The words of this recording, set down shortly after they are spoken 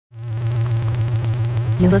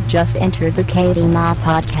You have just entered the KBMOD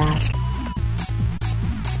podcast.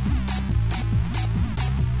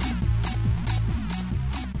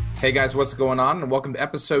 Hey guys, what's going on? And welcome to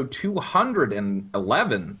episode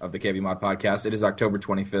 211 of the KBMOD podcast. It is October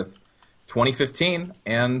 25th, 2015,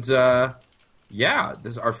 and this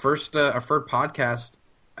is our first podcast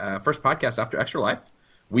after Extra Life.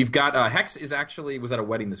 We've got Hex was at a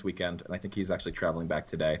wedding this weekend, and I think he's actually traveling back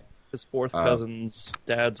today. His fourth cousin's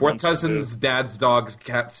dad's dad's dog's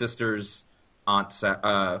cat sister's aunt.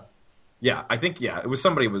 It was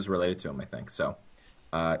somebody who was related to him, I think. So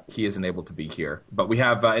he isn't able to be here, but we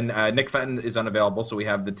have Nick Fenton is unavailable, so we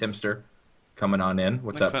have the Timster coming on in.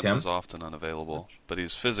 What's up, Tim? Nick Fenton is often unavailable, but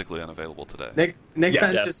he's physically unavailable today. Nick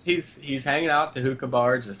Fenton, he's hanging out at the hookah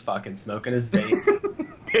bar, just fucking smoking his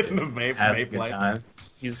vape, getting the vape a good time.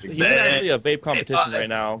 He's in actually a vape competition right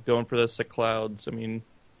now, going for the sick clouds. I mean,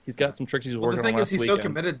 he's got some tricks he's working on. The thing is, he's weekend. so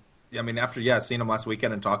committed. I mean, after seeing him last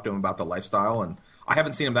weekend and talked to him about the lifestyle, and I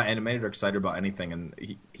haven't seen him that animated or excited about anything,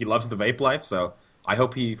 and he loves the vape life, so I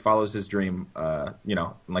hope he follows his dream,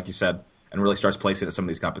 like you said, and really starts placing at some of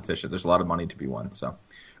these competitions. There's a lot of money to be won, so,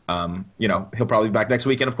 he'll probably be back next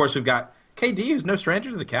week. And, of course, we've got KD, who's no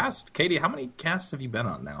stranger to the cast. KD, how many casts have you been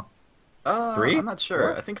on now? 3? I'm not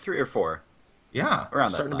sure. 4? I think 3 or 4. Yeah,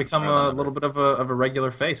 around that starting time. to become a little bit of a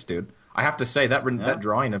regular face, dude. I have to say, that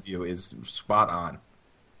drawing of you is spot on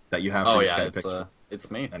that you have for this picture. It's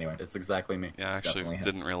me. Anyway. It's exactly me. Yeah, I actually Definitely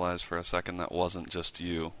didn't realize for a second that wasn't just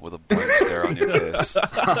you with a blank stare on your face.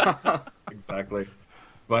 Exactly.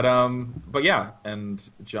 But yeah, and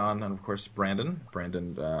John, and of course Brandon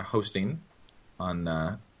hosting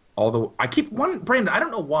on Brandon, I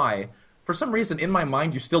don't know why, for some reason in my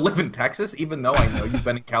mind you still live in Texas, even though I know you've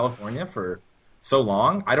been in California for so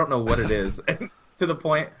long. I don't know what it is. To the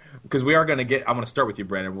point, because I'm going to start with you,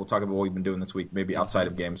 Brandon. We'll talk about what we've been doing this week, maybe outside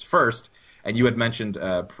of games first. And you had mentioned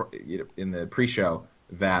in the pre-show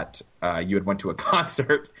that you had went to a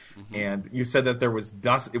concert, and you said that there was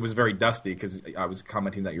dust. It was very dusty because I was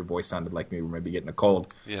commenting that your voice sounded like me, maybe getting a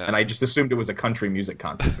cold. Yeah. And I just assumed it was a country music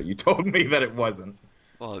concert, but you told me that it wasn't.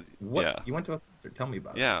 Well, You went to a concert. Tell me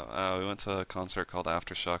about it. Yeah, we went to a concert called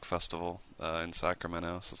Aftershock Festival in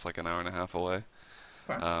Sacramento, so it's like an hour and a half away.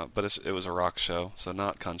 Okay. But it was a rock show, so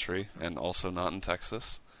not country, and also not in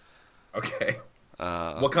Texas. Okay.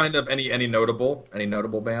 What kind of any notable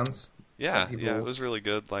bands? Yeah, it was really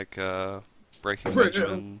good. Like Breaking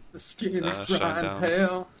Benjamin, The skin is dry and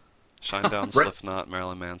pale. Shinedown, Slipknot,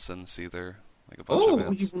 Marilyn Manson, Seether, like a bunch of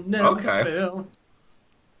bands. You will never fail.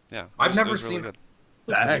 Yeah, I've never really seen. good.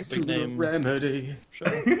 Back to the remedy.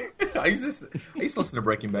 I used to listen to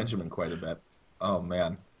Breaking Benjamin quite a bit. Oh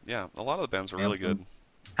man. Yeah, a lot of the bands were really good.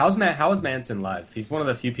 How is Manson live? He's one of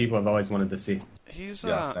the few people I've always wanted to see. He's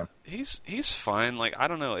fine. Like, I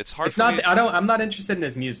don't know. It's hard. I'm not interested in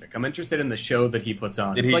his music. I'm interested in the show that he puts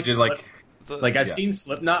on. I've seen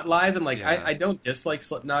Slipknot live, and I don't dislike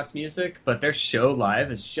Slipknot's music, but their show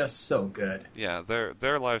live is just so good. Yeah,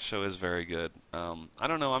 their live show is very good. I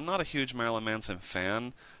don't know. I'm not a huge Marilyn Manson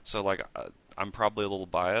fan, so I'm probably a little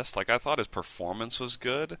biased. Like, I thought his performance was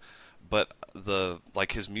good, but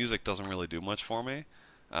his music doesn't really do much for me.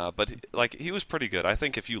 But he was pretty good. I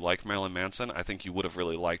think if you like Marilyn Manson, I think you would have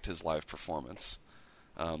really liked his live performance.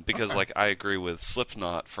 Because I agree with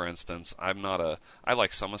Slipknot, for instance. I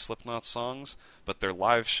like some of Slipknot's songs, but their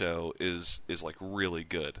live show is really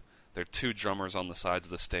good. There are 2 drummers on the sides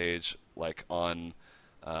of the stage, I want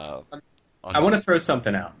to throw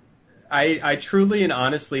something out. I truly and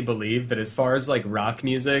honestly believe that as far as rock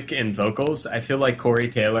music and vocals, I feel like Corey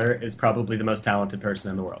Taylor is probably the most talented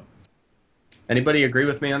person in the world. Anybody agree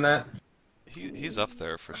with me on that? He's up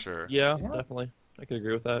there for sure. Yeah, definitely. I could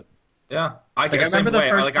agree with that. Yeah, I remember the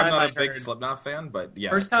first time I'm not a big Slipknot fan, but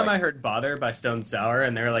yeah. First time I heard "Bother" by Stone Sour,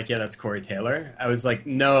 and they were like, "Yeah, that's Corey Taylor." I was like,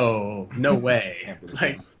 "No way!"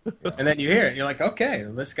 And then you hear it, and you're like, "Okay,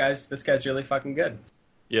 this guy's really fucking good."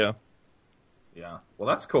 Yeah. Yeah. Well,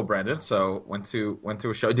 that's cool, Brandon. So went to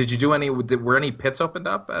a show. Did you do any? Were any pits opened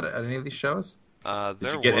up at any of these shows? Did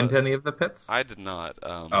you get into any of the pits? I did not.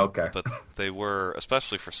 Okay. But they were,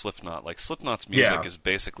 especially for Slipknot. Slipknot's music is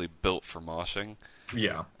basically built for moshing.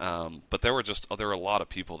 Yeah. But there were a lot of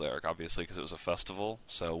people there, obviously, because it was a festival.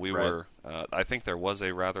 So we were. I think there was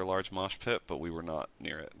a rather large mosh pit, but we were not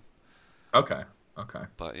near it. Okay.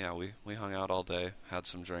 But yeah, we hung out all day, had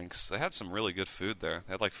some drinks. They had some really good food there.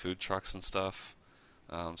 They had food trucks and stuff.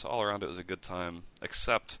 So all around it was a good time,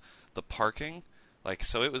 except the parking.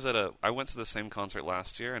 So it was I went to the same concert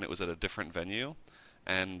last year, and it was at a different venue.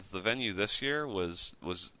 And the venue this year was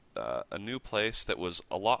a new place that was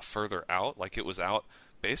a lot further out. It was out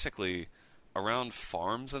basically around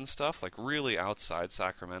farms and stuff, like really outside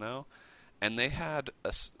Sacramento, and they had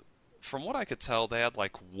from what I could tell, they had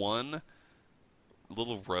like one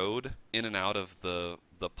little road in and out of the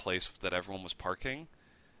place that everyone was parking.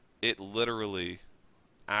 It literally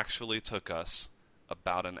actually took us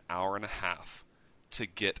about an hour and a half to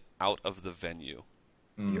get out of the venue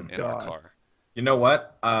in our car. You know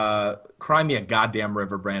what? Cry me a goddamn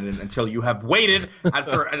river, Brandon, until you have waited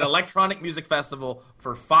for an electronic music festival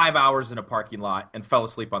for 5 hours in a parking lot and fell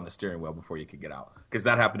asleep on the steering wheel before you could get out. Because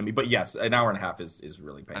that happened to me. But yes, an hour and a half is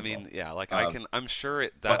really painful. I mean, yeah, like I'm sure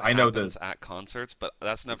that happens at concerts, but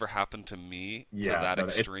that's never happened to me to that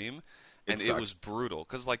extreme. And it was brutal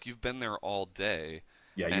because like you've been there all day.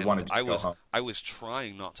 Yeah, you wanted to go home. I was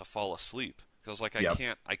trying not to fall asleep. Because like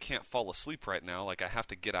I can't fall asleep right now. Like I have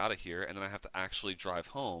to get out of here, and then I have to actually drive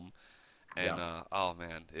home. And oh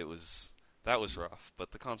man, that was rough.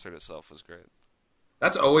 But the concert itself was great.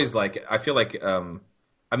 That's always like I feel like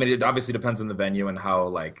I mean it obviously depends on the venue and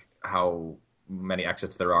how many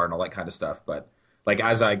exits there are and all that kind of stuff. But like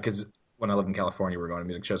because when I lived in California, we were going to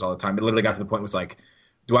music shows all the time. It literally got to the point it was like,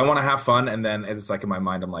 do I want to have fun? And then it's like in my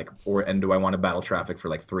mind, I'm like, and do I want to battle traffic for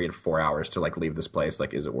like 3 to 4 hours to like leave this place?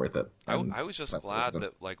 Like, is it worth it? I was just glad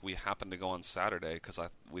that like we happened to go on Saturday because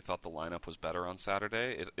we thought the lineup was better on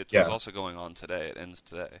Saturday. It was also going on today. It ends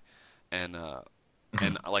today, and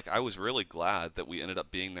like I was really glad that we ended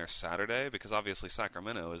up being there Saturday because obviously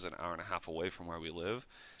Sacramento is an hour and a half away from where we live.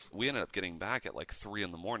 We ended up getting back at like 3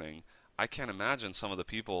 a.m. I can't imagine some of the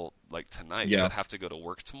people like tonight that have to go to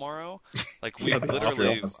work tomorrow. Like we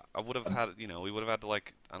literally, I would have had, we would have had to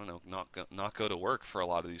like, I don't know, not go to work for a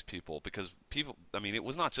lot of these people because people. I mean, it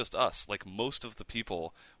was not just us. Like most of the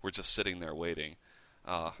people were just sitting there waiting.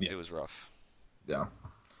 It was rough. Yeah,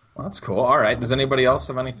 well, that's cool. All right, does anybody else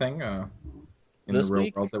have anything in this the real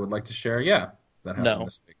week? world they would like to share? Yeah, that happened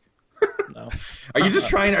this week. No. Are you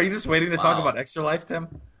just waiting to talk about Extra Life,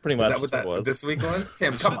 Tim? Pretty much. Is that what this week was?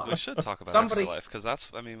 Tim, come on. We should talk about Extra Life because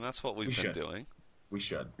that's what we've been doing. We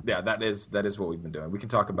should. Yeah, that is what we've been doing. We can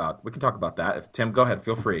talk about that. If Tim, go ahead,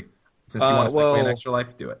 feel free. Since you want to segue in Extra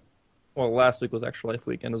Life, do it. Well, last week was Extra Life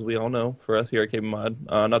weekend, as we all know, for us here at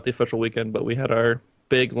KBMOD. Not the official weekend, but we had our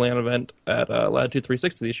big LAN event at Latitude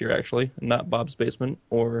 360 this year, actually, not Bob's basement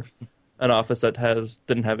or an office that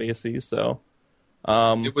didn't have AC. So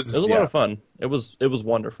it was a lot of fun. It was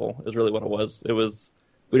wonderful. Is really what it was.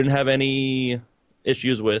 We didn't have any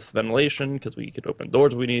issues with ventilation because we could open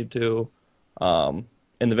doors we needed to. And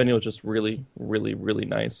the venue was just really, really, really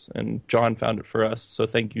nice. And John found it for us. So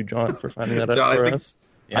thank you, John, for finding that out for us.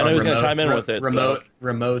 Yeah, I know he was going to chime in with it.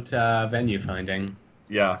 Remote venue finding.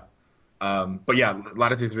 Yeah. But yeah,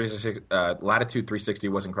 Latitude 360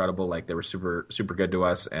 was incredible. Like they were super, super good to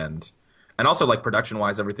us. And also like production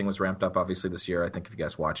wise, everything was ramped up obviously this year. I think if you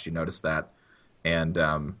guys watched, you noticed that. And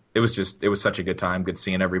it was such a good time, good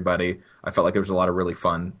seeing everybody. I felt like there was a lot of really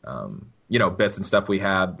fun, bits and stuff we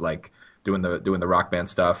had, like doing the Rock Band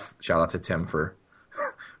stuff. Shout out to Tim for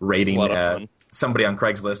rating somebody on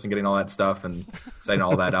Craigslist and getting all that stuff and setting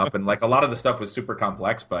all that up. And like a lot of the stuff was super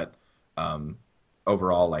complex, but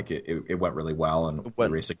overall, like it went really well and we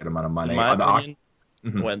raised a good amount of money. In my opinion,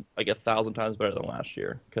 went like 1,000 times better than last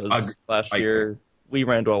year because last year we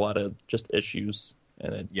ran into a lot of just issues.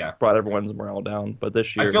 And it brought everyone's morale down. But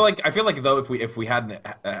this year, I feel like though if we hadn't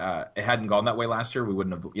it hadn't gone that way last year, we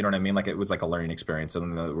wouldn't have. You know what I mean? Like it was like a learning experience,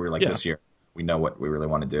 and then we were like this year we know what we really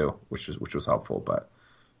want to do, which was helpful. But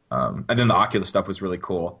and then the Oculus stuff was really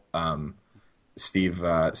cool. Steve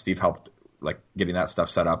helped like getting that stuff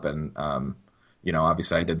set up, and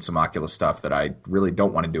obviously I did some Oculus stuff that I really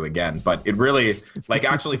don't want to do again. But it really like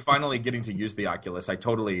actually finally getting to use the Oculus, I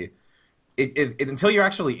totally. Until you're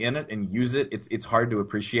actually in it and use it, it's hard to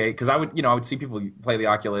appreciate. Because I would see people play the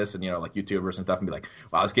Oculus and like YouTubers and stuff and be like,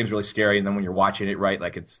 "Wow, this game's really scary." And then when you're watching it, right,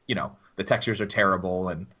 like it's the textures are terrible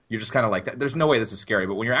and you're just kind of like, "There's no way this is scary."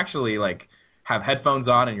 But when you're actually like have headphones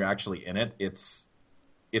on and you're actually in it, it's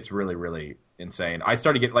really really insane. I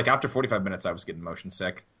started getting like after 45 minutes, I was getting motion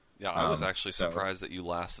sick. Yeah, I was actually surprised that you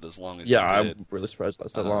lasted as long as you did. Yeah, I'm really surprised it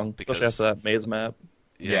lasted that long, especially after that maze map.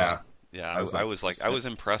 Yeah. Yeah, I was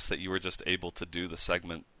impressed that you were just able to do the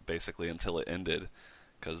segment basically until it ended,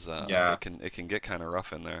 because it can get kind of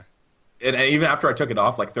rough in there. And even after I took it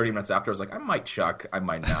off, like 30 minutes after, I was like, I might chuck, I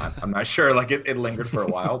might not. I'm not sure. Like it lingered for a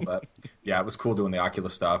while, but yeah, it was cool doing the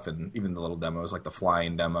Oculus stuff and even the little demos, like the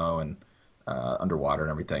flying demo and underwater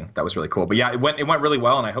and everything. That was really cool. But yeah, it went really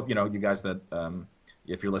well, and I hope you guys that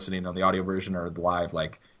if you're listening on the audio version or the live,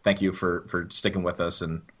 like thank you for sticking with us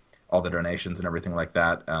and all the donations and everything like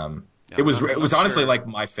that. Yeah, it was honestly sure. like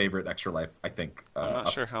my favorite Extra Life. I think. I'm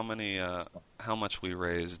not sure how much we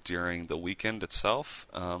raised during the weekend itself,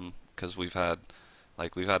 because we've had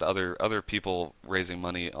other people raising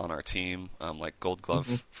money on our team. Like Gold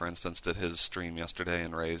Glove, for instance, did his stream yesterday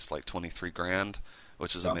and raised like 23 grand,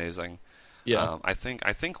 which is amazing. Yeah. I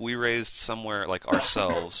think we raised somewhere like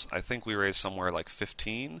ourselves. I think we raised somewhere like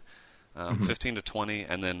 15 to 20,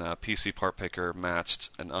 and then PC Part Picker matched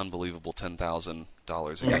an unbelievable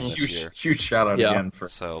 $10,000 again this year. Huge shout out again for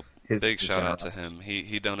his big shout out generosity. to him.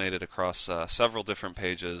 He donated across several different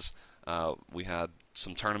pages. We had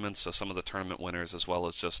some tournaments, so some of the tournament winners, as well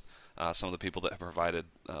as just some of the people that have provided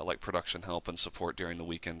like production help and support during the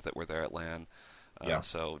weekend that were there at LAN.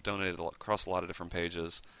 So donated across a lot of different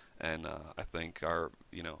pages. And I think the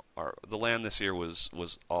LAN this year was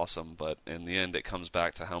awesome, but in the end, it comes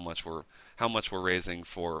back to how much we're raising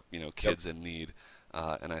for kids in need,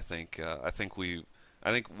 and I think we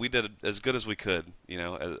did as good as we could,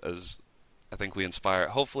 as I think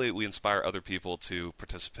hopefully we inspire other people to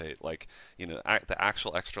participate. Like the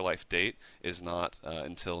actual Extra Life date is not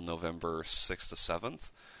until November 6th to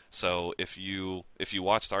 7th. So if you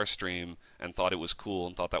watched our stream and thought it was cool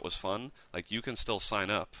and thought that was fun, like you can still sign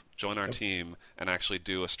up, join our team, and actually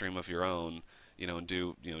do a stream of your own, and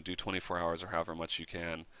do 24 hours or however much you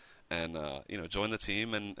can, and join the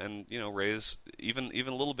team and raise even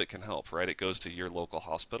a little bit can help, right? It goes to your local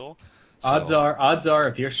hospital. So, Odds are,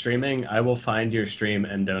 if you're streaming, I will find your stream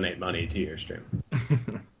and donate money to your stream.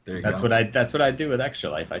 That's what I do with Extra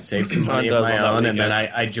Life. I save some money of my own, and then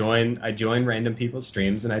I join random people's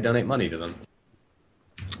streams and I donate money to them.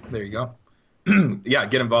 There you go. Yeah,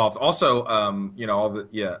 get involved. Also,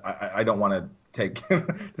 I don't want to take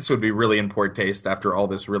this would be really in poor taste after all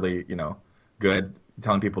this really good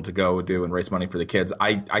telling people to go do and raise money for the kids.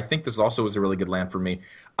 I think this also was a really good LAN for me,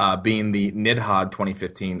 being the Nidhogg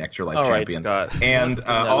 2015 Extra Life champion, Scott. And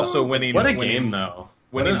also winning. What a game though!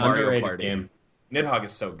 Winning What an Mario underrated Party. game. Nidhogg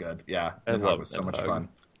is so good. Yeah, Nidhogg was so much fun.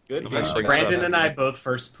 Good I'm game. actually Brandon and I both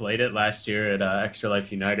first played it last year at Extra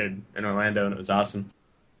Life United in Orlando, and it was awesome.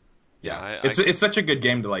 Yeah, it's such a good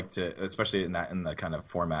game to especially in the kind of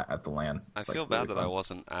format at the LAN. I It's feel really bad that fun. I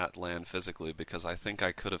wasn't at LAN physically, because I think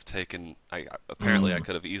I could have taken. I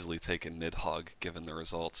could have easily taken Nidhogg given the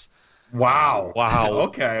results. Wow.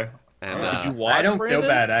 Okay. And Did you watch I don't feel Brandon?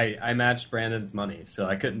 bad. I matched Brandon's money, so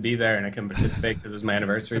I couldn't be there and I couldn't participate because it was my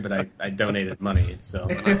anniversary. But I donated money, so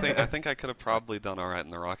I think I could have probably done all right in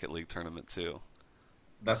the Rocket League tournament too.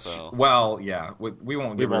 That's So- well, yeah. We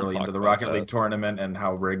won't get really talk into the about Rocket that. League tournament and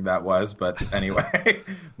how rigged that was, but anyway,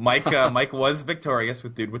 Mike was victorious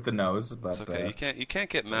with Dude with the Nose. But It's okay. You can't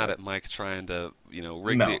get mad at Mike trying to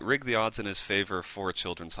rig the odds in his favor for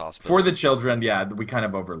Children's Hospital. for the children, yeah, we kind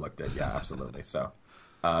of overlooked it. Yeah, absolutely. So,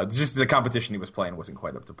 just the competition he was playing wasn't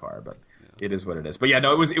quite up to par, but it is what it is. But yeah,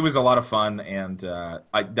 no, it was a lot of fun, and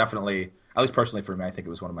I definitely, at least personally for me, I think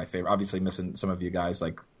it was one of my favorite. Obviously, missing some of you guys,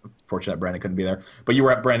 like fortunate Brandon couldn't be there, but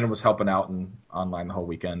Brandon was helping out and online the whole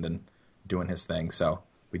weekend and doing his thing. So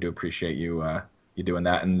we do appreciate you doing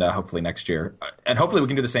that, and hopefully next year, and hopefully we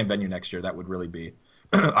can do the same venue next year. That would really be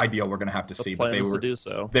ideal. We're going to have to see, but they were to do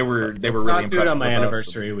so. They were Let's really not do impressed it on my with us.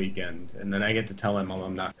 anniversary weekend, and then I get to tell him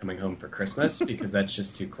I'm not coming home for Christmas because that's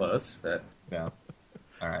just too close. But Yeah.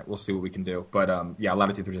 All right, we'll see what we can do. But yeah,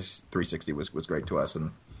 Latitude 360 was great to us,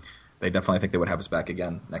 and they definitely think they would have us back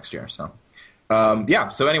again next year. So yeah.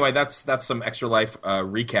 So anyway, that's some Extra Life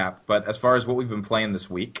recap. But as far as what we've been playing this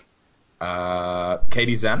week,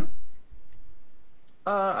 KDZen.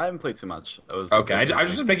 I haven't played too much. I was I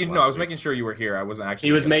was just making I was making sure you were here. I wasn't actually.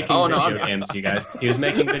 he was making Oh, no, video games, you guys. He was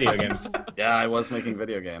making video games. Yeah, I was making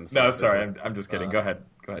video games. No, It sorry, was, I'm just kidding. Go ahead,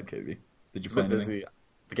 KD. Did you it's play been anything? busy.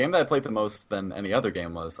 The game that I played the most than any other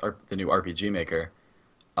game was the new RPG Maker.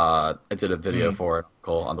 I did a video for it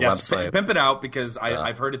on the Yes, website. pimp it out because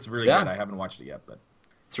I've heard it's really good. I haven't watched it yet, but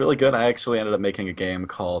It's really good. I actually ended up making a game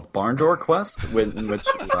called Barn Door Quest, in which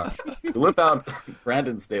you live out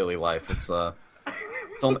Brandon's daily life. It's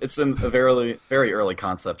in a very very early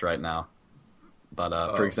concept right now.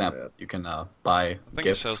 But for example, man. you can buy I think it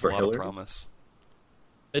gifts shows a for lot of Hillary. promise.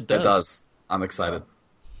 It does. It does. I'm excited.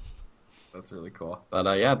 that's really cool.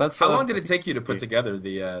 But yeah, that's How long did it take you to put together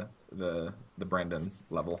the Brandon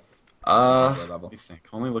level? Let me think.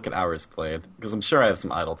 Only look at hours played because I'm sure I have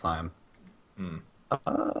some idle time.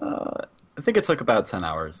 I think it took about 10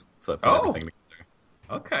 hours to put everything together.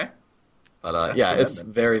 Okay. But yeah, good, it's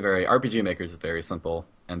then. very, very RPG Maker is very simple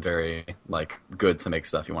and very good to make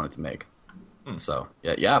stuff you wanted to make. So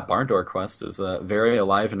yeah, Barn Door Quest is very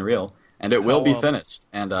alive and real, and it will be finished.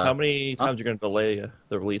 And How many times you're going to delay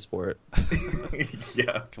the release for it?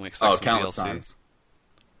 Yeah. Can we expect some countless DLC? times.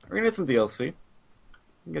 We're gonna get some DLC.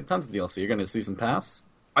 We're gonna get tons of DLC. You're gonna season pass.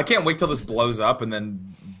 I can't wait till this blows up, and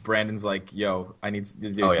then Brandon's like, "Yo, I need.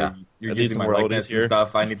 Oh, yeah. You're using my likeness and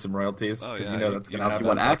stuff. I need some royalties Oh, because yeah, you know that's gonna If happen." you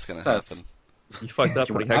want That's gonna access, happen. You fucked up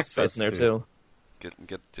You putting want hex space in there access too.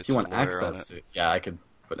 Get if you want your lawyer on access it. to, yeah, I could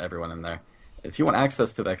put everyone in there. If you want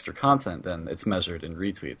access to the extra content, then it's measured in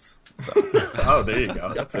retweets. So Oh, there you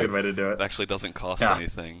go. That's a good way to do It it. actually doesn't cost Yeah.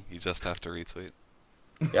 anything. You just have to retweet.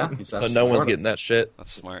 yeah, you just So have to no one's support getting us. that shit.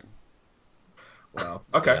 That's smart. Wow.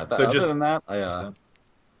 So, Okay. yeah, So other just than that,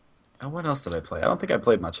 what else did I play? I don't think I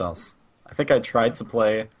played much else. I think I tried to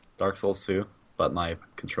play Dark Souls 2, but my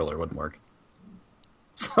controller wouldn't work.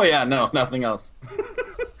 So yeah, no, nothing else.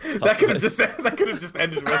 that could have just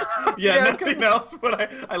ended with nothing else.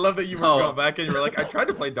 But I love that you were going back and you were like, I tried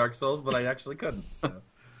to play Dark Souls, but I actually couldn't. So that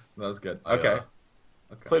was good. Okay.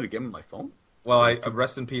 Played a game on my phone. Well, I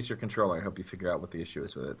rest in peace your controller. I hope you figure out what the issue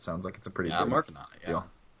is with it. It sounds like it's a pretty Yeah, big I'm working on it. Yeah. deal.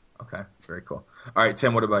 Okay, that's very cool. All right,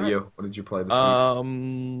 Tim, what about you? What did you play this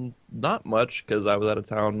week? Not much because I was out of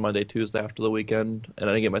town Monday, Tuesday after the weekend, and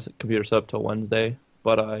I didn't get my computer set up till Wednesday.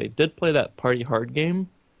 But I did play that Party Hard game.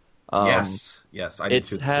 Yes, I did It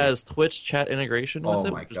too this has Twitch chat integration with Oh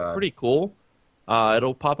it, my which is God. pretty cool.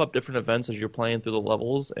 It'll pop up different events as you're playing through the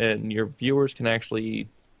levels, and your viewers can actually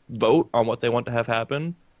vote on what they want to have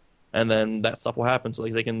happen, and then that stuff will happen. So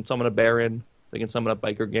like they can summon a Baron, they can summon a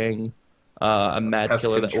biker gang, a mad Pest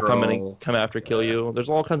killer that will come in and control. come after kill you. There's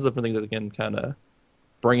all kinds of different things that they can kind of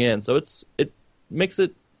bring in. So it makes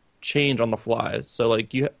it change on the fly. So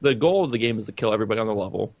like the goal of the game is to kill everybody on the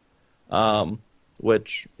level,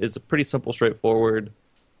 which is a pretty simple, straightforward.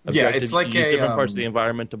 Yeah, objective. it's You like use a, different parts of the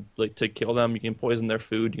environment to kill them. You can poison their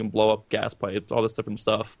food. You can blow up gas pipes. All this different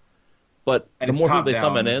stuff. But And the it's more people top they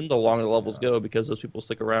summon down. in, the longer the levels go because those people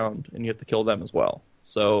stick around, and you have to kill them as well.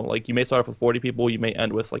 So like you may start off with 40 people, you may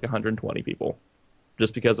end with like 120 people,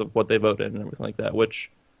 just because of what they voted and everything like that.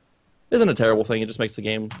 Which isn't a terrible thing. It just makes the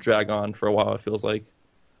game drag on for a while. It feels like.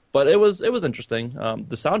 But it was interesting.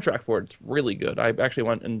 The soundtrack for it's really good. I actually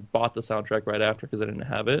went and bought the soundtrack right after because I didn't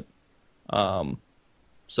have it.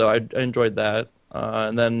 So I enjoyed that.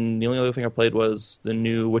 And then the only other thing I played was the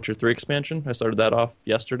new Witcher 3 expansion. I started that off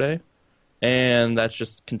yesterday. And that's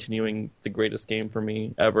just continuing the greatest game for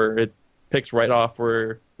me ever. It picks right up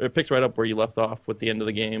where you left off with the end of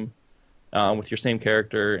the game, with your same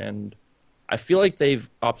character. And I feel like they've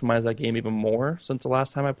optimized that game even more since the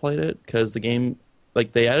last time I played it, because the game,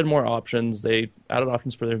 like, they added more options. They added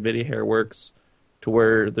options for their NVIDIA Hairworks to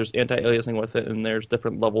where there's anti-aliasing with it, and there's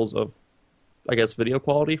different levels of, I guess, video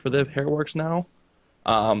quality for the Hairworks now,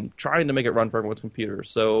 trying to make it run for everyone's computer.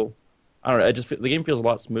 So, I don't know, the game feels a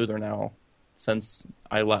lot smoother now since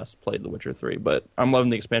I last played The Witcher 3, but I'm loving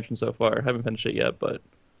the expansion so far. I haven't finished it yet, but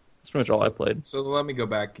that's pretty much all I played. So let me go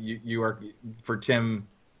back. You are, for Tim,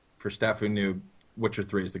 for Steph who knew, Witcher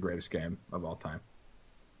 3 is the greatest game of all time.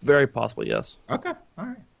 Very possibly, yes. Okay, all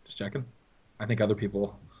right, just checking. I think other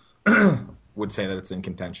people would say that it's in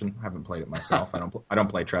contention. I haven't played it myself. I don't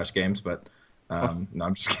play trash games, but no,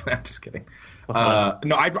 I'm just kidding. I'm just kidding.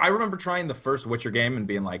 No, I remember trying the first Witcher game and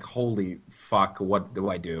being like, "Holy fuck, what do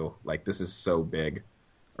I do? Like, this is so big."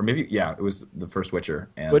 Or maybe, yeah, it was the first Witcher.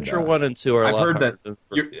 And, Witcher 1 and 2 are a I've lot heard harder that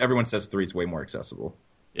than- everyone says 3 is way more accessible.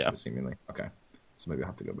 Yeah. Seemingly. Okay. So maybe I'll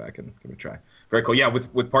have to go back and give it a try. Very cool. Yeah,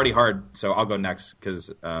 with Party Hard, so I'll go next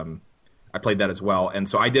because I played that as well. And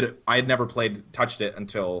so I did it. I had never touched it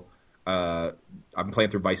until I'm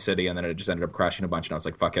playing through Vice City, and then it just ended up crashing a bunch, and I was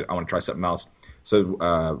like, fuck it, I want to try something else.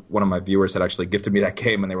 So one of my viewers had actually gifted me that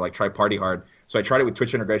game, and they were like, try Party Hard. So I tried it with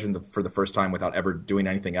Twitch integration for the first time without ever doing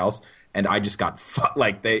anything else, and I just got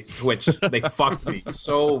they fucked me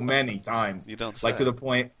so many times. You don't say. Like, to the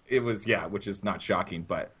point, it was, yeah, which is not shocking,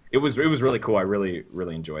 but it was really cool. I really,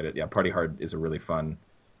 really enjoyed it. Yeah, Party Hard is a really fun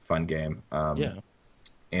game. Yeah.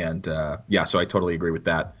 And yeah, so I totally agree with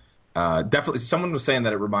that. Definitely, someone was saying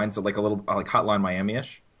that it reminds of like a little like Hotline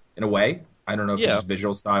Miami-ish in a way. I don't know if it's just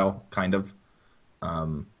visual style, kind of,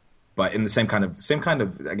 but in the same kind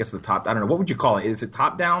of. I guess the top. I don't know, what would you call it? Is it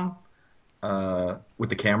top down with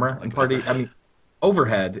the camera and Party? Overhead. I mean,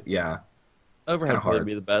 overhead. Yeah, Overhead would hard.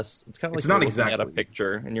 probably be the best. It's kind of like It's you're not looking at a exactly.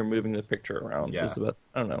 picture and you're moving the picture around. Yeah. Just about,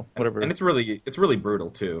 I don't know, whatever. And it's really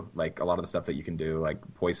brutal too. Like a lot of the stuff that you can do, like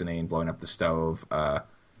poisoning, blowing up the stove.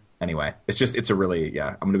 Anyway, it's a really, yeah,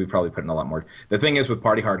 I'm going to be probably putting a lot more. The thing is with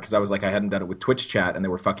Party Hard, because I was like, I hadn't done it with Twitch chat, and they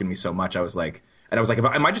were fucking me so much. I was like,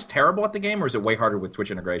 am I just terrible at the game, or is it way harder with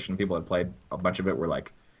Twitch integration? People that played a bunch of it were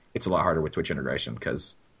like, it's a lot harder with Twitch integration,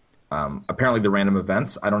 because apparently the random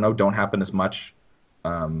events, I don't know, don't happen as much,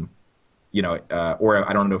 or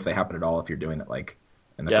I don't know if they happen at all if you're doing it like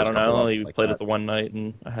in the Yeah, I first don't know. I couple only levels like played that. it the one night,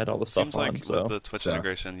 and I had all the stuff Seems on. like So with the Twitch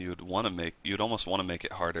integration, you'd almost want to make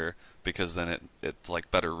it harder because then it's like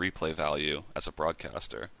better replay value as a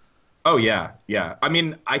broadcaster. Oh yeah. I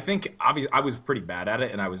mean, I think obviously I was pretty bad at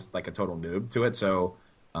it, and I was like a total noob to it. So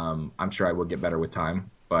I'm sure I will get better with time.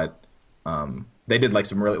 But they did like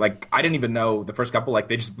some really like I didn't even know the first couple. Like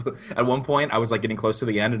they just at one point I was like getting close to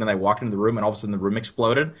the end, and then I walked into the room, and all of a sudden the room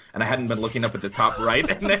exploded, and I hadn't been looking up at the top right,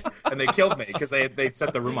 and they killed me because they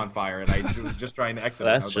set the room on fire, and I was just trying to exit.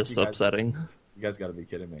 that's just upsetting. You guys got to be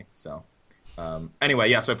kidding me. So. Anyway,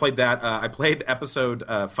 yeah, so I played that. I played episode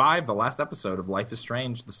 5, the last episode of Life is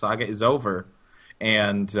Strange. The saga is over.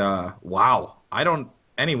 And, wow.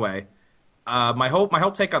 Anyway, my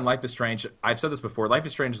whole take on Life is Strange, I've said this before, Life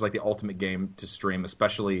is Strange is like the ultimate game to stream,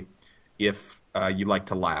 especially if you like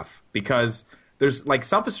to laugh. Because there's, like,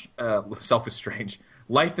 Life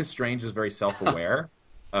is Strange is very self-aware.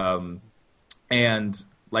 And,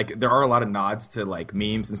 like, there are a lot of nods to, like,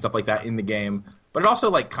 memes and stuff like that in the game. But it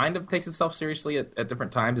also like kind of takes itself seriously at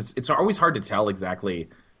different times. It's always hard to tell exactly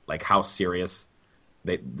like how serious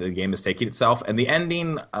the game is taking itself. And the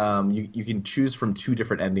ending, you can choose from 2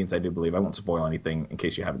 different endings, I do believe. I won't spoil anything in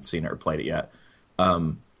case you haven't seen it or played it yet.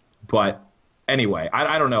 But anyway,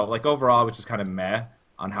 I don't know. Like overall, it was just kind of meh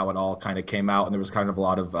on how it all kind of came out. And there was kind of a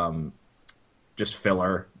lot of just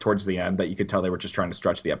filler towards the end that you could tell they were just trying to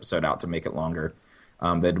stretch the episode out to make it longer.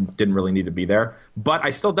 That didn't really need to be there. But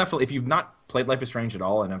I still definitely, if you've not played Life is Strange at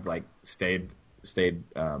all and have like stayed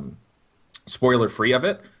spoiler free of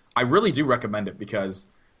it, I really do recommend it because,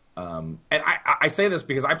 and I say this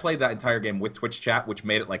because I played that entire game with Twitch chat, which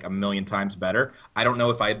made it like a million times better. I don't know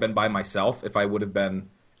if I had been by myself, if I would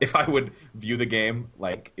view the game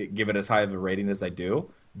like give it as high of a rating as I do.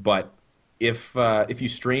 But if you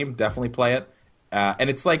stream, definitely play it. And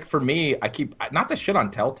it's like, for me, I keep, not to shit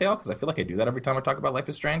on Telltale, because I feel like I do that every time I talk about Life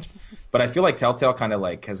is Strange, but I feel like Telltale kind of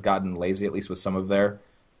like has gotten lazy, at least with some of their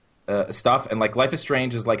stuff. And like Life is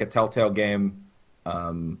Strange is like a Telltale game,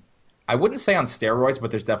 I wouldn't say on steroids,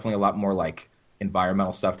 but there's definitely a lot more like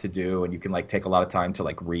environmental stuff to do, and you can like take a lot of time to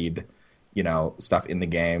like read, stuff in the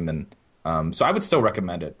game. And so I would still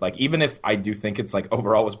recommend it. Like, even if I do think it's like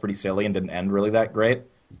overall was pretty silly and didn't end really that great,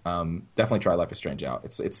 definitely try Life is Strange out.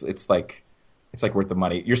 It's like worth the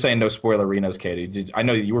money. You're saying no spoilerinos, Katie. I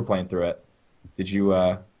know you were playing through it. Did you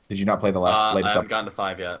not play the latest I haven't episode? gotten to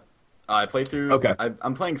 5 yet. I played through. Okay.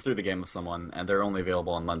 I'm playing through the game with someone, and they're only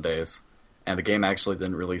available on Mondays. And the game actually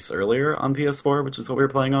didn't release earlier on PS4, which is what we were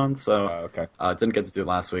playing on. So Okay. Didn't get to do it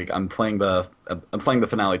last week. I'm playing the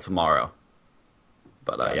finale tomorrow.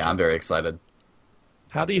 But Gotcha. yeah, I'm very excited.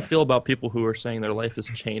 How do you feel about people who are saying their life is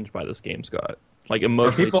changed by this game, Scott? Like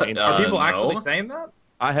emotionally changed. Are people no. actually saying that?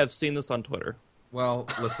 I have seen this on Twitter. Well,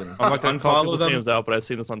 listen. I'm not going to call Unfollow people's them. names out, but I've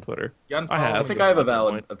seen this on Twitter. You unfollow I have. I them. think I have a at this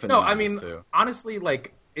valid point. opinion No, on I this mean, too. honestly,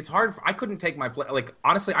 like, it's hard. I couldn't take my play. Like,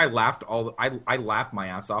 honestly, I laughed I laughed my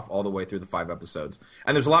ass off all the way through the 5 episodes.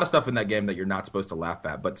 And there's a lot of stuff in that game that you're not supposed to laugh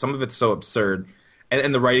at, but some of it's so absurd,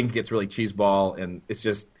 and the writing gets really cheeseball, and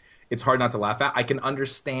it's hard not to laugh at. I can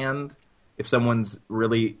understand if someone's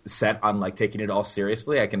really set on like taking it all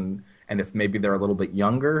seriously. And if maybe they're a little bit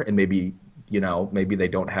younger, and maybe they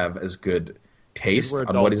don't have as good taste We're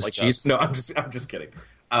on what is adults like cheese. us. No, I'm just kidding.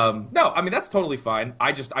 No, I mean that's totally fine.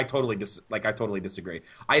 I totally disagree.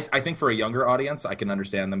 I think for a younger audience, I can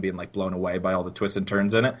understand them being like blown away by all the twists and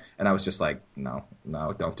turns in it. And I was just like, no,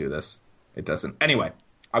 don't do this. It doesn't. Anyway,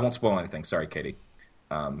 I won't spoil anything. Sorry, Katie.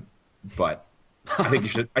 But I think you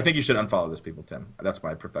should unfollow those people, Tim. That's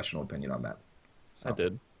my professional opinion on that. So. I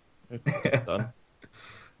did. It's done.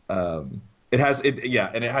 It has.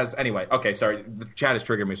 Anyway, okay, sorry. The chat is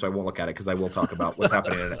triggering me, so I won't look at it because I will talk about what's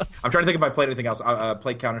happening in it. I'm trying to think if I played anything else. I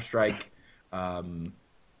played Counter-Strike.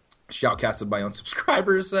 Shoutcasted my own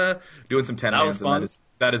subscribers. Doing some 10 That was fun.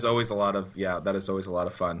 That is always a lot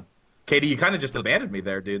of fun. Katie, you kind of just abandoned me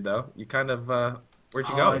there, dude. Though you kind of where'd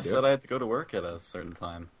you go? I dude? said I had to go to work at a certain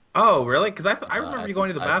time. Oh, really? Because I remember you going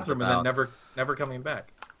to the I had to bathroom dip and then out. never coming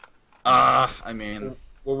back. I mean,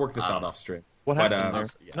 We'll work this out off stream. What But, happened there?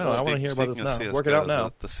 yeah. No, I want to hear about this Speaking of now. CSGO, Work it out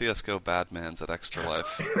now. The CS:GO Badmans at Extra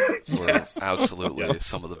Life were Yes. absolutely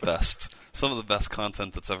some of the best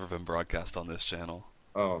content that's ever been broadcast on this channel.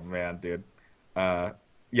 Oh man, dude.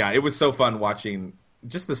 Yeah, it was so fun watching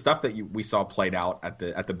just the stuff that we saw played out at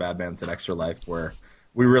the Badmans and Extra Life, where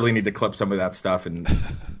we really need to clip some of that stuff and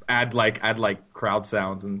add crowd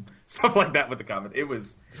sounds and stuff like that with the comment. It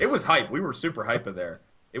was hype. We were super hype in there.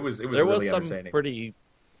 It was There really was some entertaining. pretty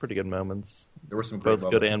good moments. There were some great Both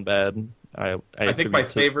moments. good and bad. I think my attribute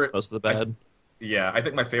to favorite- most of the bad. Yeah, I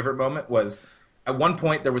think my favorite moment was At one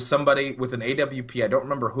point, there was somebody with an AWP. I don't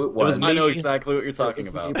remember who it was. I know exactly what you're talking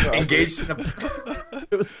about. Engaged in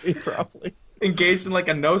It was me, probably. engaged in like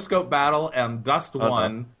a no scope battle, and Dust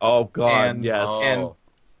won. Oh God, And, yes. and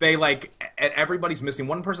they like everybody's missing.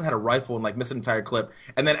 One person had a rifle and like missed an entire clip.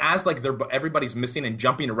 And then as like everybody's missing and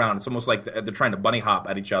jumping around, it's almost like they're trying to bunny hop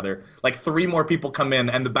at each other. Like 3 more people come in,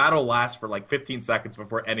 and the battle lasts for like 15 seconds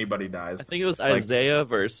before anybody dies. I think it was Isaiah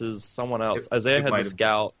versus someone else. Isaiah had the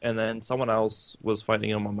scout, and then someone else was fighting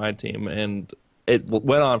him on my team, and it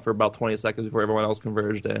went on for about 20 seconds before everyone else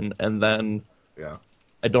converged in, and then Yeah.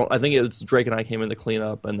 I think it was Drake and I came in to clean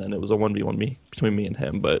up, and then it was a 1v1 between me and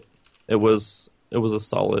him, but it was a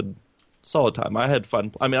solid time. I had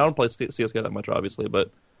fun. I mean, I don't play CS:GO that much, obviously,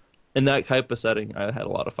 but in that type of setting, I had a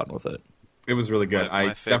lot of fun with it. It was really good.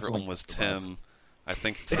 My favorite one was Tim. I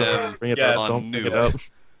think Tim Bring it Yes. up. Don't bring it Nuke. up.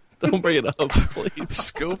 Don't bring it up, please.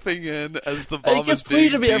 Scoping in as the It bomb gets is being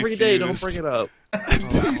tweeted to me every day. Don't defused. bring it up.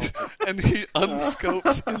 And he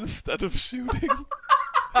unscopes instead of shooting.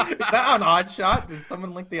 Is that on Oddshot? Did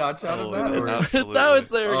someone link the Oddshot Oh, of that? it's Or- absolutely. Now it's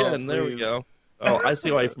there Oh, again. There we please. go. Oh, I see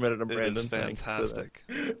why you permitted him, It Brandon. is Thanks. fantastic.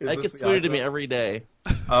 Is That this gets the tweeted to me Oddshot? every day.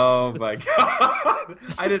 Oh my god!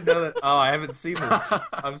 I didn't know that. Oh, I haven't seen this.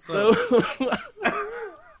 I'm So,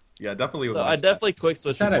 yeah, definitely. would so watch I that. definitely quick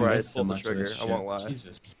switched Sad before I missed so pulled the much of trigger. this I won't shit. lie.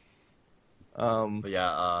 Jesus. But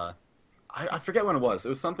yeah, I forget when it was. It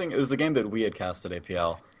was something. It was a game that we had cast at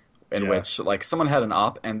APL, in Yeah. which like someone had an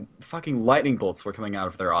op and fucking lightning bolts were coming out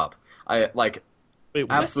of their op. Wait,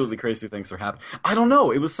 what? Absolutely crazy things were happening. I don't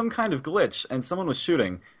know. It was some kind of glitch, and someone was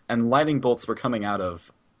shooting, and lightning bolts were coming out of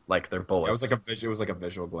like their bullets. It was like a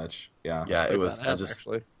visual glitch. Yeah. Yeah, it Pretty was. badass, I just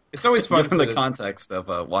actually. It's always fun given to the context of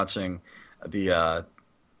watching the.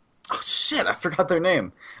 Oh shit! I forgot their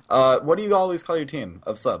name. What do you always call your team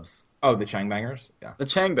of subs? Oh, the Chang Bangers. Yeah. The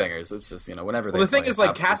Chang Bangers. It's just whenever they. Well, the thing play, is,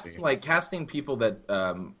 like absolutely- casting people that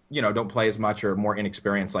don't play as much or more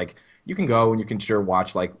inexperienced. Like you can go and you can sure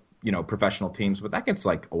watch like professional teams, but that gets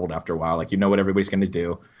like old after a while. Like what everybody's going to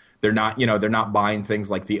do. They're not buying things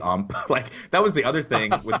like the like that was the other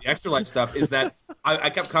thing with the Extra Life stuff is that I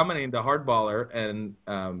kept commenting to Hardballer and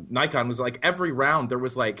Nikon was like every round there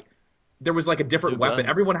was like a different New weapon. guns.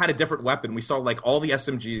 Everyone had a different weapon. We saw like all the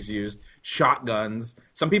SMGs used, shotguns.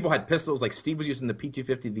 Some people had pistols. Like Steve was using the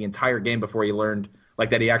P250 the entire game before he learned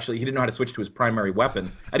like that he didn't know how to switch to his primary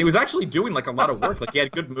weapon. And he was actually doing like a lot of work. Like he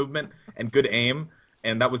had good movement and good aim,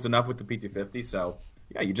 and that was enough with the P250. So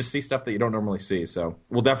yeah, you just see stuff that you don't normally see. So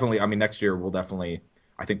we'll definitely. I mean, next year we'll definitely.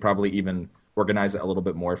 I think probably even organize it a little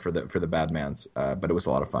bit more for the Badmans. But it was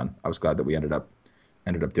a lot of fun. I was glad that we ended up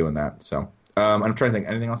doing that. So. I'm trying to think.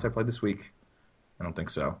 Anything else I played this week? I don't think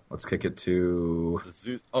so. Let's kick it to.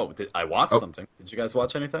 I watched something. Did you guys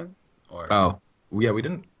watch anything? Or Oh, yeah, we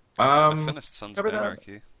didn't. I finished Sons of cover that.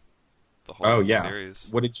 Anarchy. The whole series.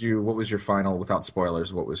 What was your final? Without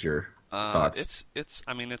spoilers, what was your thoughts? It's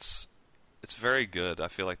very good. I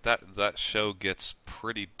feel like that show gets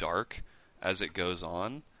pretty dark as it goes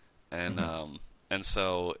on, and and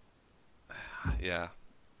so yeah,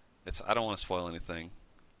 I don't want to spoil anything,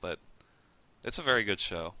 but it's a very good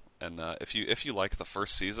show. And if you like the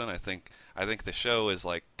first season, I think the show is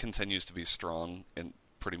like continues to be strong and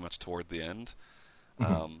pretty much toward the end.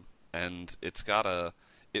 And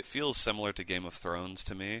it feels similar to Game of Thrones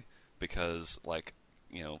to me because like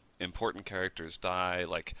important characters die,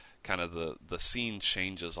 like kind of the scene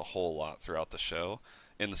changes a whole lot throughout the show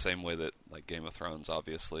in the same way that like Game of Thrones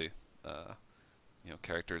obviously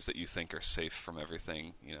characters that you think are safe from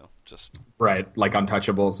everything, just right, like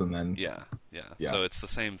Untouchables, and then yeah. So it's the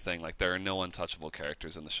same thing. Like there are no untouchable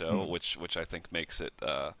characters in the show, which I think makes it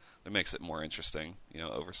more interesting.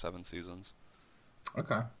 Over 7 seasons.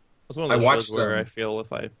 Okay. It's one of those I watched, shows where I feel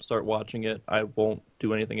if I start watching it, I won't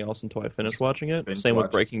do anything else until I finish watching it. binge Same watch.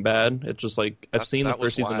 with Breaking Bad. It's just like I've seen the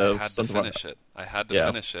first season of I had to something like finish it. I had to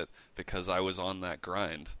finish it because I was on that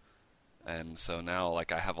grind, and so now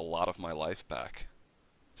like I have a lot of my life back.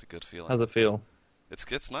 It's a good feeling. How's it feel?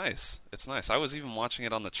 It's nice. It's nice. I was even watching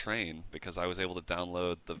it on the train because I was able to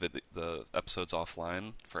download the episodes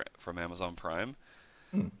offline from Amazon Prime.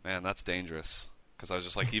 Man, that's dangerous. Because I was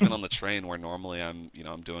just like, even on the train where normally I'm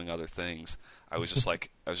doing other things, I was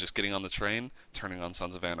just getting on the train, turning on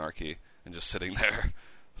Sons of Anarchy, and just sitting there.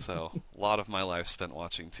 So a lot of my life spent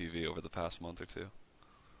watching TV over the past month or two.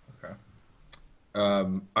 Okay.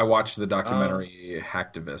 I watched the documentary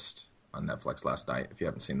Hacktivist on Netflix last night. If you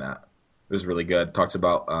haven't seen that, it was really good. It talks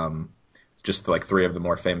about just like 3 of the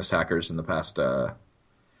more famous hackers in the past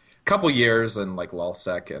couple years, and like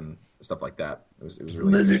LulzSec and stuff like that. It was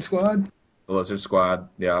really Lizard Squad. The Lizard Squad.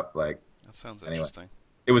 Yeah, like That sounds Anyway. interesting.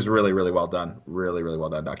 it was really, really well done. Really, really well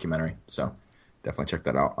done documentary. So definitely check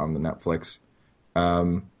that out on the Netflix.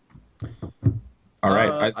 All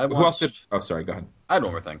right. Who else did? Oh, sorry. Go ahead. I had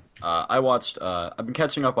one more thing. I watched. I've been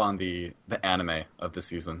catching up on the anime of the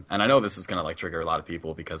season, and I know this is gonna like trigger a lot of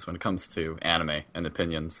people because when it comes to anime and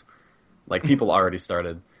opinions, like people already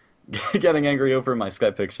started getting angry over my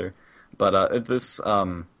Skype picture. But there's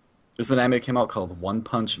an anime that came out called One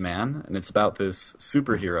Punch Man, and it's about this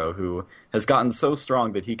superhero who has gotten so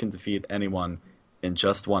strong that he can defeat anyone in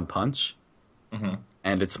just one punch. Mm-hmm.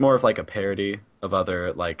 And it's more of like a parody of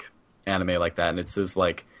other like anime like that, and it's his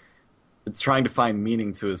like it's trying to find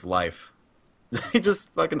meaning to his life. He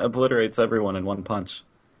just fucking obliterates everyone in one punch,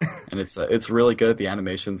 and it's really good. The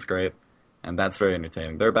animation's great, and that's very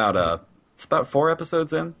entertaining. They're about it's about 4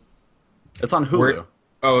 episodes in. It's on Hulu.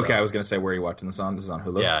 Okay. I was gonna say, where are you watching this on? This is on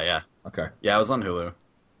Hulu. Yeah. Okay. Yeah, it was on Hulu.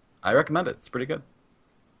 I recommend it. It's pretty good.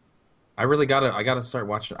 I gotta start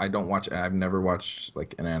watching. I've never watched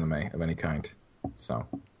like an anime of any kind, so I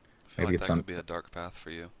feel maybe like it's that could be a dark path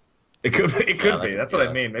for you. It could be. That's what yeah.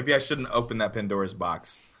 I mean. Maybe I shouldn't open that Pandora's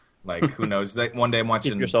box. Like, who knows? That one day I'm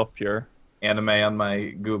watching Keep yourself pure. anime on my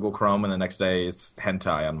Google Chrome, and the next day it's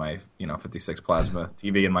hentai on my 56 plasma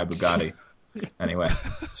TV in my Bugatti. Anyway,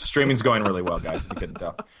 streaming's going really well, guys. If you couldn't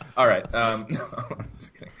tell. All right. No, I'm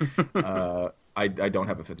just kidding. I don't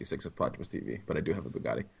have a 56 plasma TV, but I do have a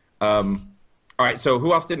Bugatti. All right. So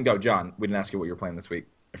who else didn't go? John, we didn't ask you what you were playing this week.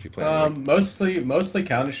 If you played mostly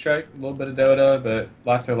Counter-Strike, a little bit of Dota, but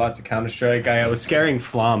lots of Counter-Strike. I was scaring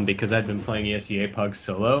Flom because I'd been playing ESEA Pug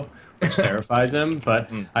solo, which terrifies him, but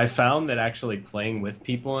I found that actually playing with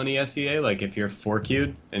people in ESEA, like if you're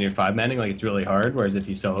 4-queued and you're 5-manning, like it's really hard, whereas if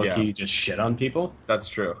you solo queue, you just shit on people. That's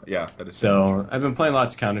true. Yeah, that is so I've been playing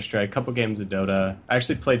lots of Counter-Strike, a couple games of Dota. I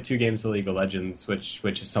actually played 2 games of League of Legends, which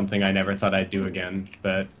is something I never thought I'd do again,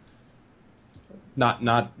 but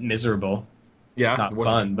not miserable. Yeah, not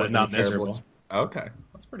fun, but not miserable. Okay,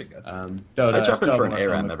 that's pretty good. Dota. I jump in for an more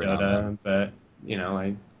ARAM fun every with now and Dota,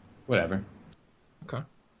 but whatever. Okay,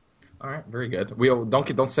 all right, very good. We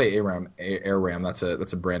don't say ARAM. ARAM. That's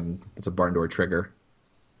a brand. That's a barn door trigger.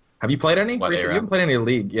 Have you played any? What, You haven't played any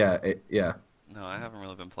League? Yeah. No, I haven't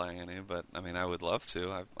really been playing any, but I mean, I would love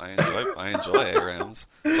to. I enjoy ARAMs.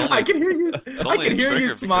 I can hear you. I can hear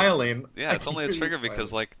you smiling. Yeah, it's only a trigger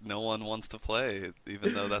because like no one wants to play,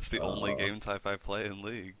 even though that's the only game type I play in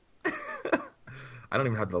League. I don't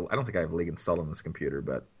think I have League installed on this computer,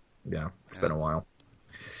 but yeah, it's been a while.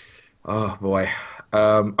 Oh boy.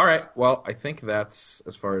 All right. Well, I think that's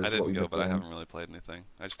as far as I didn't what we've go, been but I playing. haven't really played anything.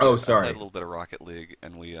 I sorry. played a little bit of Rocket League,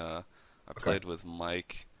 and I played with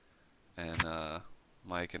Mike and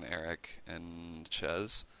Eric and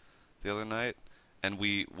Ches the other night, and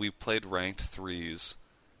we played ranked 3s,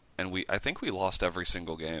 and I think we lost every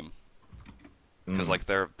single game because like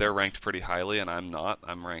they're ranked pretty highly, and I'm not.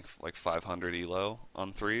 I'm ranked like 500 elo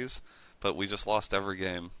on 3s, but we just lost every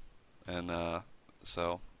game, and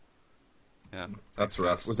so yeah, that's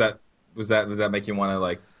rough. Did that make you want to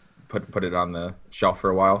like put it on the shelf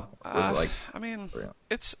for a while? Or was it like, I mean,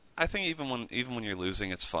 it's. I think even when you're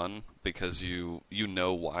losing, it's fun because you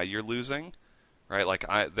know why you're losing, right? Like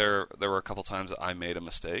there were a couple times that I made a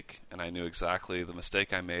mistake, and I knew exactly the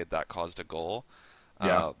mistake I made that caused a goal.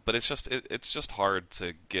 Yeah. But it's just hard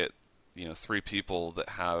to get 3 people that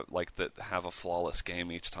have a flawless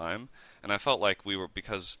game each time, and I felt like we were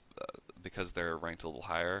because they're ranked a little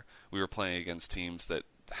higher, we were playing against teams that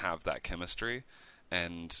have that chemistry,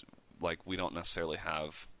 and like we don't necessarily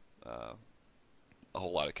have a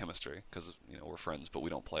whole lot of chemistry because we're friends, but we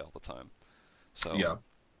don't play all the time. So yeah,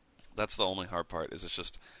 that's the only hard part. Is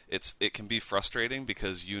it can be frustrating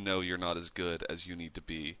because you're not as good as you need to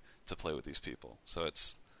be to play with these people. So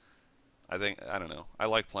I don't know. I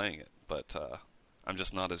like playing it, but I'm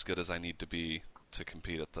just not as good as I need to be to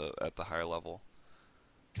compete at the higher level.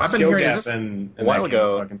 I've been hearing this a while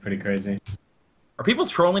ago. Fucking pretty crazy. Are people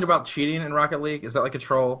trolling about cheating in Rocket League? Is that like a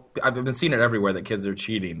troll? I've been seeing it everywhere that kids are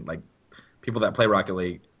cheating, like people that play Rocket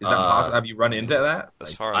League. Is that possible? Have you run into that?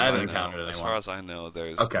 As far as I haven't I know, encountered anyone. as far as I know,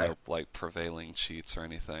 there's no like prevailing cheats or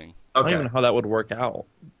anything. I don't even know how that would work out.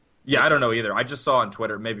 Yeah, I don't know either. I just saw on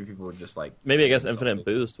Twitter. Maybe people would just like. Maybe I guess infinite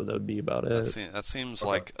boost would be about it. That seems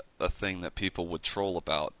like a thing that people would troll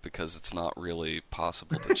about because it's not really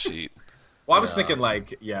possible to cheat. Well, I was thinking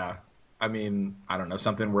like, yeah. I mean, I don't know,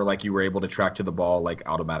 something where like you were able to track to the ball like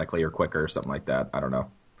automatically or quicker or something like that. I don't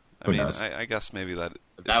know. Who knows? I guess maybe that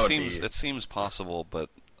would it seems possible,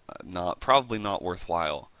 but probably not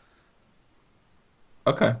worthwhile.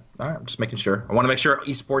 Okay, all right. I'm just making sure. I want to make sure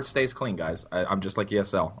esports stays clean, guys. I'm just like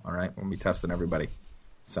ESL. All right, we'll be testing everybody.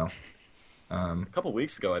 So, A couple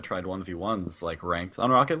weeks ago, I tried 1v1s like ranked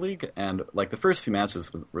on Rocket League, and like the first two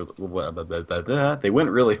matches they went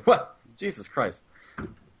really well. Jesus Christ.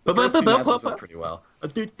 The first two matches went pretty well.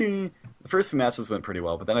 The first two matches went pretty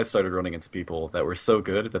well, but then I started running into people that were so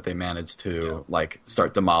good that they managed to like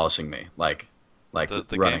start demolishing me. Like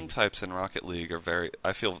the game types in Rocket League are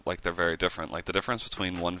I feel like they're very different. Like the difference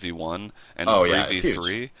between 1v1 and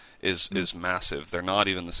 3v3 is massive. They're not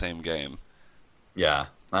even the same game. Yeah.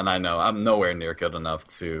 And I know I'm nowhere near good enough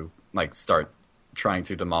to like start trying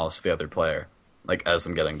to demolish the other player, like as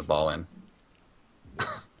I'm getting the ball in.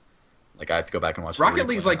 Like I have to go back and watch. Rocket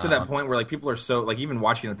League's like to that point where like people are so like even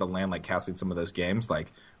watching at the LAN, like casting some of those games,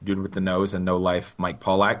 like Dude with the Nose and No Life, Mike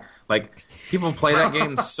Pollack. Like people play that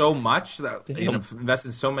game so much that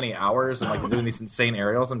invested so many hours and like doing these insane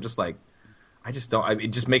aerials. I'm just like, I just don't. It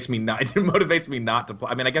just makes me not. It motivates me not to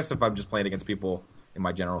play. I mean, I guess if I'm just playing against people in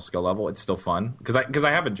my general skill level, it's still fun because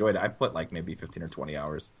I have enjoyed it. I put like maybe 15 or 20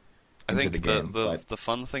 hours. I think the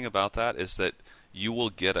fun thing about that is that you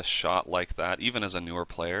will get a shot like that even as a newer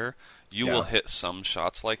player. You will hit some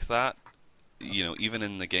shots like that, even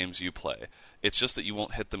in the games you play. It's just that you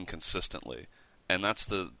won't hit them consistently. And that's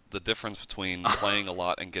the difference between playing a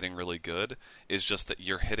lot and getting really good, is just that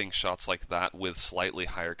you're hitting shots like that with slightly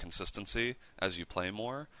higher consistency as you play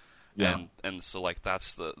more. Yeah. And so like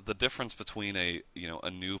that's the difference between a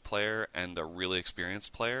new player and a really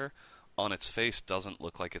experienced player. On its face doesn't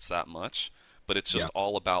look like it's that much, but it's just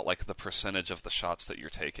all about like the percentage of the shots that you're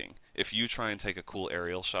taking. If you try and take a cool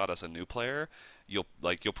aerial shot as a new player, you'll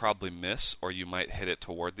probably miss, or you might hit it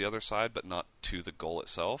toward the other side but not to the goal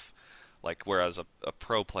itself. Like whereas a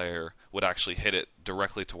pro player would actually hit it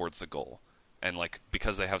directly towards the goal. And like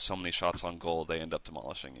because they have so many shots on goal, they end up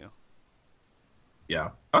demolishing you. Yeah.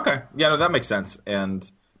 Okay. Yeah, no, that makes sense. And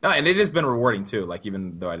it has been rewarding too. Like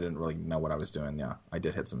even though I didn't really know what I was doing, yeah, I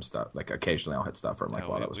did hit some stuff. Like occasionally I'll hit stuff where I'm like,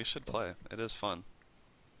 wow, that was. We should play. It is fun.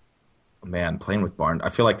 Man, playing with Barn, I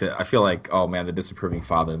feel like oh man, the disapproving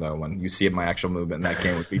father though. When you see my actual movement in that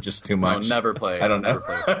game would be just too much. No, never play. I don't know.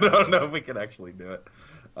 I don't know if we could actually do it.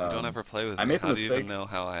 You don't ever play with me. How do you even know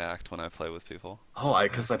how I act when I play with people? Oh,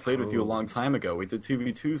 because I played with you a long time ago. We did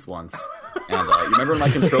 2v2s once. And you remember when my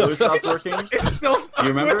controller stopped working? It's still stuck. Do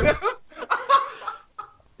you remember?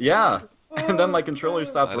 Yeah. And then my controller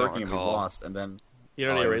stopped working and we lost. And then you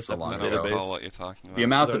already erased that I don't recall what you're talking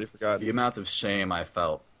about. The amount of shame I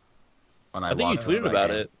felt when I lost. I think you tweeted about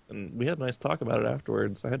it, and we had a nice talk about it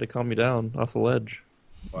afterwards. I had to calm you down off the ledge.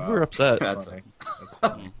 Wow. We were upset. That's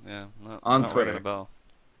funny. Yeah, on not Twitter. ringing a bell.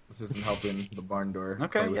 This isn't helping the barn door.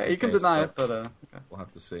 Okay, yeah, you can deny it, but okay. We'll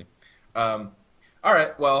have to see. All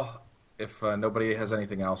right, well, if nobody has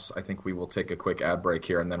anything else, I think we will take a quick ad break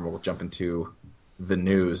here, and then we'll jump into the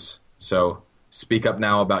news. So speak up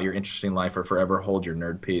now about your interesting life or forever hold your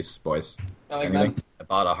nerd peace, boys. Anything? I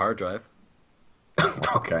bought a hard drive.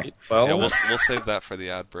 Okay. Well, yeah, we'll save that for the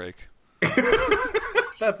ad break.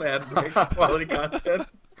 That's ad break quality content.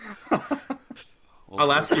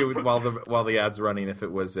 I'll ask you while the ad's running if it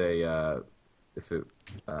was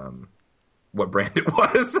what brand it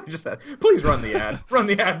was. I just said, please run the ad. Run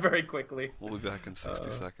the ad very quickly. We'll be back in 60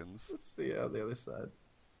 seconds. Let's see on the other side.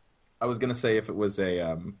 I was gonna say if it was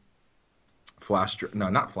a flash drive. No,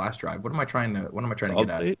 not flash drive. What am I trying to get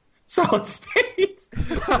at? Solid state.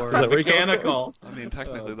 Or mechanical. I mean,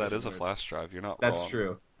 technically that is a flash drive. You're not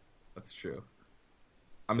wrong. That's true.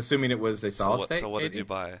 I'm assuming it was a solid state. So what did you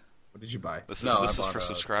buy? What did you buy? This is for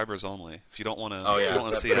subscribers only. If you don't want to,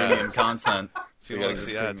 see premium ads, content. If you want to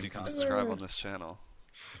see ads, you can subscribe on this channel.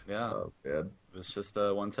 Yeah, good. It's just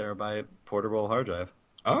a 1 terabyte portable hard drive.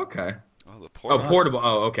 Oh, okay. Oh, the portable. Oh, portable.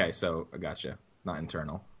 Oh, okay. So I gotcha. Not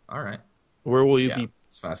internal. All right. Where will you be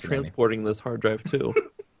transporting this hard drive to?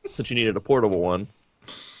 Since you needed a portable one.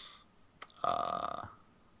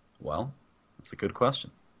 Well, that's a good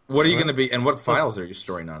question. What are you going to be, and what files are you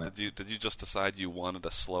storing on it? Did you just decide you wanted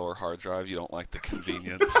a slower hard drive? You don't like the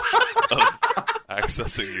convenience of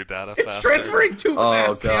accessing your data faster? It's transferring too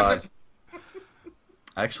fast. Oh god!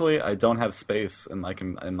 Actually, I don't have space in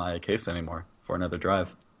my case anymore for another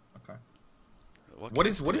drive. Okay.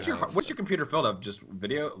 What's your computer filled of? Just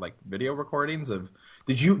video recordings of?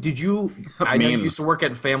 Did you? I know you used to work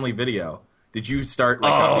at Family Video. Did you start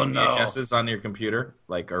uploading VHSs on your computer,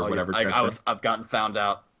 whatever? I've gotten found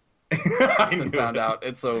out. I've been found out.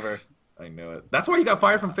 It's over. I knew it. That's why you got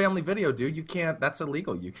fired from Family Video, dude. You can't. That's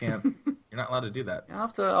illegal. You can't. You're not allowed to do that. I'll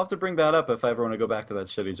have to bring that up if I ever want to go back to that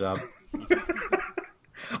shitty job.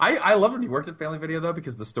 I loved when you worked at Family Video though,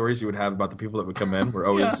 because the stories you would have about the people that would come in were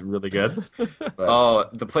always really good.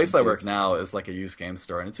 But, the place I work now is like a used game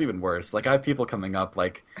store, and it's even worse. Like I have people coming up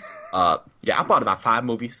like, yeah, I bought about 5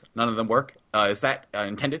 movies. None of them work. Is that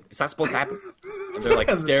intended? Is that supposed to happen? And they're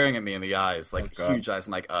like staring at me in the eyes, like huge eyes.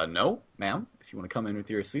 I'm like, no, ma'am. If you want to come in with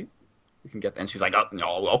your receipt, you can get. And she's like, oh,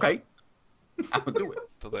 no, okay, I'm gonna do it.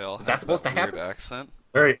 Do they all Is have that supposed to weird happen? accent?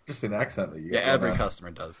 very interesting accent that you. Yeah, got every going on.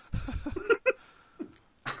 customer does.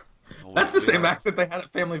 That's the same accent they had at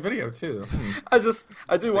Family Video too.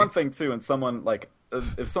 I do one thing too, and someone like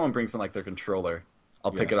if someone brings in like their controller,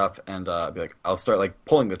 I'll pick it up and be like, I'll start like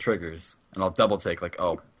pulling the triggers, and I'll double take like,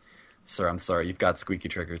 oh, sir, I'm sorry, you've got squeaky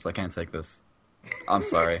triggers, I can't take this. I'm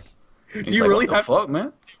sorry. Do you really have fuck,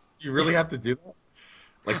 man? Do you really have to do that?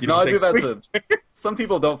 Like, you No, I don't do take that too. Some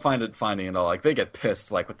people don't find it funny at all. Like they get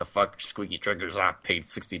pissed. Like, what the fuck, squeaky triggers? I paid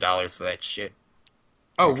 $60 for that shit.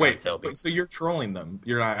 Oh You're trying wait, to tell me. so you're trolling them?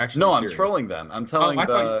 You're not actually? No, I'm serious. trolling them. I'm telling I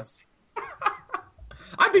thought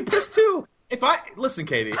I'd be pissed too. If I listen,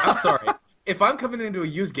 Katie, I'm sorry. If I'm coming into a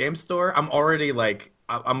used game store, I'm already like,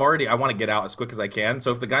 I want to get out as quick as I can.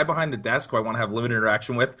 So if the guy behind the desk who I want to have limited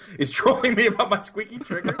interaction with is trolling me about my squeaky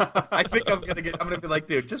trigger, I think I'm gonna be like,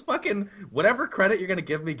 dude, just fucking whatever credit you're gonna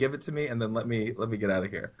give it to me, and then let me get out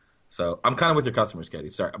of here. So I'm kind of with your customers, Katie.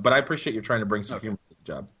 Sorry, but I appreciate you trying to bring some humor to the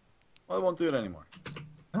job. Well, I won't do it anymore.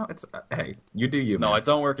 No, it's hey, you do you. No, man. I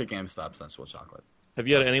don't work at GameStop Sensual Chocolate. Have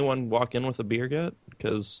you had anyone walk in with a beer yet?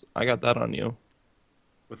 Because I got that on you.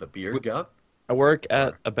 With a beer gut? I work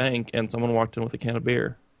at a bank, and someone walked in with a can of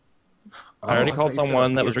beer. I already I called thought you said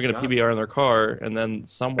someone a that was beer drinking a gut. PBR in their car, and then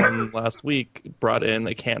someone last week brought in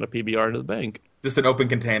a can of PBR into the bank. Just an open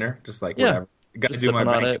container, just like Yeah. whatever. Got Just to do my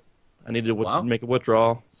sipping on bank. it. I needed to Wow. make a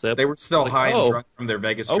withdrawal. Sip. They were still Like, high oh, and drunk from their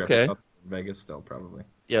Vegas trip. okay. Vegas still probably.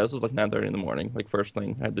 Yeah, this was like 9:30 in the morning. Like first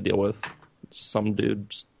thing I had to deal with, some dude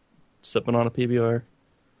just sipping on a PBR.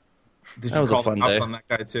 Did That you was a call the fun cops day. on that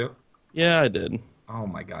guy too? Yeah, I did. Oh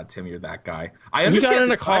my God, Tim, you're that guy. I He understand got in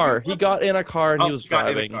the a car. driving- He got in a car and Oh, he was got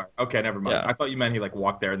in a driving. car. Okay, never mind. Yeah. I thought you meant he like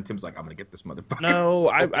walked there and Tim's like, I'm gonna get this motherfucker. No,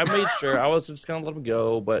 I made sure. I was just gonna let him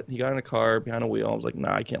go, but he got in a car behind a wheel. I was like,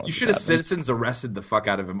 nah, I can't let You this should have happen. citizens arrested the fuck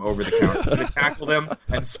out of him over the counter. You have tackled him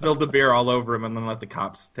and spilled the beer all over him, and then let the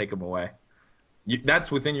cops take him away. That's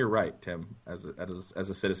within your right, Tim. As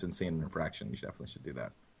a citizen seeing an infraction, you definitely should do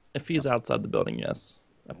that. If he's outside the building, yes,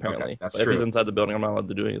 apparently. Okay, that's but if he's true. inside the building, I'm not allowed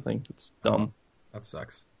to do anything. It's dumb. That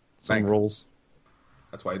sucks. Some Thanks. rules.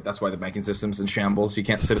 That's why the banking system's in shambles. You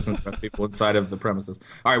can't citizen arrest people inside of the premises.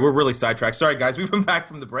 All right, we're really sidetracked. Sorry, guys. We've been back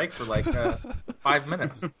from the break for like 5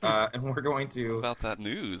 minutes, and we're going to. About that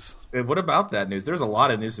news. What about that news? There's a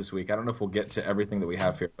lot of news this week. I don't know if we'll get to everything that we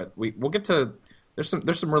have here, but we'll get to. There's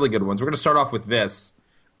some really good ones. We're going to start off with this.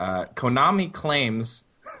 Konami claims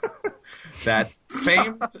that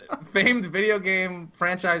famed video game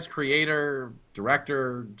franchise creator,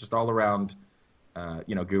 director, just all around.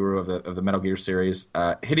 Guru of the Metal Gear series,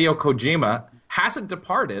 Hideo Kojima hasn't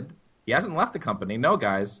departed. He hasn't left the company. No,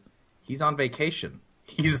 guys, he's on vacation.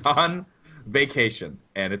 He's on vacation,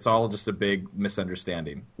 and it's all just a big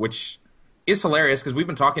misunderstanding, which is hilarious because we've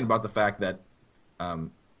been talking about the fact that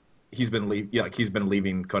he's been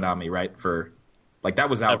leaving Konami, right? For like that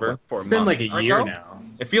was out Ever. for It's been like a months year ago? now.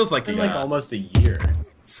 It feels like It's a been year. like almost a year.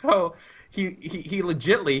 So he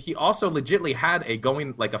also legitly had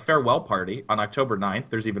a farewell party on October 9th.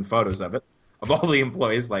 There's even photos of it, of all the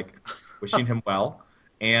employees like wishing him well.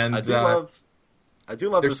 And I do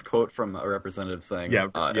love this quote from a representative saying, Yeah.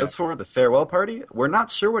 as for the farewell party, we're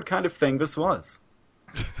not sure what kind of thing this was.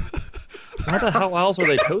 How the hell else are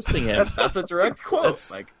they toasting him? That's a direct quote.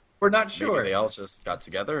 That's- Like, we're not maybe sure. they all just got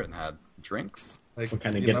together and had drinks Like, What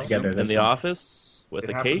kind of you get know, together In this the one? office with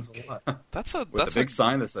it a happens cake? a lot. That's a with that's a big a,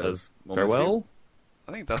 sign that Says says "We'll miss you." farewell?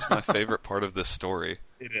 I think that's my favorite part of this story.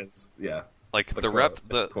 It is, yeah. Like The the quote, rep,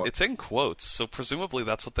 the quote. it's in quotes, so presumably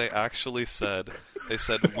that's what they actually said. They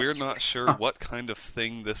said, "We're not sure what kind of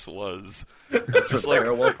thing this was." This was Just like-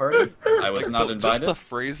 farewell party. I was not Just invited. the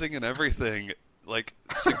phrasing and everything, like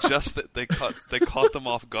suggests that they caught them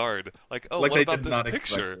off guard. Like, oh, Like what they about did this not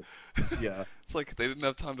picture? expect Yeah. It's like they didn't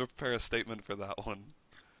have time to prepare a statement for that one.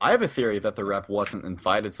 I have a theory that the rep wasn't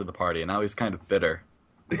invited to the party, and now he's kind of bitter.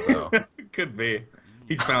 So Could be.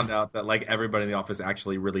 He found out that like everybody in the office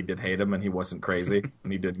actually really did hate him, and he wasn't crazy,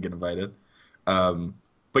 and he didn't get invited.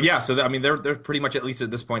 But yeah, so they're pretty much, at least at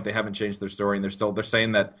this point, they haven't changed their story, and they're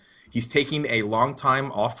saying that he's taking a long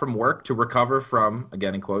time off from work to recover from,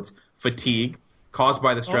 again in quotes, fatigue caused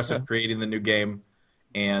by the stress of creating the new game.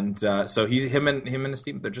 And so him and his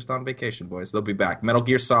team, they're just on vacation, boys. They'll be back. Metal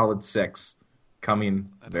Gear Solid 6 coming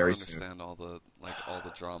I don't very soon. understand all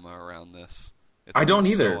the drama around this. I don't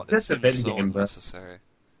either. It's Just a video so game, but- unnecessary.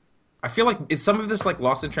 I feel like is some of this like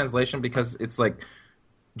lost in translation because it's like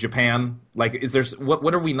Japan? Like, is there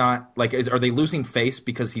what are we not like? Are they losing face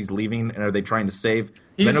because he's leaving, and are they trying to save?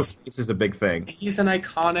 I know this is a big thing. He's an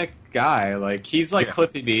iconic guy. Like he's like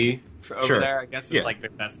Cliffy B over there. I guess it's like the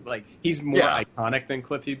best. Like he's more iconic than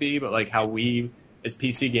Cliffy B, but like how we as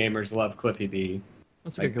PC gamers love Cliffy B.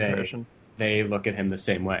 That's a good comparison. They look at him the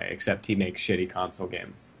same way, except he makes shitty console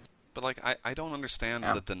games. But like I don't understand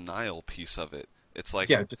the denial piece of it. It's like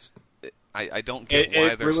I don't get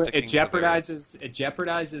why they're sticking it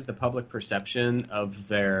jeopardizes the public perception of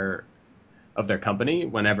their company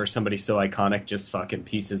whenever somebody so iconic just fucking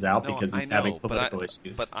pieces out because he's having political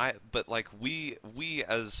issues. But like we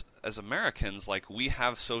as Americans, like we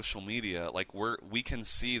have social media, like we can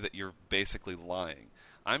see that you're basically lying.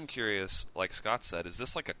 I'm curious, like Scott said, is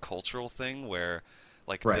this like a cultural thing where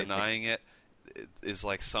like denying it is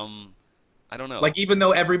like some, I don't know. Like, even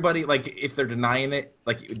though everybody, like, if they're denying it,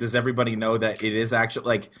 like, does everybody know that it is actually,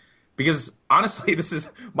 like, because, honestly, this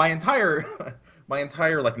is my entire,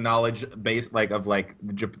 like, knowledge base, like, of, like,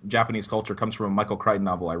 the Japanese culture comes from a Michael Crichton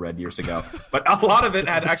novel I read years ago. But a lot of it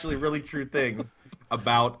had actually really true things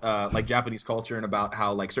about, like, Japanese culture and about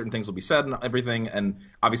how, like, certain things will be said and everything. And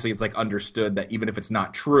obviously it's, like, understood that even if it's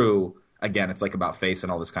not true, again, it's, like, about face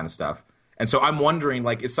and all this kind of stuff. And so I'm wondering,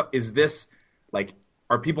 like, is this, like,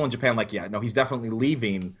 are people in Japan like, yeah, no, he's definitely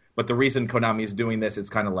leaving, but the reason Konami is doing this, it's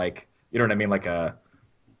kind of like, you know what I mean, like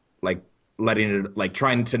letting it, like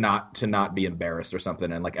trying to not be embarrassed or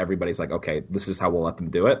something, and like everybody's like, okay, this is how we'll let them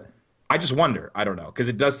do it. I just wonder, I don't know, because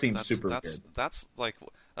it does seem super weird. That's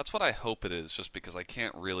what I hope it is, just because I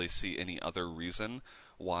can't really see any other reason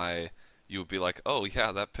why you would be like, oh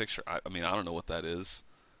yeah, that picture. I mean, I don't know what that is.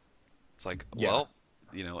 It's like, well,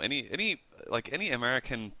 you know, any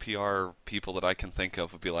American PR people that I can think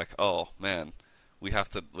of would be like, oh man, we have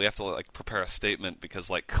to like prepare a statement because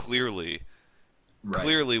like clearly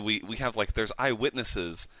we have like there's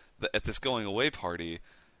eyewitnesses at this going away party.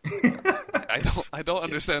 I don't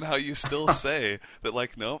understand how you still say that,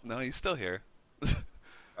 like, no, he's still here.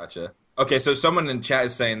 Gotcha. Okay, so someone in chat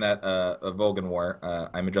is saying that Volgan War,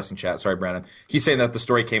 I'm addressing chat, sorry Brandon, he's saying that the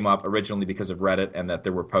story came up originally because of Reddit and that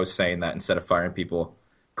there were posts saying that instead of firing people,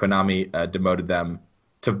 Konami demoted them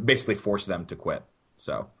to basically force them to quit.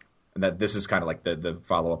 So, and that this is kind of like the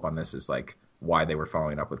follow-up on this is like why they were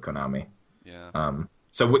following up with Konami. Yeah.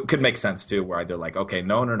 So it could make sense too, where they're like, okay,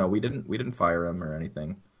 no, we didn't fire him or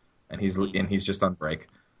anything, and he's just on break.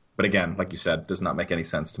 But again, like you said, does not make any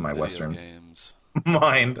sense to my Video Western games.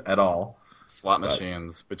 mind at all. Slot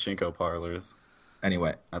machines, pachinko parlors.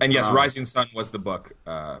 Anyway, That's and yes, phenomenal. Rising Sun was the book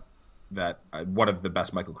that one of the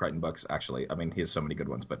best Michael Crichton books. Actually, I mean, he has so many good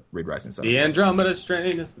ones, but read Rising Sun. The Andromeda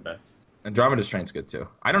Strain is the best. Andromeda Strain's good too.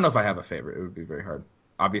 I don't know if I have a favorite. It would be very hard.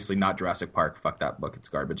 Obviously, not Jurassic Park. Fuck that book. It's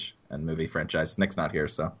garbage. And movie franchise. Nick's not here,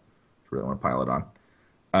 so I really want to pile it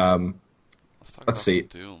on. Let's see.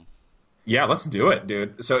 Doom. Yeah, let's do it,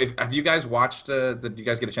 dude. So, have you guys watched? Did you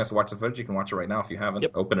guys get a chance to watch the footage? You can watch it right now if you haven't.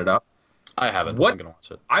 Yep. Open it up. I haven't. What? I'm gonna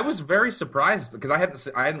watch it. I was very surprised because I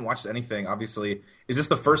hadn't watched anything. Obviously, is this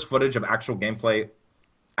the first footage of actual gameplay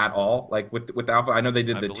at all? Like with the alpha, I know they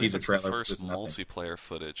did the teaser trailer. The first multiplayer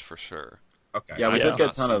footage for sure. Okay. Yeah, we I did have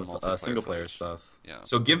get not a ton seen of multiplayer single player footage. stuff. Yeah.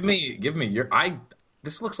 So give me your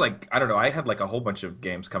this looks like, I don't know, I had like a whole bunch of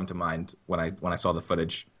games come to mind when I saw the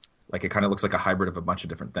footage. Like it kind of looks like a hybrid of a bunch of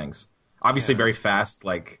different things. Obviously very fast,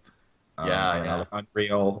 like I don't know, like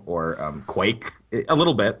Unreal or Quake a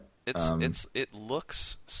little bit. It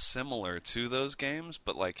looks similar to those games,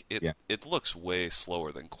 but like it looks way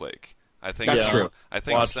slower than Quake. I think That's true. I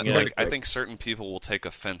think Watching it. I think certain people will take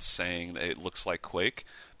offense saying that it looks like Quake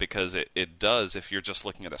because it does if you're just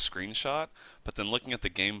looking at a screenshot. But then looking at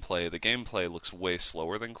the gameplay looks way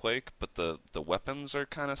slower than Quake. But the weapons are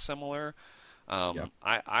kind of similar. The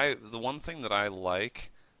one thing that I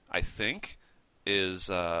like, I think, is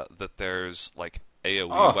that there's like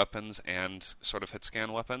AoE weapons and sort of hit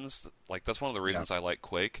scan weapons. Like that's one of the reasons I like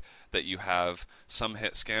Quake, that you have some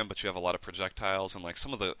hit scan but you have a lot of projectiles, and like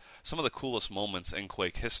some of the coolest moments in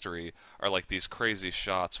Quake history are like these crazy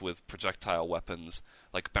shots with projectile weapons,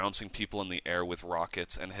 like bouncing people in the air with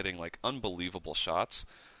rockets and hitting like unbelievable shots.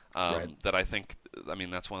 That I think, I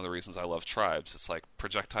mean, that's one of the reasons I love Tribes. It's like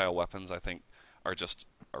projectile weapons I think are just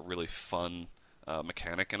a really fun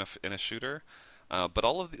mechanic in a shooter. But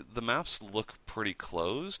all of the maps look pretty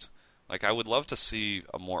closed. Like, I would love to see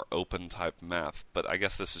a more open type map, but I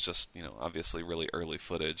guess this is just, obviously really early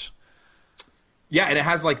footage. Yeah, and it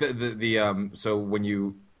has like the so when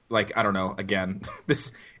you, like, I don't know, again,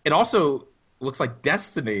 it also looks like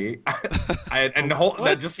Destiny.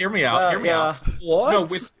 Just hear me out. Hear me out. What? No,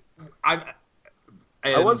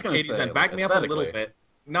 I was going to say, back me up a little bit.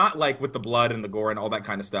 Not like with the blood and the gore and all that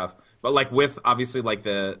kind of stuff, but like with obviously like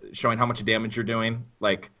the showing how much damage you're doing,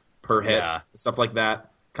 like per hit, stuff like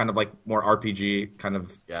that. Kind of like more RPG kind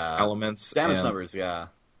of elements. Damage numbers,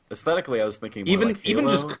 Aesthetically, I was thinking more even like Halo,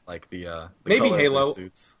 just like the maybe color Halo of their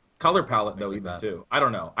suits. Color palette though, like even that. too. I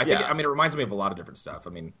don't know. I think it reminds me of a lot of different stuff. I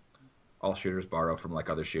mean, all shooters borrow from like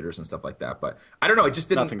other shooters and stuff like that, but I don't know. It just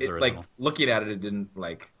didn't like looking at it. It didn't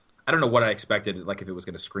like. I don't know what I expected. Like if it was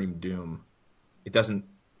going to scream Doom, it doesn't.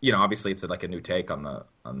 Obviously it's like a new take on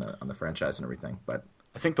the franchise and everything. But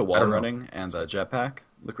I think the wall running and the jetpack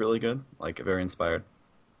look really good. Like very inspired,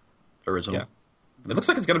 original. Yeah. It looks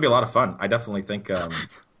like it's going to be a lot of fun. I definitely think.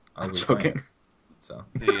 I'm joking. So,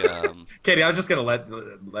 Katie, I was just gonna let.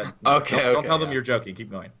 Don't tell them you're joking.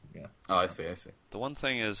 Keep going. Yeah. Oh, I see. The one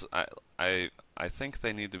thing is, I think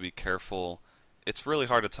they need to be careful. It's really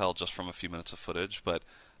hard to tell just from a few minutes of footage, but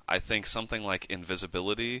I think something like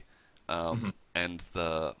invisibility, and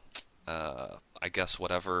the, I guess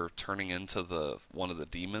whatever turning into one of the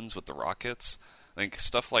demons with the rockets. I think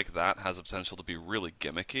stuff like that has the potential to be really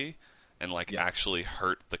gimmicky. And actually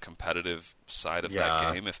hurt the competitive side of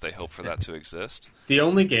that game if they hope for that to exist. The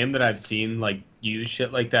only game that I've seen use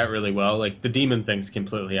shit like that really well, the demon thing's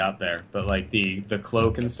completely out there, but the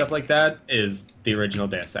cloak and stuff like that is the original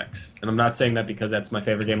Deus Ex. And I'm not saying that because that's my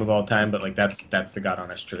favorite game of all time, but that's the god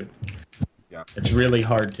honest truth. Yeah, it's really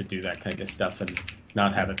hard to do that kind of stuff and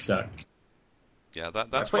not have it suck. Yeah,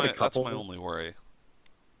 that's my only worry.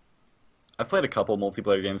 I've played a couple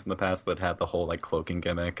multiplayer games in the past that had the whole cloaking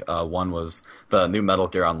gimmick. One was the new Metal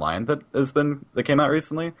Gear Online that came out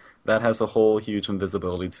recently. That has a whole huge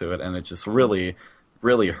invisibility to it, and it just really,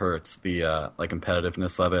 really hurts the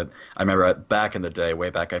competitiveness of it. I remember back in the day, way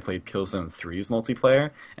back, I played Killzone 3's multiplayer,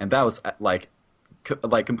 and that was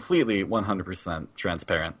completely 100%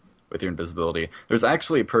 transparent with your invisibility. There's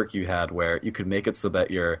actually a perk you had where you could make it so that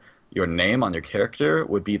your name on your character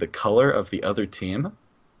would be the color of the other team.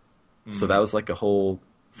 So that was a whole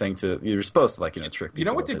thing you were supposed to trick people. You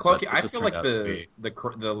know what did cloaking? I feel like the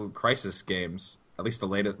Crisis games, at least the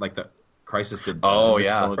latest, the Crisis did. Oh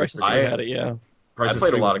yeah, Crisis had it. Yeah, I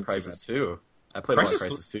played a lot of Crisis 2. I played a lot of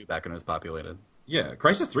Crisis 2 back when it was populated. Yeah,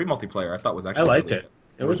 Crisis 3 multiplayer I thought was actually. I liked it.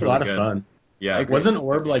 It was a lot of fun. Yeah, wasn't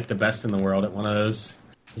Orb the best in the world at one of those?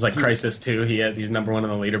 It was Crisis 2. He's number one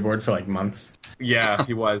on the leaderboard for months. Yeah,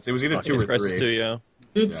 he was. It was either 2 or 3. Crisis 2, yeah.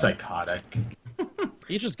 Dude's psychotic.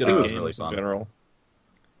 He's just good at games really in general.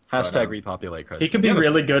 Hashtag repopulate Crisis. He could be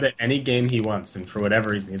really good at any game he wants, and for whatever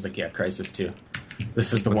reason, he's yeah, Crisis 2.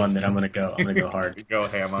 This is the one that I'm going to go. I'm going to go hard. Go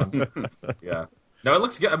ham on. Yeah. No, it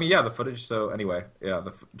looks good. I mean, yeah, the footage. So anyway, yeah,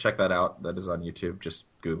 check that out. That is on YouTube. Just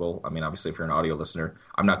Google. I mean, obviously, if you're an audio listener,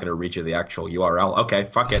 I'm not going to read you the actual URL. Okay,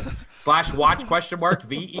 fuck it. /watch ?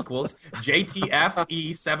 V equals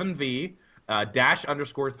JTFE7V.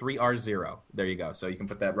 --3R0. There you go. So you can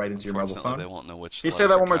put that right into your mobile phone. They won't know which. Can you say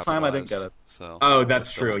that one more time? I didn't get it. So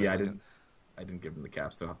that's true. Yeah, I didn't give them the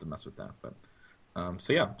caps. They'll have to mess with that. But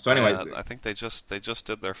so yeah. So anyway, I think they just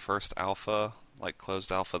did their first alpha,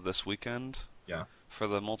 closed alpha this weekend. Yeah. For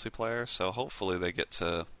the multiplayer, so hopefully they get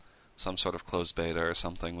to some sort of closed beta or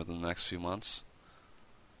something within the next few months.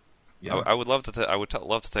 Yeah. I would love to.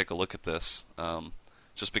 Love to take a look at this.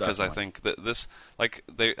 Just because I think that this, I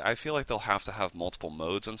feel like they'll have to have multiple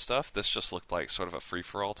modes and stuff. This just looked like sort of a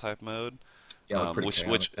free-for-all type mode, which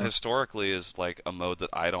historically is a mode that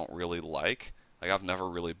I don't really like. I've never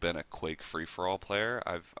really been a Quake free-for-all player.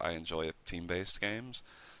 I enjoy team-based games,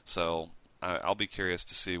 so I'll be curious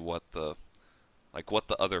to see what the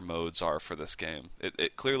other modes are for this game.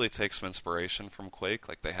 It clearly takes some inspiration from Quake.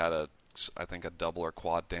 They had I think a double or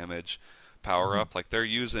quad damage power up. They're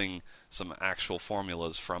using some actual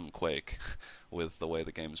formulas from Quake with the way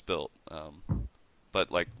the game's built. But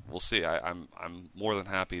we'll see. I'm more than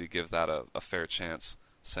happy to give that a fair chance,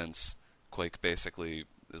 since Quake basically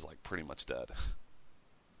is pretty much dead.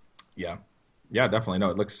 Yeah, definitely. No,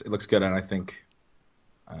 it looks good, and I think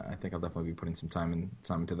I'll definitely be putting some time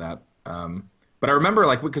into that. But I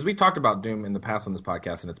remember because we talked about Doom in the past on this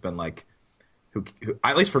podcast, and it's been who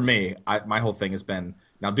at least for me, my whole thing has been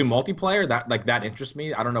now Doom multiplayer. That interests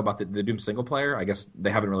me. I don't know about the Doom single player. I guess they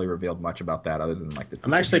haven't really revealed much about that other than the.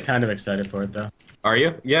 I'm actually kind of excited for it though. Are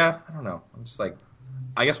you? Yeah, I don't know. I'm just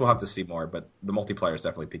I guess we'll have to see more. But the multiplayer is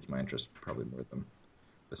definitely piquing my interest, probably more than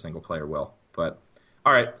the single player will. But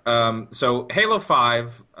all right. So Halo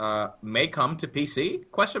 5 may come to PC? ?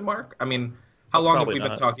 I mean, how long have we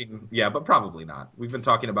been talking? Yeah, but probably not. We've been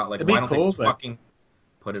talking about why don't they just fucking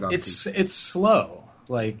put it on PC? It's slow.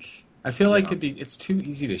 I feel like it's too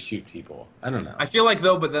easy to shoot people. I don't know. I feel like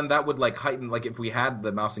though, but then that would like heighten. Like if we had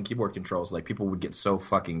the mouse and keyboard controls, like people would get so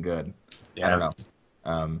fucking good. Yeah. I don't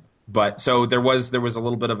know. But so there was a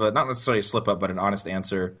little bit of a not necessarily a slip up, but an honest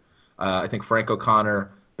answer. I think Frank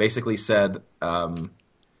O'Connor basically said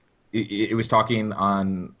it was talking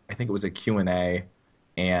on. I think it was a Q&A,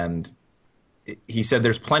 and he said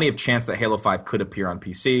there's plenty of chance that Halo 5 could appear on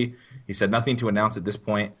PC. He said nothing to announce at this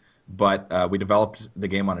point. But we developed the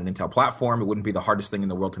game on an Intel platform. It wouldn't be the hardest thing in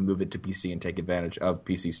the world to move it to PC and take advantage of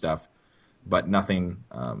PC stuff. But nothing,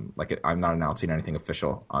 I'm not announcing anything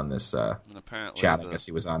official on this chat I guess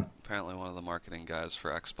he was on. Apparently one of the marketing guys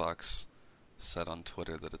for Xbox said on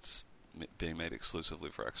Twitter that it's being made exclusively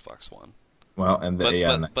for Xbox One. Well,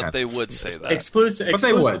 but they would say that.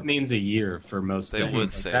 Exclusive means a year for most things. They would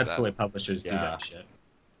say that's that. the way publishers do that shit.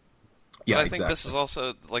 Yeah, but I think this is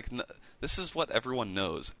also this is what everyone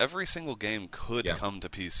knows. Every single game could come to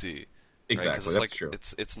PC. Exactly, right? that's true.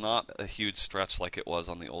 It's not a huge stretch like it was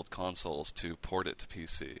on the old consoles to port it to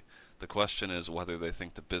PC. The question is whether they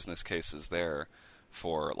think the business case is there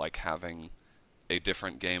for like having a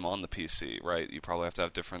different game on the PC, right? You probably have to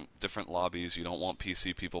have different lobbies. You don't want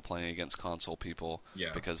PC people playing against console people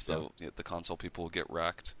because the console people will get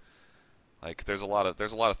wrecked. Like there's a lot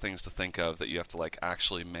of things to think of that you have to like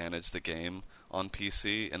actually manage the game on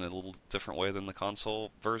PC in a little different way than the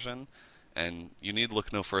console version, and you need to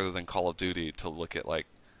look no further than Call of Duty to look at like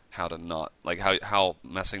how to not like how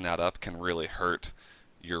messing that up can really hurt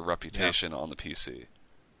your reputation on the PC.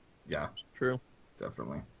 Yeah, true,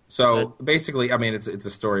 definitely. So basically, I mean, it's a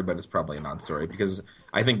story, but it's probably a non-story because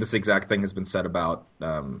I think this exact thing has been said about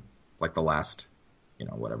like the last,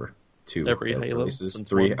 whatever. Two every Halo releases,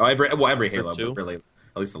 three. Oh, every Halo, two. But really,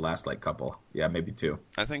 at least the last like couple. Yeah, maybe two.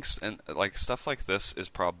 I think, and like stuff like this is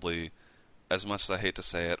probably, as much as I hate to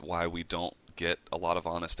say it, why we don't get a lot of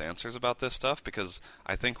honest answers about this stuff. Because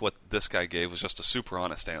I think what this guy gave was just a super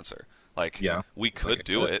honest answer. Like, we could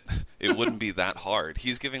do it. It wouldn't be that hard.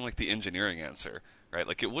 He's giving like the engineering answer, right?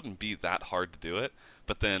 Like it wouldn't be that hard to do it.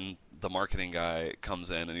 But then the marketing guy comes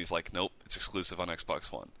in and he's like, "Nope, it's exclusive on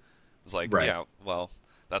Xbox One." It's like, yeah, well.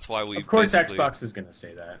 That's why we. Of course, Xbox is going to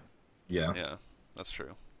say that. Yeah. Yeah, that's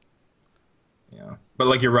true. Yeah, but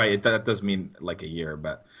like you're right. That does mean like a year,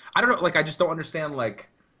 but I don't know. Like I just don't understand. Like,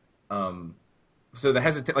 so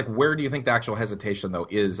the like, where do you think the actual hesitation though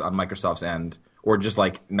is on Microsoft's end, or just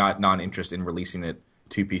like non-interest in releasing it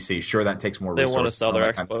to PC? Sure, that takes more resources. They want to sell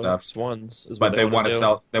their Xbox Xbox stuff. Ones, but they want to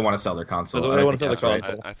sell. They want to sell their console. They want to sell their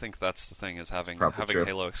console. I think that's the thing is having true.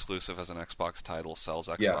 Halo exclusive as an Xbox title sells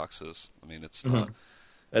Xboxes. I mean, it's not.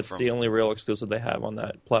 That's the only real exclusive they have on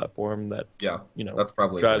that platform that that's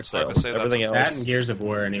probably drives sales. Everything else, that and Gears of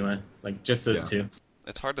War anyway, like just those two.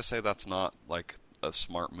 It's hard to say that's not like a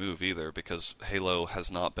smart move either, because Halo has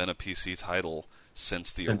not been a PC title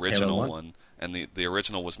since the original one, and the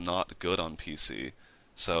original was not good on PC.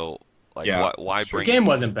 So like, why bring? The game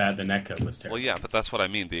wasn't bad. The netcode was terrible. Well, yeah, but that's what I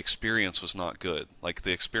mean. The experience was not good. Like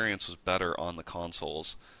the experience was better on the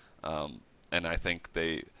consoles, and I think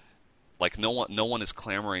they. Like no one is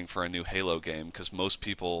clamoring for a new Halo game because most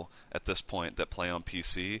people at this point that play on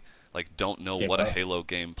PC like don't know what a Halo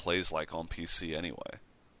game plays like on PC anyway.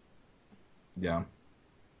 Yeah.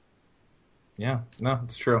 Yeah, no,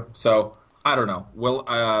 it's true. So I don't know.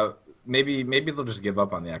 Well, maybe they'll just give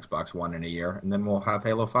up on the Xbox One in a year, and then we'll have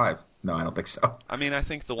Halo 5. No, I don't think so. I mean, I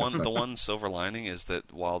think the one silver lining is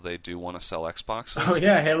that while they do want to sell Xboxes... Oh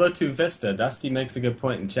yeah, Halo 2 Vista. Dusty makes a good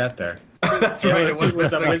point in chat there. That's right. It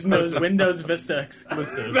was a Windows Vista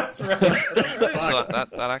exclusive. That's right. So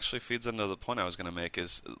that actually feeds into the point I was going to make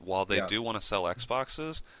is while they do want to sell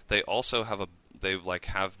Xboxes, they also have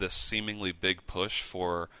have this seemingly big push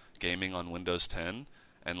for gaming on Windows 10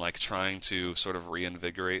 and like trying to sort of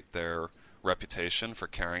reinvigorate their reputation for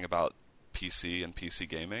caring about PC and PC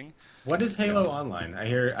gaming. What is Halo Online?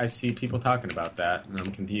 I see people talking about that, and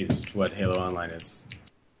I'm confused what Halo Online is.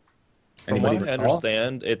 From what I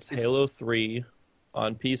understand, it's Halo 3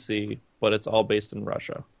 on PC, but it's all based in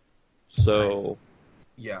Russia. So,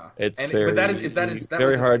 it's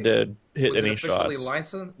very hard to hit any shots.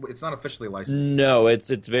 Licensed? It's not officially licensed. No, it's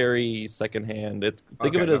very secondhand.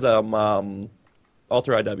 Think of it as Alter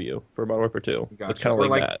IW for Modern Warfare 2. Gotcha. It's kind of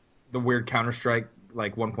like that. The weird Counter-Strike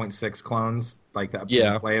like 1.6 clones, like that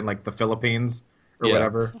people play in like the Philippines or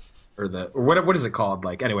whatever, or what is it called?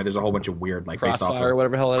 Like anyway, there's a whole bunch of weird like Crossfire or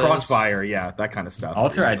whatever hell it is. Crossfire, that kind of stuff.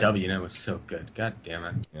 Alter IW was so good. God damn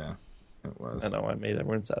it. Yeah, it was. I know I made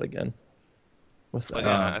everyone sad again. With that. But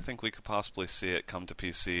yeah, I think we could possibly see it come to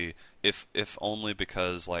PC if only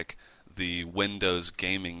because like the Windows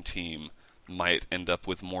gaming team might end up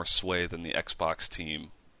with more sway than the Xbox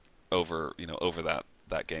team over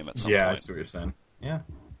that game at some Yeah, I point. see what you're saying. Yeah.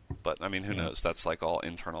 But I mean, who knows? That's like all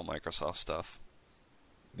internal Microsoft stuff.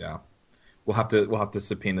 Yeah. We'll have to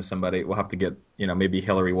subpoena somebody. We'll have to get, maybe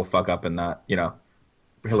Hillary will fuck up and not,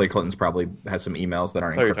 Hillary Clinton's probably has some emails that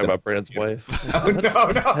aren't I thought you were encrypted. talking about Brandon's wife. Oh,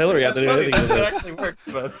 no. Hillary had to do That's anything with funny. this. That actually works,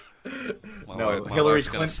 but My Hillary wife's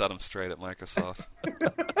going Clinton. to set him straight at Microsoft.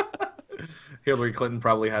 Hillary Clinton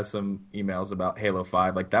probably has some emails about Halo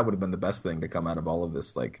 5. Like, that would have been the best thing to come out of all of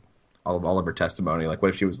this, like, all of her testimony. Like, what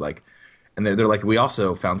if she was like, and they're like, we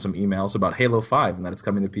also found some emails about Halo 5 and that it's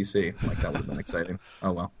coming to PC. Like, that would have been exciting.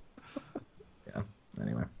 Oh, well. Yeah,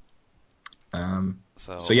 anyway.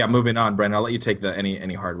 So yeah, moving on, Brandon. I'll let you take the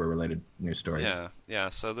any hardware-related news stories. Yeah.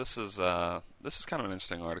 So this is kind of an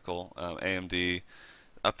interesting article. AMD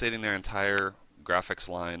updating their entire graphics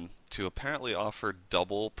line to apparently offer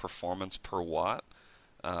double performance per watt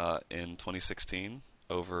in 2016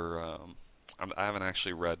 over. I haven't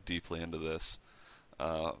actually read deeply into this,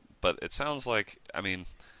 but it sounds like, I mean,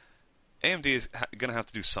 AMD is going to have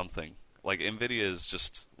to do something. Like, NVIDIA is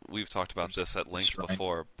just, we've talked about this at length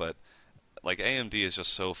before, but like AMD is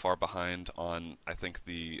just so far behind on, I think,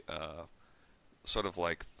 the sort of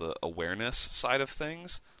like the awareness side of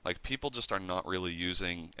things. Like, people just are not really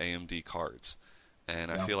using AMD cards,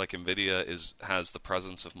 and I feel like NVIDIA has the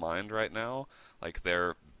presence of mind right now. Like,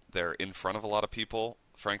 they're in front of a lot of people.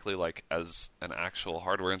 Frankly, like, as an actual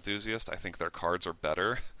hardware enthusiast, I think their cards are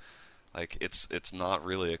better. Like, it's not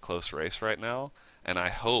really a close race right now, and I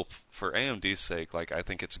hope, for AMD's sake, like, I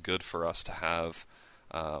think it's good for us to have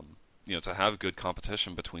to have good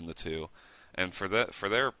competition between the two, and for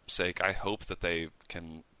their sake, I hope that they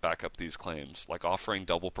can back up these claims. Like, offering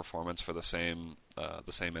double performance for the same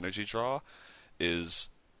energy draw is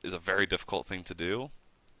a very difficult thing to do,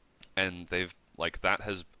 and that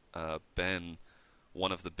has been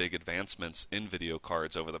one of the big advancements in video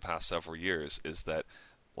cards over the past several years. Is that,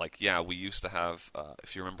 like, we used to have,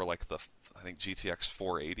 if you remember, like, I think GTX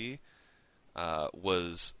 480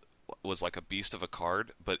 was like a beast of a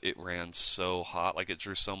card, but it ran so hot, like, it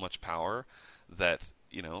drew so much power that,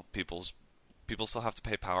 people still have to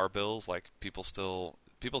pay power bills. Like, people still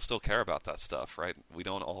care about that stuff, right? We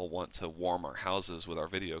don't all want to warm our houses with our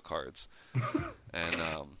video cards, and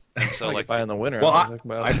so, like, buy in the winter. Well,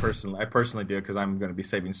 I personally do, because I'm going to be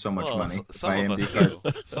saving so much money. Some of us do.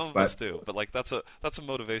 Some of us do. But, like, that's a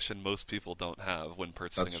motivation most people don't have when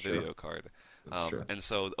purchasing a video card. That's true. And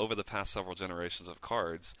so, over the past several generations of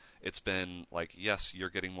cards, it's been like, yes, you're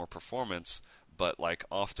getting more performance, but, like,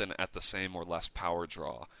 often at the same or less power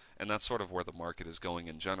draw. And that's sort of where the market is going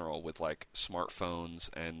in general with, like,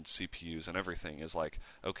 smartphones and CPUs and everything. Is like,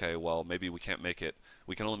 okay, well, maybe we can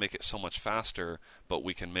only make it so much faster, but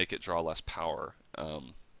we can make it draw less power.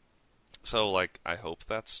 So, like, I hope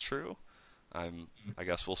that's true. I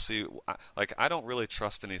guess we'll see. Like, I don't really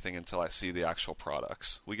trust anything until I see the actual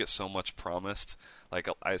products. We get so much promised. Like,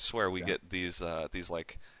 I swear we get these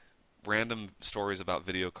like random stories about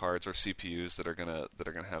video cards or CPUs that are gonna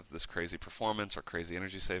have this crazy performance or crazy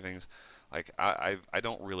energy savings. Like, I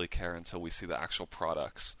don't really care until we see the actual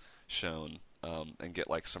products shown and get,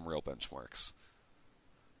 like, some real benchmarks.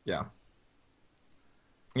 Yeah.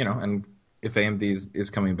 And if AMD is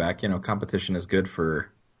coming back, competition is good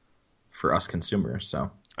for us consumers.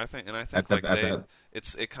 So I think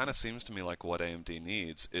it kind of seems to me like what AMD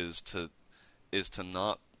needs is to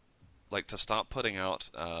not, like, to stop putting out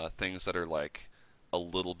things that are, like, a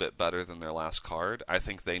little bit better than their last card. I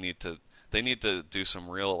think they need to do some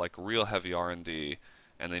real heavy R&D,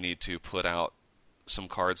 and they need to put out some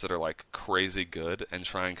cards that are, like, crazy good and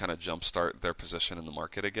try and kind of jumpstart their position in the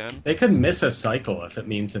market again. They could miss a cycle if it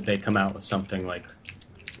means that they come out with something, like,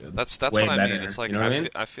 that's way what I better, mean. It's like, you know what I mean?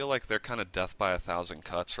 I feel like they're kind of death by a thousand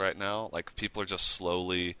cuts right now. Like, people are just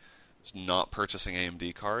slowly not purchasing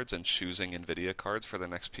AMD cards and choosing NVIDIA cards for their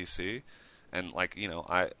next PC. And, like,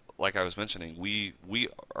 I was mentioning, we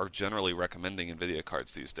are generally recommending NVIDIA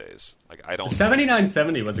cards these days. Like, I don't. The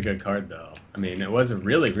 7970 was a good card, though. I mean, it was a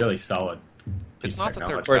really, really solid piece It's not of that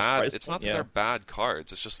they're technology. bad. It's not that they're bad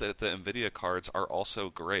cards. It's just that the NVIDIA cards are also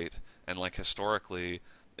great. And, like, historically,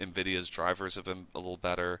 NVIDIA's drivers have been a little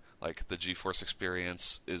better. Like, the GeForce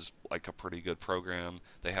Experience is, like, a pretty good program.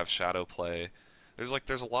 They have Shadow Play. There's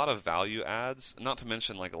a lot of value adds. Not to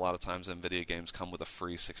mention, like, a lot of times NVIDIA games come with a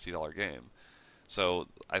free $60 game. So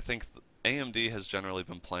I think AMD has generally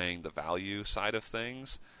been playing the value side of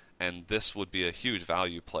things, and this would be a huge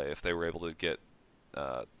value play if they were able to get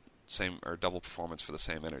same or double performance for the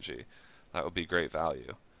same energy. That would be great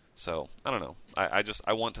value. So, I don't know.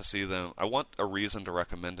 I want to see them. I want a reason to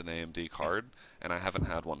recommend an AMD card, and I haven't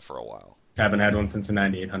had one for a while. I haven't had one since the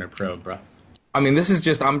 9800 Pro, bro. I mean, this is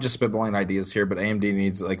just I'm just spitballing ideas here, but AMD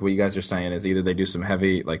needs, like what you guys are saying, is either they do some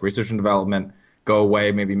heavy like research and development, go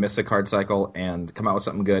away, maybe miss a card cycle, and come out with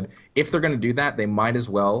something good. If they're going to do that, they might as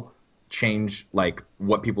well change like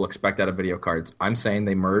what people expect out of video cards. I'm saying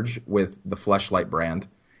they merge with the Fleshlight brand,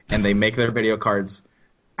 and they make their video cards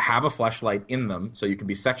have a fleshlight in them, so you can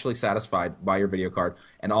be sexually satisfied by your video card,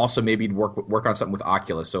 and also maybe work on something with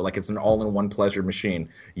Oculus, so like it's an all-in-one pleasure machine.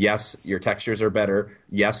 Yes, your textures are better.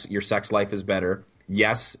 Yes, your sex life is better.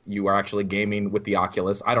 Yes, you are actually gaming with the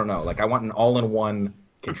Oculus. I don't know. Like I want an all-in-one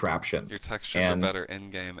contraption. Your textures are better in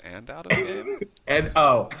game and out of game. And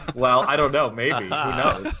well, I don't know. Maybe who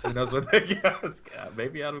knows? Who knows what they guess? Yeah,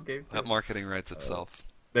 maybe out of game too. That marketing writes itself.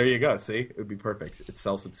 There you go. See, it would be perfect. It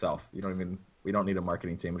sells itself. We don't need a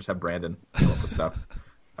marketing team. We just have Brandon come up with stuff.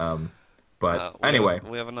 Anyway,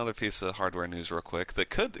 we have another piece of hardware news real quick that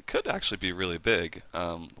could actually be really big.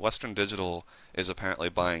 Western Digital is apparently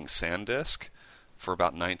buying SanDisk for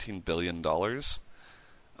about $19 billion.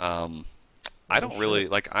 I don't really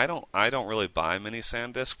buy many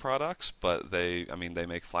SanDisk products, but they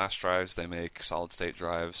make flash drives, they make solid state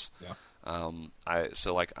drives. Yeah.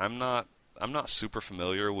 I'm not super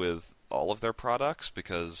familiar with all of their products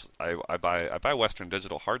because I buy Western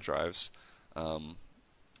Digital hard drives,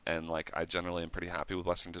 and like I generally am pretty happy with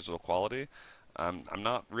Western Digital quality. I'm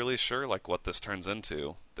not really sure like what this turns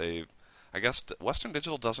into. I guess Western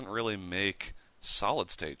Digital doesn't really make solid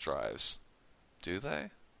state drives, do they?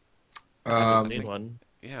 I haven't seen one.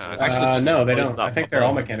 Yeah, actually, no, they don't. I think they're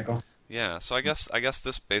all mechanical. Yeah, so I guess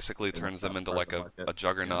this basically turns them into like a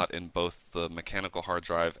juggernaut in both the mechanical hard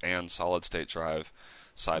drive and solid state drive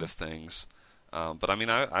side of things. But I mean,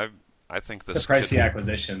 I think this it's a pricey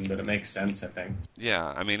acquisition, but it makes sense. I think. Yeah,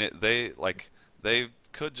 I mean, they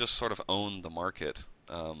could just sort of own the market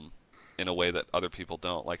in a way that other people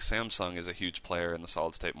don't. Like Samsung is a huge player in the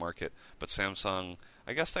solid state market, but Samsung,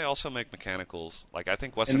 I guess they also make mechanicals. Like I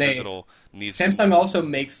think Western Digital needs. Samsung also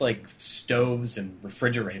makes like stoves and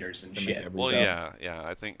refrigerators and shit. Well, yeah.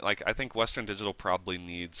 I think Western Digital probably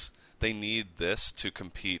needs this to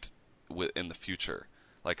compete in the future.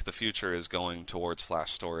 Like the future is going towards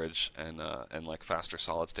flash storage and like faster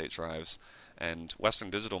solid state drives, and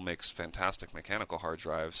Western Digital makes fantastic mechanical hard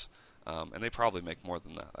drives, and they probably make more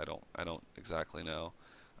than that. I don't exactly know.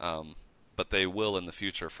 But they will in the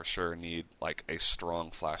future for sure need like a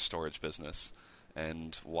strong flash storage business,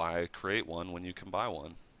 and why create one when you can buy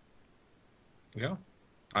one? Yeah,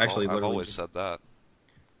 I've always said that.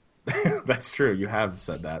 That's true. You have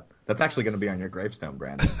said that. That's actually going to be on your gravestone,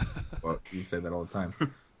 Brandon. Well, you say that all the time. I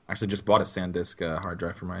actually just bought a SanDisk hard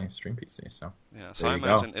drive for my stream PC. So yeah. So I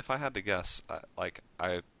imagine if I had to guess,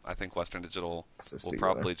 I think Western Digital will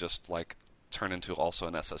probably just like turn into also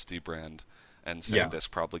an SSD brand. And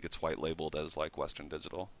SanDisk probably gets white labeled as like Western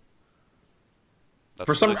Digital.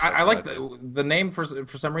 For some, I like the name for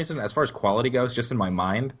some reason. As far as quality goes, just in my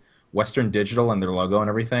mind, Western Digital and their logo and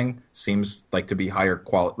everything seems like to be higher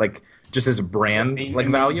quality. Like just as a brand,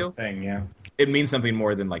 value. It means something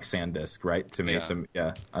more than like SanDisk, right? To me,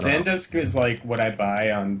 SanDisk is like what I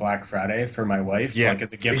buy on Black Friday for my wife, like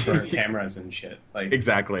as a gift for her cameras and shit. Like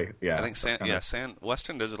exactly, yeah. I think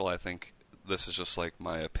Western Digital. I think this is just like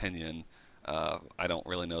my opinion. I don't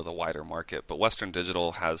really know the wider market, but Western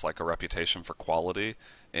Digital has like a reputation for quality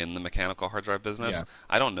in the mechanical hard drive business. Yeah.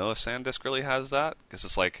 I don't know if SanDisk really has that, because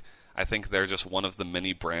it's like I think they're just one of the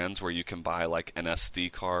many brands where you can buy like an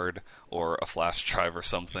SD card or a flash drive or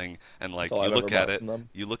something, and like you look at it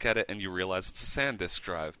and you realize it's a SanDisk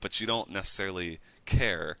drive, but you don't necessarily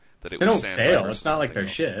care that it was SanDisk. They don't fail. It's not like they're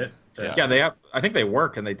shit. Yeah, they have. I think they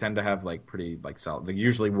work, and they tend to have like pretty like solid. They're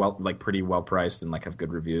usually pretty well priced and like have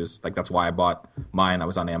good reviews. Like that's why I bought mine. I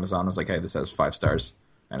was on Amazon. I was like, hey, this has 5 stars,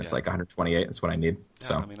 and it's like 128. That's what I need. Yeah,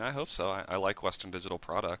 so I mean, I hope so. I like Western Digital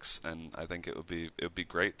products, and I think it would be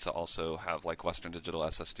great to also have like Western Digital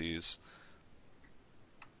SSDs.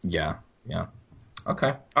 Yeah.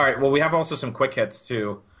 Okay. All right. Well, we have also some quick hits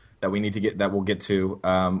too that we need to get, that we'll get to.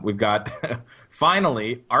 We've got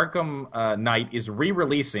finally Arkham Knight is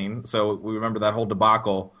re-releasing. So we remember that whole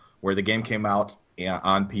debacle where the game came out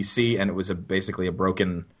on PC and it was basically a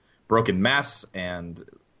broken mess and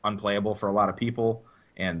unplayable for a lot of people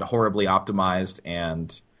and horribly optimized.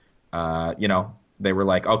 And they were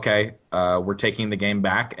like, okay, we're taking the game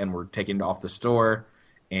back and we're taking it off the store.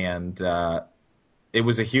 And it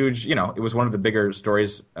was a huge, it was one of the bigger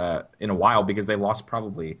stories in a while because they lost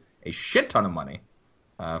probably a shit ton of money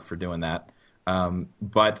for doing that.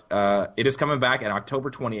 But it is coming back, and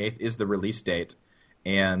October 28th is the release date.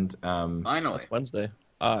 And finally, it's Wednesday.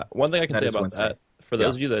 One thing I can say about Wednesday. that, for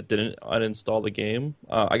those of you that didn't uninstall the game,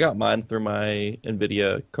 I got mine through my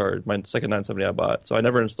NVIDIA card, my second 970 I bought. So I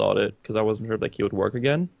never installed it because I wasn't sure if that key would work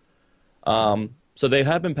again. So they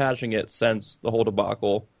have been patching it since the whole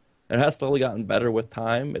debacle. And it has slowly gotten better with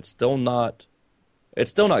time. It's still not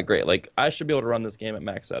great. Like, I should be able to run this game at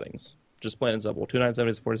max settings. Just plain and simple.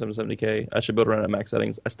 2970s, 4770K. I should be able to run it at max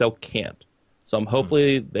settings. I still can't. So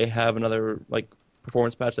hopefully they have another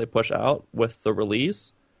performance patch they push out with the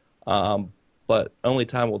release. But only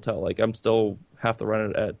time will tell. Like, I'm still have to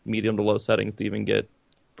run it at medium to low settings to even get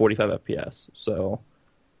 45 FPS. So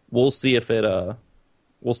we'll see if it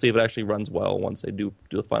actually runs well once they do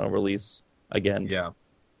the final release again. Yeah.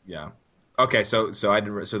 Okay, so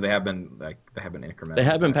they have been incremental. They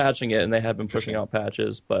have been patching it and they have been pushing out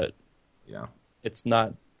patches, but yeah, it's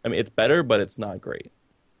not. I mean, it's better, but it's not great.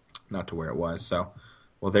 Not to where it was. So,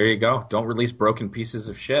 well, there you go. Don't release broken pieces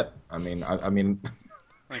of shit. I mean. I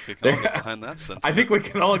think we can all get behind that sentence. I think we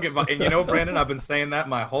can all get behind. And Brandon, I've been saying that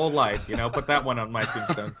my whole life. Put that one on my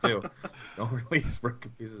tombstone too. Don't release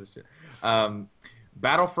broken pieces of shit.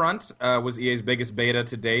 Battlefront was EA's biggest beta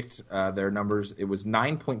to date. Their numbers, it was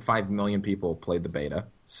 9.5 million people played the beta.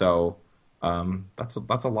 So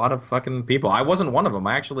that's a lot of fucking people. I wasn't one of them.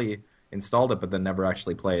 I actually installed it, but then never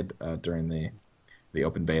actually played during the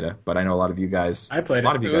open beta. But I know a lot of you guys. I played a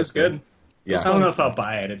lot it. Of you It guys was good. Yeah. I don't know if I'll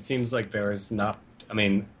buy it. It seems like there is not. I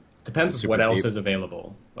mean, depends what else deep. is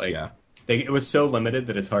available. Yeah. It was so limited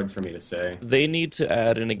that it's hard for me to say. They need to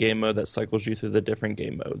add in a game mode that cycles you through the different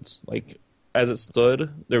game modes. Like, as it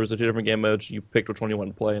stood, there was the two different game modes. You picked which one you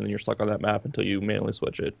wanted to play, and then you're stuck on that map until you manually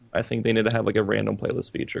switch it. I think they need to have a random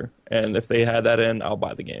playlist feature. And if they had that in, I'll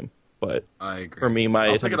buy the game. But I agree. for me, my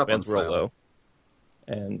attention on span's real sale. low.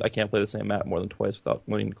 And I can't play the same map more than twice without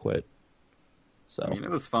wanting to quit. So I mean, it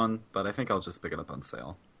was fun, but I think I'll just pick it up on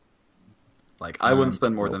sale. I wouldn't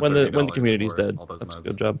spend more than when $30 the community's for dead, all those that's a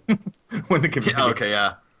modes. good job. When the community. Yeah, okay,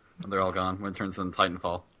 yeah. When they're all gone. When it turns into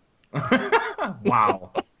Titanfall.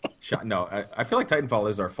 Wow. No, I feel like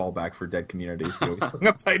Titanfall is our fallback for dead communities. We always bring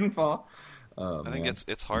up Titanfall. I think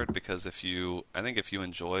it's hard because if you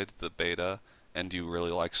enjoyed the beta and you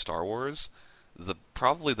really like Star Wars,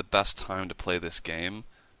 probably the best time to play this game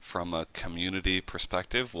from a community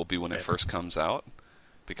perspective will be when it first comes out,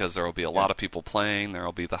 because there will be a lot of people playing. There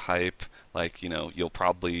will be the hype. You'll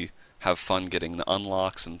probably have fun getting the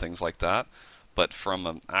unlocks and things like that. But from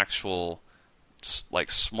an actual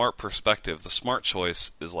smart perspective, the smart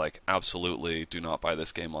choice is absolutely do not buy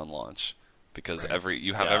this game on launch, because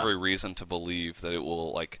you have every reason to believe that it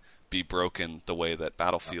will be broken the way that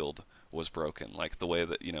Battlefield was broken, the way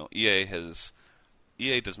that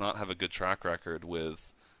EA does not have a good track record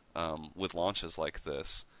with launches like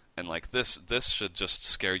this, and this should just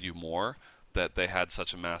scare you more that they had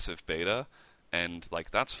such a massive beta, and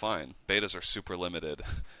that's fine. Betas are super limited.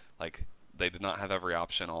 They did not have every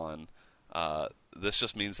option on. This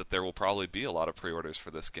just means that there will probably be a lot of pre-orders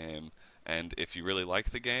for this game, and if you really like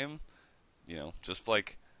the game, just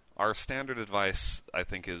our standard advice, I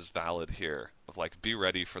think, is valid here. Of be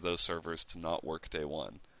ready for those servers to not work day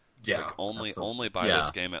one. Yeah, only buy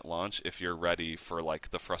this game at launch if you're ready for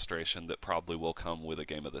the frustration that probably will come with a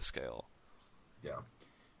game of this scale. Yeah.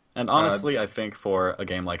 And honestly, I think for a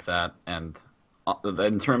game like that, and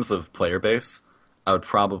in terms of player base, I would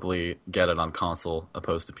probably get it on console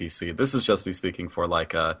opposed to PC. This is just me speaking for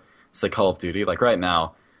say Call of Duty. Right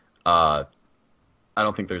now, I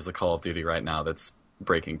don't think there's a Call of Duty right now that's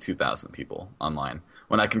breaking 2,000 people online.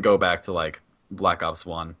 When I can go back to Black Ops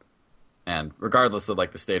 1, and regardless of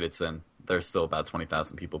the state it's in, there's still about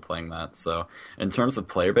 20,000 people playing that. So in terms of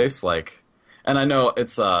player base, and I know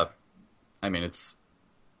it's I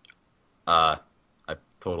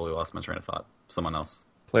totally lost my train of thought. Someone else.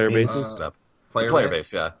 Player bases. Player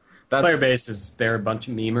base, yeah. Player base is they're a bunch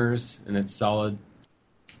of memers, and it's solid.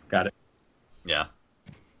 Got it. Yeah.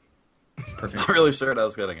 Perfect. Not really sure what I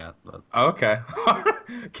was getting at. But. Okay.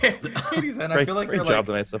 KDZen, I feel like great you're job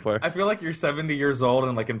tonight so far. I feel like you're 70 years old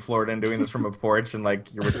and in Florida and doing this from a porch and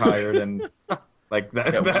you're retired and you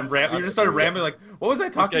just started rambling what was I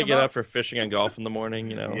talking gotta about? get up for fishing and golf in the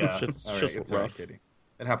morning. Yeah. It's All right, just it's rough. all right, Katie.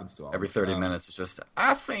 It happens to all. Every of us. 30 minutes, it's just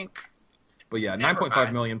I think. But yeah,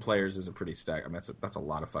 9.5 million players is a pretty stack. I mean, that's a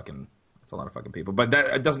lot of fucking people. But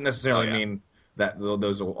that doesn't necessarily mean that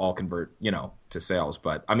those will all convert, to sales.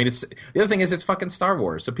 But I mean, it's the other thing is it's fucking Star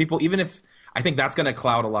Wars. So people, even if I think that's going to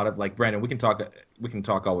cloud a lot of Brandon, we can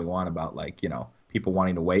talk all we want about people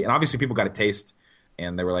wanting to wait, and obviously people got a taste,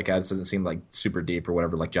 and they were this doesn't seem super deep or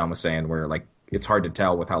whatever. John was saying, where it's hard to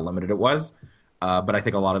tell with how limited it was. But I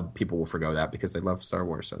think a lot of people will forgo that because they love Star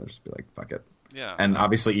Wars, so they'll just be fuck it. Yeah. And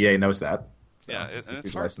obviously EA knows that. So yeah, it's a and it's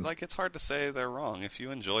huge hard. license. Like it's hard to say they're wrong. If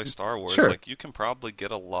you enjoy Star Wars, Sure. like you can probably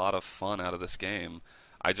get a lot of fun out of this game.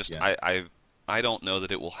 I just Yeah. I don't know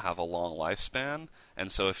that it will have a long lifespan.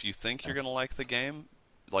 And so if you think you're gonna like the game,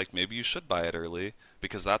 like maybe you should buy it early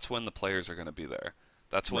because that's when the players are gonna be there.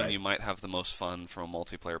 That's when Right. you might have the most fun from a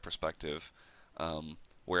multiplayer perspective.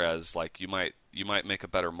 Whereas like you might make a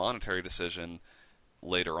better monetary decision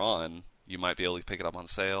later on. You might be able to pick it up on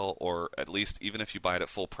sale, or at least even if you buy it at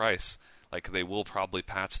full price, like they will probably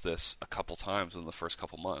patch this a couple times in the first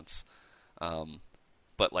couple months.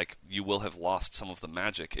 But like you will have lost some of the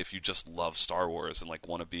magic if you just love Star Wars and like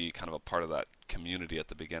want to be kind of a part of that community at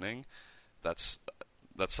the beginning. That's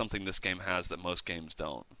something this game has that most games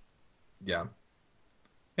don't. Yeah.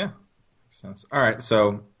 Yeah. Makes sense. All right.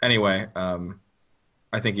 So anyway,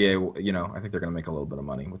 I think I think they're going to make a little bit of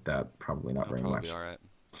money with that. Probably not It'll very probably much. be all right.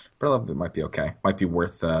 But a little bit might be okay. Might be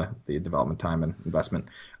worth the development time and investment.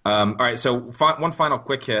 All right, so one final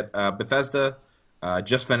quick hit. Bethesda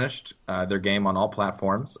just finished their game on all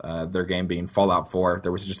platforms. Their game being Fallout 4.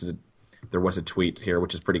 There was a tweet here,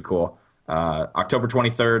 which is pretty cool. October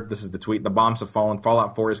 23rd. This is the tweet. The bombs have fallen.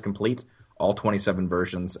 Fallout 4 is complete. All 27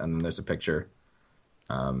 versions, and then there's a picture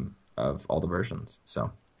of all the versions.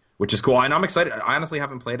 So, which is cool, and I'm excited. I honestly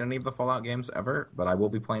haven't played any of the Fallout games ever, but I will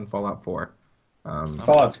be playing Fallout 4.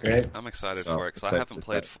 Fallout's great. I'm excited So, for it because excited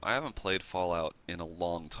I haven't played Fallout in a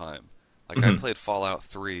long time. Like Mm-hmm. I played Fallout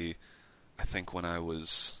 3, I think when I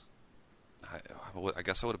was, I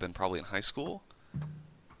guess I would have been probably in high school.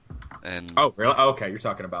 And Oh, really? Oh, okay, you're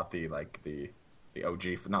talking about the OG,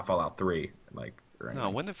 not Fallout 3, like. Or no,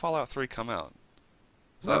 anything. when did Fallout 3 come out?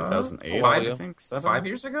 Was Uh, that 2008, five- I think. 5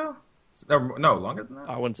 years ago? No, longer than that.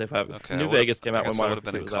 I wouldn't say 5. okay? New I would've- Vegas came out I when guess I Modern would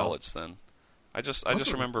have been in Warfare was out. college then. I just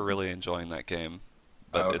Wasn't- remember really enjoying that game,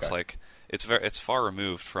 but Oh, okay. it's like it's far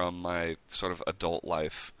removed from my sort of adult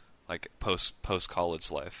life, like post college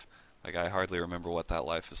life. Like I hardly remember what that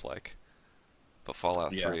life is like. But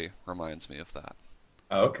Fallout Yeah. 3 reminds me of that.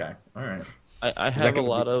 Oh, okay, all right. I that have a gonna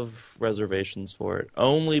lot be- of reservations for it,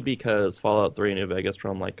 only because Fallout 3 New Vegas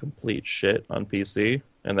run like complete shit on PC,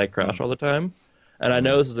 and they crash all the time. And I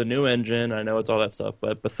know this is a new engine, I know it's all that stuff,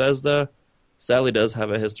 but Bethesda sadly does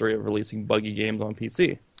have a history of releasing buggy games on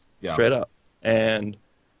PC, Yeah. straight up. And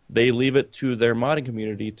they leave it to their modding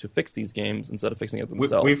community to fix these games instead of fixing it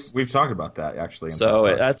themselves. We've talked about that actually. in So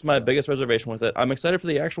past that's my podcasts. biggest reservation with it. I'm excited for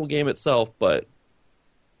the actual game itself, but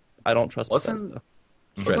I don't trust Wasn't- Bethesda.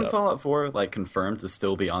 Straight Wasn't up. Fallout 4 like confirmed to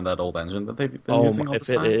still be on that old engine that they've been Oh, using all if this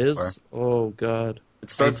it time? is, Or- oh god. It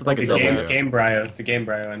starts with like a It's W. Game Brio. It's a Game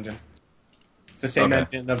Brio engine. It's the same Okay.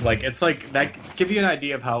 engine of like it's like that. Give you an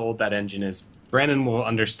idea of how old that engine is. Brandon will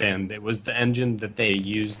understand. It was the engine that they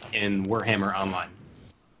used in Warhammer Online.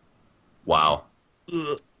 Wow.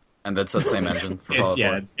 And that's the same engine for Fallout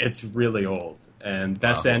 4? It's really old, and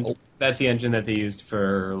that's Wow. that's the engine that they used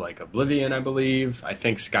for like Oblivion, I believe. I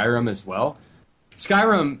think Skyrim as well.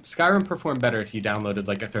 Skyrim performed better if you downloaded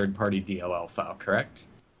like a third-party DLL file, correct?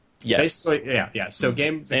 Yes. Basically, yeah. So the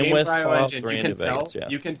Same Game with Brio Fallout engine, 3 you and can New tell Vegas, yeah.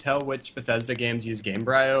 you can tell which Bethesda games use Game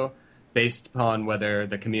Brio based upon whether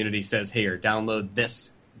the community says, "Hey, or download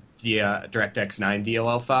this DirectX 9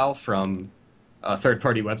 DLL file from a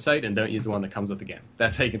third-party website and don't use the one that comes with the game."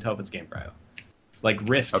 That's how you can tell if it's Game Brio. Like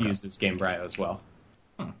Rift Okay. uses Game Brio as well.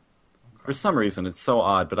 For some reason, it's so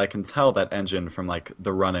odd, but I can tell that engine from like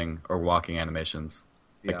the running or walking animations,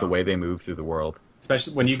 like the Yeah. way they move through the world.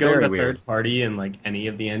 Especially when It's you go very into weird. third party in like any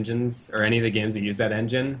of the engines or any of the games that use that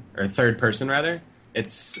engine or third person rather,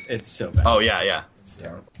 it's so bad. Oh yeah, It's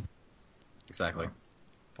terrible. exactly.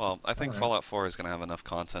 Well, I think Alright. Fallout 4 is going to have enough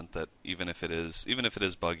content that even if it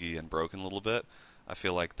is buggy and broken a little bit, I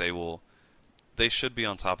feel like they should be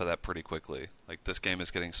on top of that pretty quickly. Like this game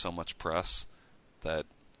is getting so much press that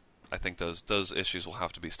I think those issues will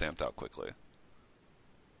have to be stamped out quickly.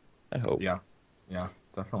 I hope. Yeah,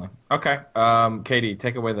 definitely. Okay, Katie,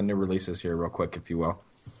 take away the new releases here real quick, if you will.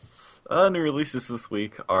 New releases this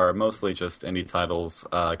week are mostly just indie titles.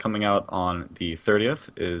 Coming out on the 30th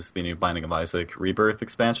is the new Binding of Isaac Rebirth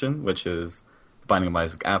expansion, which is Binding of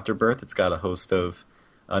Isaac Afterbirth. It's got a host of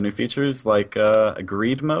new features like a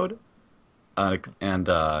greed mode and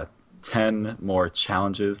 10 more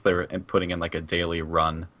challenges. They're putting in like a daily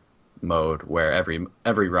run mode where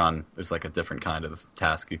every run there's like a different kind of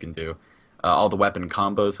task you can do. All the weapon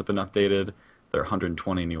combos have been updated. There are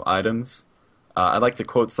 120 new items. I'd like to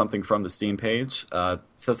quote something from the Steam page. It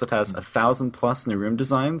says it has 1,000+ new room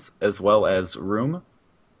designs, as well as room.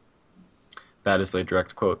 That is a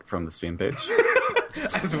direct quote from the Steam page.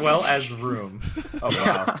 As well as room. Oh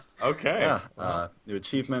wow. Okay. Yeah, new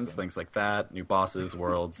achievements, things like that, new bosses,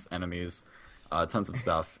 worlds, enemies. tons of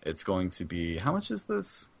stuff. It's going to be, how much is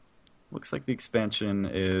this? Looks like the expansion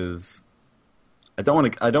is. I don't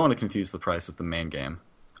want to confuse the price with the main game.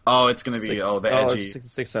 Oh, it's going to be the edgy.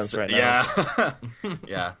 66 cents right now. Yeah,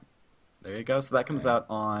 yeah. There you go. So that comes out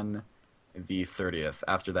on the 30th.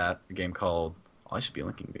 After that, a game called. Oh, I should be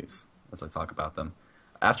linking these as I talk about them.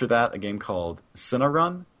 After that, a game called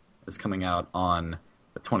Run is coming out on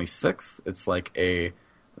the 26th. It's like a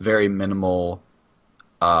very minimal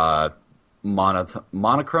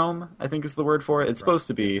monochrome, I think is the word for it. It's supposed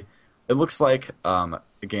to be. It looks like a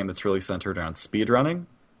game that's really centered around speedrunning.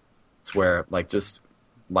 It's where just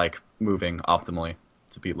moving optimally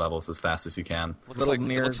to beat levels as fast as you can. Looks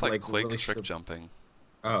like Quake really trick jumping.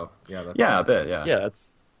 Oh, yeah. A bit, yeah. Yeah,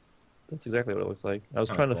 that's exactly what it looks like. I was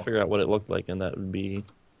trying to figure out what it looked like, and that's the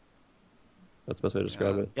best way to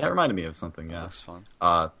describe it. Yeah, it reminded me of something, yeah. Looks fun.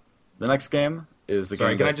 The next game is a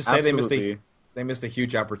game can I just say absolutely... they missed a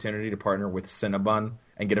huge opportunity to partner with Cinnabon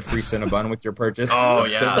and get a free Cinnabon with your purchase. Oh,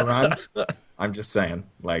 yeah. Cinnabon. I'm just saying,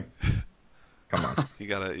 come on. You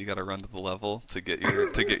gotta run to the level to get your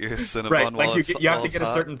Cinnabon. Right, while you have to get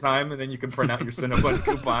hot. a certain time, and then you can print out your Cinnabon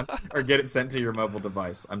coupon or get it sent to your mobile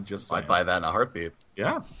device. I'm just saying. I'd buy that in a heartbeat.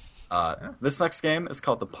 Yeah. This next game is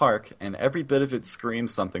called The Park, and every bit of it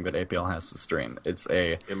screams something that APL has to stream. It's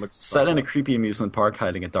set in a creepy amusement park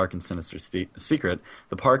hiding a dark and sinister secret.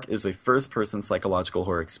 The Park is a first-person psychological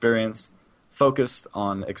horror experience focused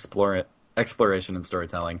on exploration and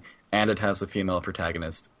storytelling, and it has a female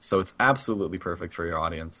protagonist, so it's absolutely perfect for your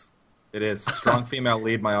audience. It is. Strong female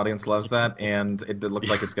lead. My audience loves that, and it looks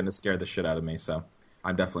like it's going to scare the shit out of me, so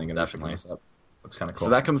I'm definitely going to check this up. Looks kind of cool. So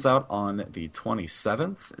that comes out on the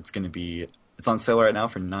 27th. It's on sale right now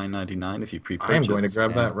for $9.99 if you pre-purchase. I am going to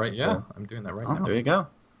grab that right. Yeah, I'm doing that right now. There you go.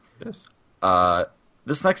 Yes.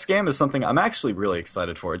 This next game is something I'm actually really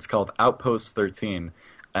excited for. It's called Outpost 13,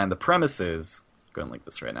 and the premise is. Go and link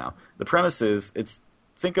this right now. The premise is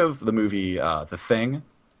think of the movie The Thing,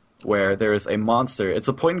 where there is a monster. It's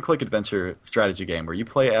a point-and-click adventure strategy game where you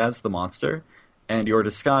play as the monster, and you're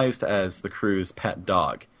disguised as the crew's pet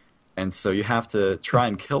dog. And so you have to try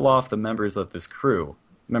and kill off the members of this crew,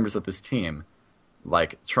 members of this team,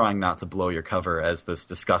 trying not to blow your cover as this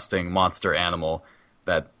disgusting monster animal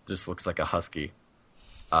that just looks like a husky.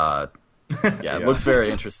 It looks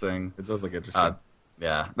very interesting. It does look interesting.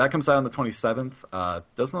 Yeah, that comes out on the 27th.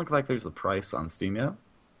 Doesn't look like there's a price on Steam yet,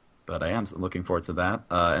 but I am looking forward to that.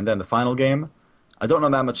 And then the final game, I don't know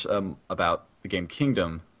that much about the game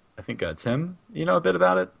Kingdom. I think, Tim, you know a bit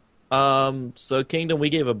about it? So Kingdom, we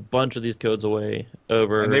gave a bunch of these codes away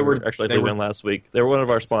over. And they went last week. They were one of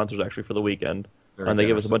our sponsors actually for the weekend, and they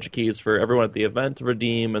gave us a bunch of keys for everyone at the event to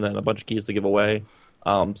redeem, and then a bunch of keys to give away.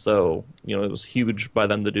 So it was huge by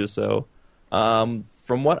them to do so.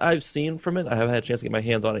 From what I've seen from it, I haven't had a chance to get my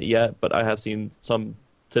hands on it yet, but I have seen some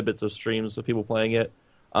tidbits of streams of people playing it.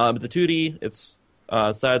 It's a 2D. It's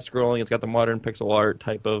side-scrolling. It's got the modern pixel art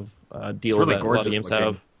type of deal really that a lot of games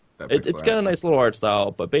have. It's got a nice little art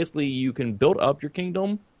style, but basically you can build up your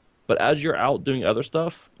kingdom, but as you're out doing other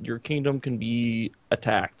stuff, your kingdom can be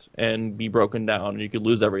attacked and be broken down, and you could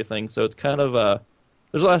lose everything. So it's kind of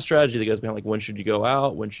there's a lot of strategy that goes behind, when should you go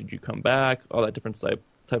out, when should you come back, all that different type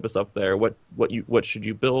of stuff there. What should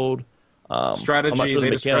you build? Strategy. I'm not sure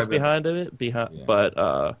the mechanics behind it, but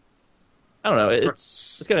I don't know.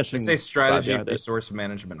 It's kind of interesting. They say strategy resource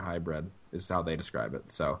management hybrid is how they describe it.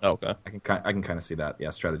 So okay, I can kind of see that.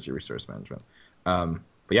 Yeah, strategy resource management. But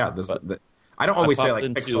yeah, I don't always say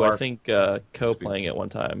pixel art. I think playing it one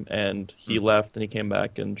time, and he left and he came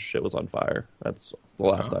back and shit was on fire. That's the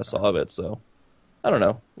last I saw of it. So I don't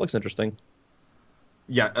know. Looks interesting.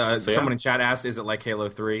 Yeah, someone in chat asked, "Is it like Halo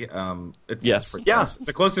 3?" Yes. It's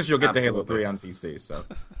the closest you'll get to Halo 3 on PC. So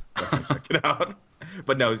definitely check it out.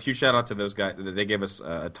 But no, huge shout out to those guys. They gave us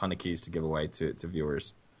a ton of keys to give away to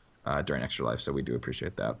viewers during Extra Life, so we do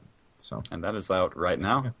appreciate that. So, and that is out right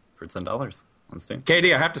now for $10 on Steam.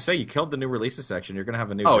 KD, I have to say, you killed the new releases section. You're going to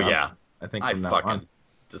have a new. Oh job, yeah, I think from now on.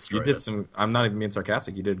 Destroyed you did it. some. I'm not even being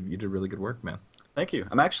sarcastic. You did really good work, man. Thank you.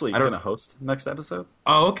 I'm actually going to host next episode.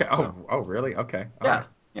 Oh, okay. Oh, really? Okay. Yeah. All right.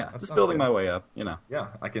 Yeah, just building my way up, Yeah,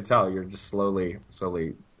 I can tell you're just slowly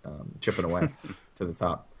chipping away to the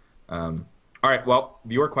top. All right, well,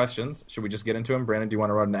 viewer questions. Should we just get into them? Brandon, do you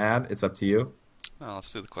want to run an ad? It's up to you. No,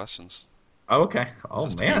 let's do the questions. Oh, okay. Oh,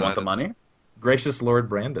 Just man. Do you want the money? Gracious Lord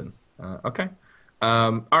Brandon. Okay.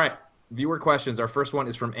 All right, viewer questions. Our first one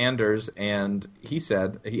is from Anders, and he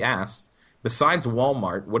asked, besides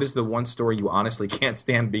Walmart, what is the one store you honestly can't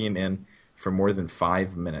stand being in for more than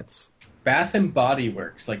 5 minutes? Bath and Body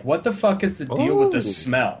Works. Like, what the fuck is the deal with the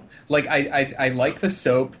smell? Like, I like the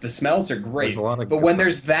soap. The smells are great. There's a lot of but good when stuff.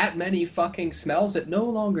 there's that many fucking smells, it no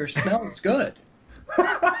longer smells good.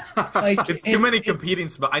 Like, It's too many competing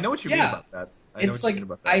smells. I know what you mean about that. It's like,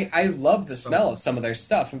 I love the smell of some of their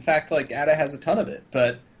stuff. In fact, like, Ada has a ton of it.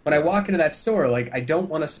 But when I walk into that store, like, I don't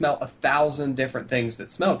want to smell 1,000 different things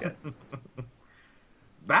that smell good.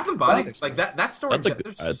 Bath and Body, like that store.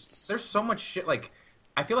 That's There's so much shit. Like,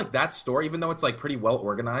 I feel like that store, even though it's like pretty well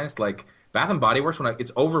organized, like Bath and Body Works,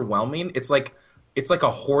 it's overwhelming. It's like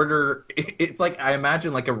a hoarder. It's like, I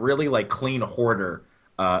imagine like a really like clean hoarder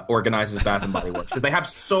organizes Bath and Body Works because they have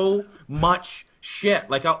so much shit.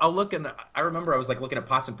 Like I'll look, and I remember I was like looking at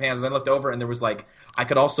pots and pans, and then I looked over, and there was like, I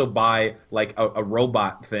could also buy like a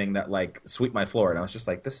robot thing that like sweep my floor, and I was just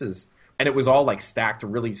like, this is, and it was all like stacked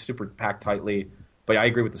really super packed tightly. But I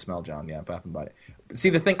agree with the smell, John. Yeah, Bath and Body.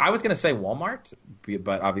 See, the thing, I was going to say Walmart,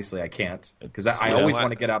 but obviously I can't because I always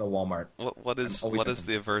want to get out of Walmart. What is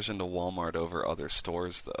the aversion to Walmart over other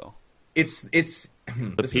stores, though? It's the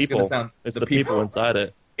people. It's the people inside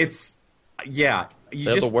it. It's they're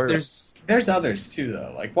the worst. There's others too,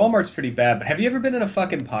 though. Like, Walmart's pretty bad. But have you ever been in a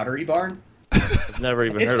fucking Pottery Barn? I've never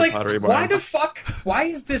even heard like, of Pottery Barn. Why the fuck? Why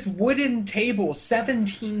is this wooden table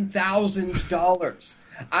 $17,000?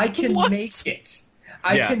 I can make it.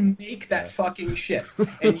 I can make that fucking shit.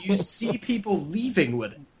 And you see people leaving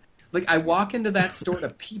with it. Like, I walk into that store to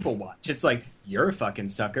people watch. It's like, you're a fucking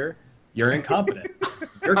sucker. You're incompetent.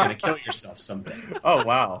 You're going to kill yourself someday. Oh,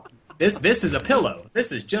 wow. This is a pillow.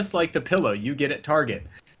 This is just like the pillow you get at Target.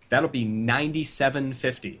 That'll be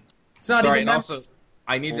 $97.50. It's not Sorry, even and that. also,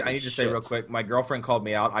 I need to say real quick, my girlfriend called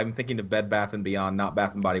me out. I'm thinking of Bed Bath & Beyond, not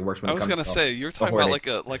Bath & Body Works when it comes to I was gonna say, you're talking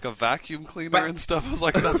about like a vacuum cleaner and stuff. I was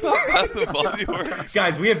like, that's not Bath & Body Works.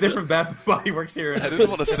 Guys, we have different Bath & Body Works here. I didn't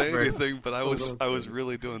want to say anything, but I was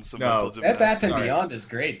really doing some mental Bed gymnastics. Bath & Beyond is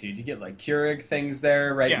great, dude. You get like Keurig things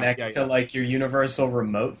there next to like your universal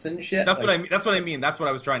remotes and shit. That's what I mean. That's what I mean. That's what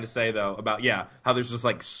I was trying to say though about how there's just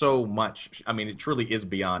like so much. I mean, it truly is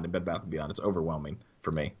beyond in Bed Bath & Beyond. It's overwhelming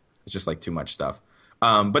for me. It's just like too much stuff.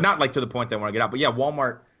 But not like to the point that I want to get out. But yeah,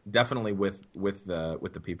 Walmart definitely with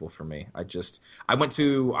the people for me. I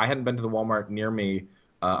hadn't been to the Walmart near me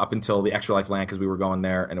up until the Extra Life Land because we were going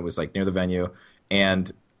there and it was like near the venue.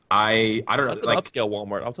 And I don't know. That's an upscale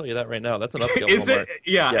Walmart. I'll tell you that right now. That's an upscale is Walmart. It?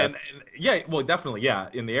 Yeah, yes. and well, definitely,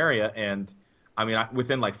 in the area. And I mean,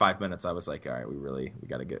 within like 5 minutes, I was like, all right, we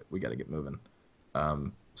gotta get moving.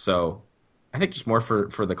 So I think just more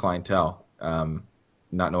for the clientele,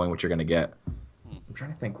 not knowing what you're gonna get. I'm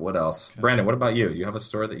trying to think what else. Okay. Brandon, what about you? You have a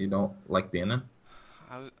store that you don't like being in?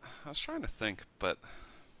 I was trying to think, but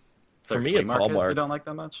for me, it's Hallmark. You don't like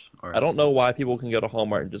that much? Or? I don't know why people can go to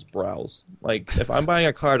Hallmark and just browse. Like, if I'm buying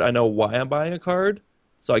a card, I know why I'm buying a card.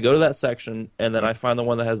 So I go to that section, and then I find the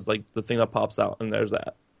one that has, like, the thing that pops out, and there's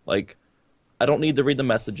that. Like, I don't need to read the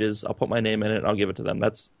messages. I'll put my name in it, and I'll give it to them.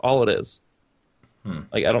 That's all it is.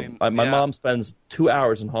 Like, my mom spends 2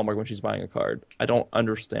 hours in Hallmark when she's buying a card. I don't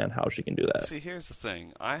understand how she can do that. See, here's the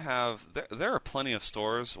thing. There are plenty of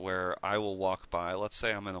stores where I will walk by. Let's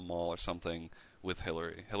say I'm in a mall or something with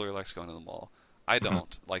Hillary. Hillary likes going to the mall. I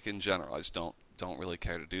don't. Like, in general, I just don't really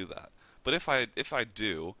care to do that. But if I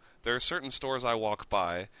do, there are certain stores I walk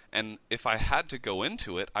by, and if I had to go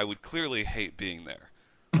into it, I would clearly hate being there.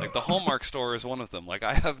 Like, the Hallmark store is one of them. Like,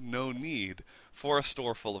 I have no need for a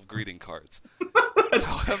store full of greeting cards.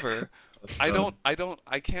 However,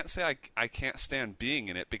 I can't say I can't stand being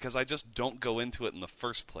in it because I just don't go into it in the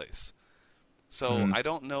first place. So I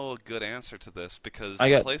don't know a good answer to this because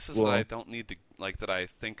places that I don't need to, like, that I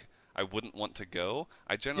think I wouldn't want to go,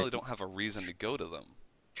 I generally don't have a reason to go to them.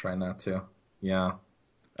 Try not to. Yeah.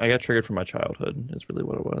 I got triggered from my childhood is really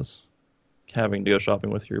what it was. Having to go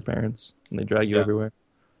shopping with your parents and they drag you everywhere.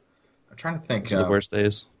 I'm trying to think. Those are the worst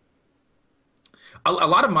days. A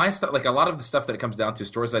lot of my stuff, like a lot of the stuff that it comes down to,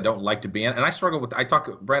 stores I don't like to be in, and I struggle with.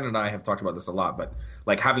 Brandon and I have talked about this a lot, but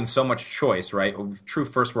like having so much choice, right? True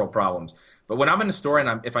first world problems. But when I'm in a store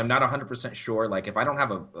and if I'm not 100% sure, like if I don't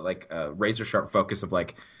have a razor sharp focus of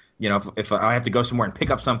like, you know, if I have to go somewhere and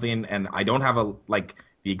pick up something and I don't have the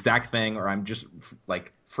exact thing, or I'm just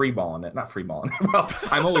like freeballing it, not freeballing. Well,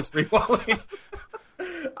 I'm always freeballing.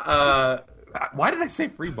 Why did I say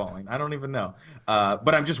freeballing? I don't even know.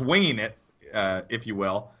 But I'm just winging it. If you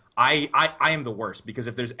will, I am the worst because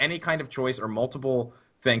if there's any kind of choice or multiple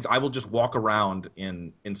things, I will just walk around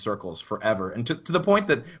in circles forever, and to the point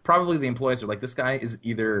that probably the employees are like, this guy is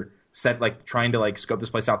either trying to scope this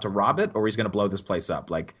place out to rob it, or he's going to blow this place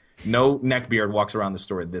up. Like, no neckbeard walks around the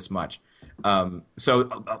store this much. So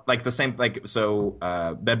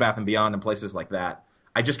Bed Bath & Beyond and places like that,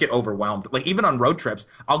 I just get overwhelmed. Like even on road trips,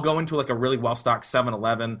 I'll go into like a really well stocked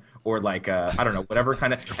 7-Eleven or like I don't know, whatever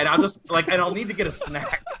kind of, and I'll just like, and I'll need to get a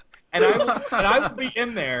snack. And I will be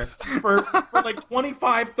in there for like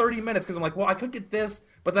 25, 30 minutes because I'm like, well, I could get this,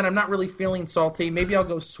 but then I'm not really feeling salty. Maybe I'll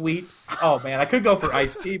go sweet. Oh man, I could go for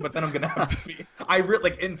iced tea, but then I'm gonna have to be.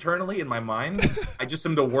 Like internally in my mind, I just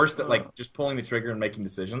am the worst at like just pulling the trigger and making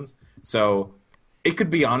decisions. So it could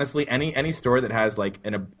be honestly any store that has like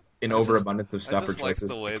an overabundance of stuff or choices. I just like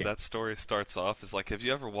the way that story starts off is like, have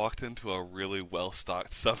you ever walked into a really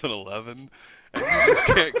well-stocked 7-Eleven and you just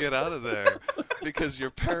can't get out of there because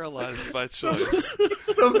you're paralyzed by choice?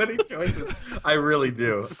 So many choices. I really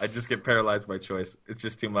do. I just get paralyzed by choice. It's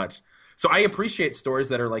just too much. So I appreciate stores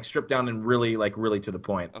that are like stripped down and really to the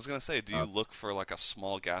point. I was gonna say, do you look for like a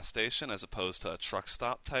small gas station as opposed to a truck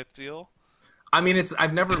stop type deal? I mean,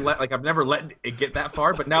 I've never let it get that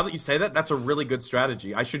far, but now that you say that, that's a really good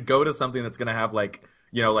strategy. I should go to something that's gonna have like,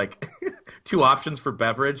 you know, like 2 options for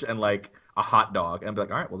beverage and like a hot dog, and be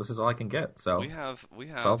like, all right, well, this is all I can get. So we have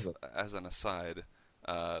as an aside,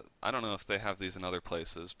 I don't know if they have these in other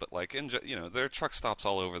places, but like there are truck stops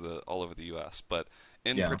all over the U.S. But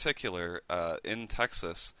in particular, in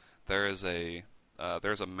Texas, there's a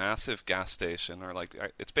massive gas station, or like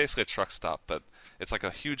it's basically a truck stop, but it's like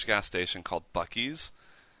a huge gas station called Buc-ee's,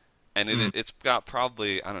 and it's got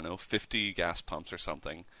probably, I don't know, 50 gas pumps or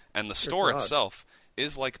something, and the store itself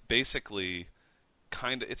is like basically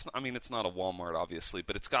it's not a Walmart obviously,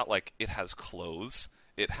 but it has clothes,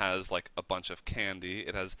 it has like a bunch of candy,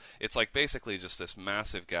 it's like basically just this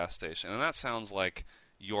massive gas station, and that sounds like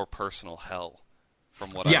your personal hell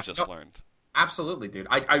from what I've just learned. Absolutely, dude.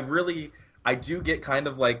 I do get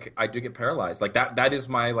paralyzed. Like that is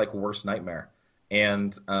my like worst nightmare.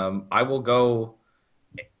 And I will go,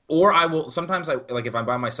 or I will sometimes if I'm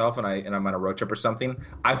by myself and I'm on a road trip or something,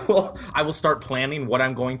 I will start planning what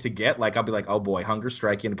I'm going to get. Like I'll be like, oh boy, hunger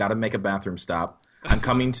striking, got to make a bathroom stop. I'm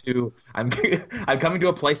coming to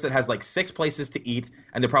a place that has like 6 places to eat,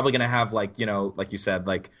 and they're probably gonna have like, you know, like you said,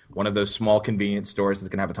 like one of those small convenience stores that's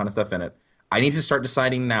gonna have a ton of stuff in it. I need to start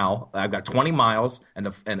deciding now. I've got 20 miles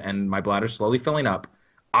and my bladder's slowly filling up.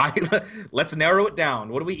 Let's narrow it down.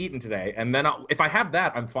 What are we eating today? And then if I have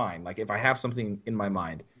that, I'm fine. Like if I have something in my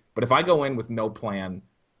mind. But if I go in with no plan,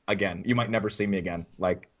 again, you might never see me again.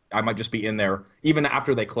 Like I might just be in there even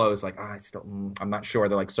after they close. Like I'm not sure.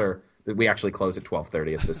 They're like, sir, we actually close at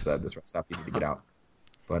 12:30 at this rest stop. You need to get out.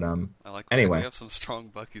 But anyway, we have some strong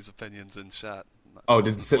Buc-ee's opinions in chat.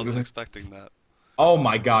 Wasn't expecting that. Oh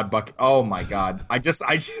my God, Buc! Oh my God! I just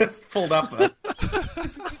pulled up.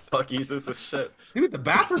 Buc-ee's is a shit, dude. The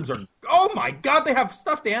bathrooms are. Oh my God! They have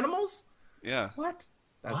stuffed animals. Yeah. What?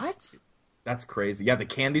 That's crazy. Yeah, the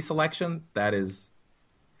candy selection. That is.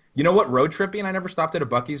 You know what? Road tripping. I never stopped at a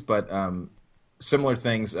Buc-ee's, but similar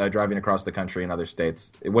things driving across the country in other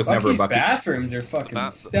states. It was never a Buc-ee's. Bathrooms are fucking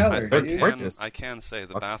stellar, dude. I can say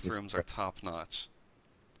the bathrooms are top notch.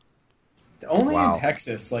 Only in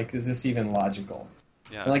Texas, like, is this even logical?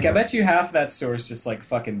 Yeah. And, like, I bet you half that store is just, like,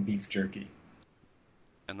 fucking beef jerky.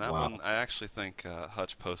 And that one, I actually think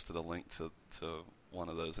Hutch posted a link to one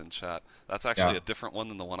of those in chat. That's actually a different one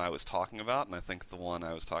than the one I was talking about, and I think the one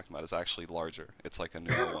I was talking about is actually larger. It's like a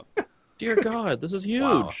newer one. Dear God, this is huge.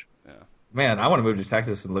 Wow. Yeah. Man, I want to move to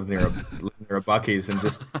Texas and live near a Buc-ee's and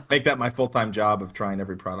just make that my full-time job of trying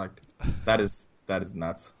every product. That is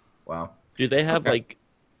nuts. Wow. Do they have, like,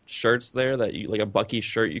 shirts there that you, like a Buc-ee's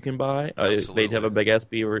shirt you can buy? They'd have a big ass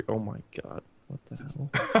beaver. Oh my God, what the hell?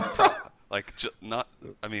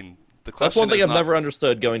 The question. That's one thing I've never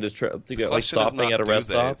understood going to go like stopping at a rest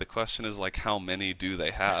stop. The question is like, how many do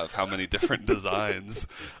they have? How many different designs?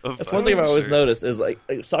 That's one thing I've always noticed is like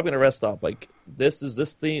stopping at a rest stop. Like this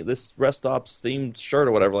rest stop's themed shirt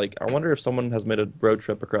or whatever. Like I wonder if someone has made a road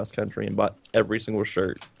trip across country and bought every single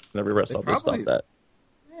shirt and every rest stop they stopped at.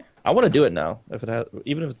 I want to do it now,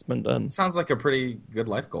 even if it's been done. It sounds like a pretty good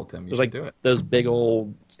life goal, Tim. You should do it. Those big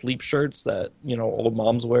old sleep shirts that old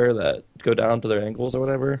moms wear that go down to their ankles or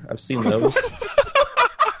whatever. I've seen those.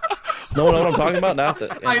 Does no one know what I'm talking about? Not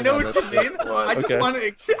that. I know what you mean.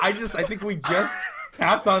 I think we just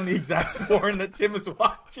tapped on the exact porn that Tim is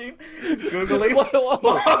watching. He's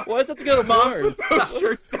googling. Why is that to go to porn? Those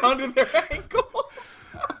shirts down to their ankles.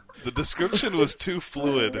 The description was too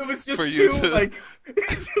fluid. It was just for you to...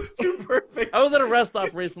 it's just too perfect. I was at a rest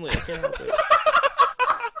stop recently. I can't help it.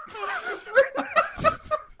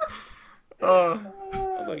 Oh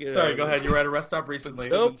my God. Sorry, go ahead. You were at a rest stop recently.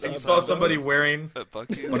 Nope. And you saw somebody wearing one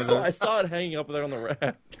of those. I saw it hanging up there on the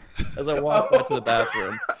rack as I walked back to the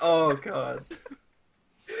bathroom. Oh God.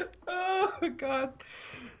 Oh God.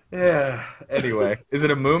 Yeah. Anyway, is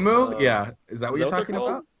it a moo? Yeah. Is that what you're Is that what talking they're about?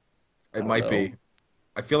 called? It might be.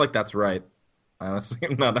 I feel like that's right. Honestly,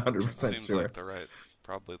 I'm not 100% Seems sure. like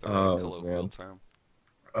probably the right Oh, colloquial man. term.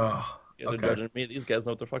 Oh, You guys are okay. judging me. These guys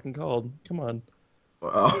know what they're fucking called. Come on.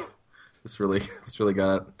 Well, this really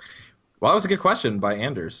got it. Well, that was a good question by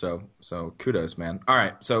Anders. So kudos, man. All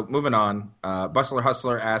right. So moving on. Bustler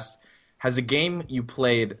Hustler asked, has a game you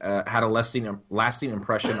played had a lasting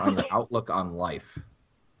impression on your outlook on life?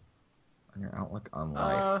 On your outlook on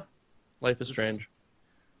life. Life is strange.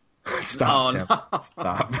 Stop, No, Tim. no.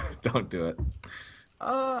 Stop. Don't do it.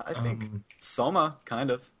 I think Soma,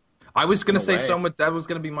 kind of. I was gonna In a say way. Soma. That was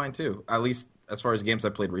gonna be mine too. At least as far as games I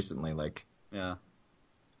played recently. Like, Yeah.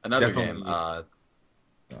 Another Definitely.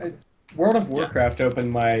 game. World of Warcraft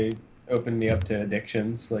opened me up to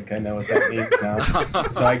addictions. Like I know what that means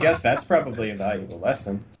now. So I guess that's probably a valuable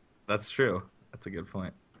lesson. that's true. That's a good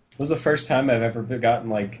point. It was the first time I've ever gotten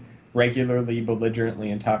like regularly belligerently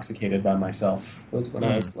intoxicated by myself. Was when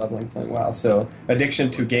I was leveling playing WoW. So addiction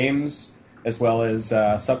to games as well as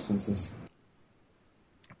substances.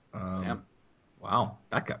 Damn. Wow,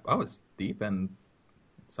 that was deep and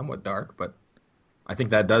somewhat dark, but I think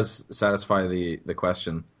that does satisfy the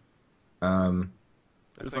question.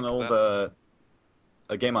 There's an old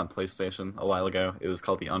a game on PlayStation a while ago. It was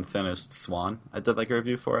called The Unfinished Swan. I did like a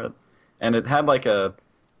review for it, and it had like a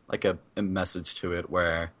message to it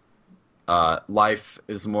where life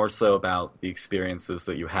is more so about the experiences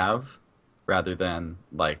that you have rather than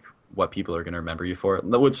like what people are going to remember you for.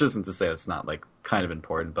 Which isn't to say it's not like kind of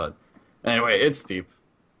important, but anyway, it's deep,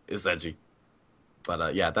 it's edgy.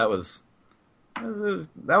 But yeah, that was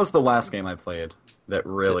the last game I played that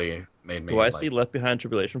really made me. Do I see Left Behind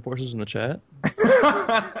Tribulation Forces in the chat?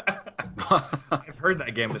 I've heard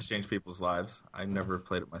that game has changed people's lives. I never have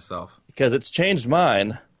played it myself. Because it's changed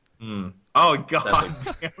mine. Oh God!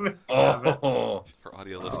 Damn it. Oh, For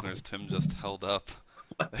audio listeners, Tim just held up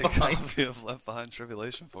a copy of Left Behind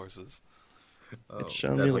Tribulation Forces. It's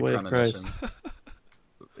shown me the way of Christ.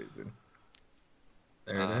 Amazing.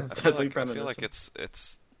 There it is. I feel like it's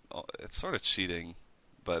sort of cheating,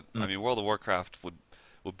 but I mean, World of Warcraft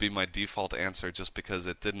would be my default answer just because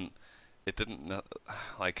it didn't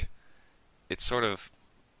like it sort of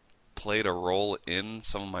played a role in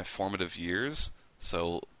some of my formative years.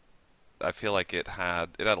 So I feel like it had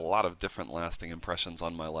a lot of different lasting impressions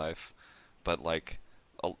on my life, but like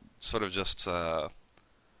sort of just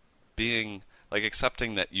being like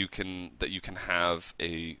accepting that you can have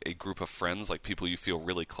a group of friends, like people you feel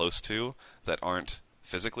really close to that aren't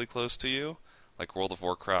physically close to you. Like World of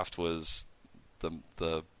Warcraft was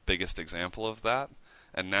the biggest example of that,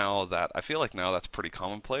 and now that I feel like now that's pretty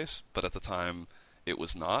commonplace, but at the time it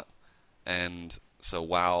was not. And so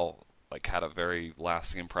WoW like had a very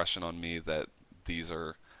lasting impression on me that these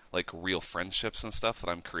are like real friendships and stuff that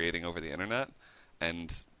I'm creating over the internet,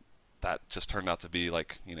 and that just turned out to be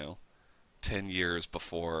like 10 years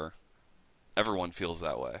before everyone feels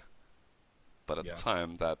that way. But at the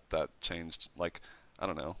time that changed. Like I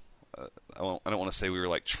don't know, I don't want to say we were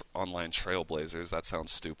like online trailblazers. That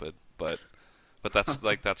sounds stupid, but that's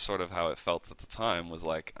like that's sort of how it felt at the time. Was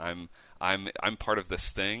like I'm part of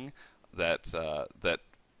this thing that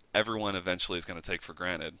everyone eventually is going to take for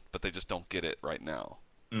granted, but they just don't get it right now.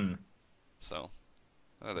 So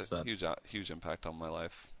that had a huge impact on my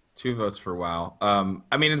life. 2 votes for WoW.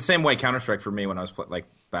 I mean, in the same way, Counter-Strike for me when I was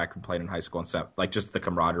back and played in high school and stuff, like just the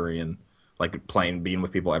camaraderie and like being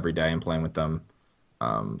with people every day and playing with them.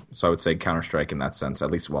 So I would say Counter-Strike in that sense,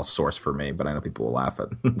 at least Source for me, but I know people will laugh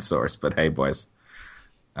at Source. But hey, boys,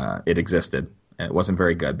 it existed. And it wasn't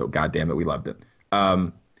very good, but goddamn it, we loved it.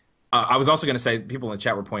 I was also going to say, people in the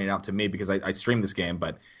chat were pointing out to me because I streamed this game,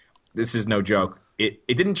 but this is no joke. It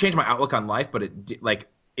didn't change my outlook on life, but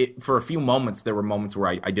it for a few moments there were moments where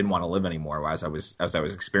I didn't want to live anymore as I was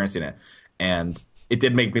experiencing it, and it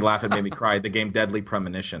did make me laugh. It made me cry. The game Deadly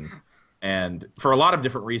Premonition, and for a lot of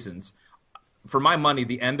different reasons. For my money,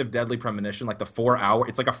 the end of Deadly Premonition, like it's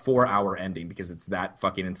like a 4-hour ending because it's that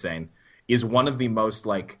fucking insane, is one of the most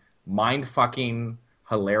like mind-fucking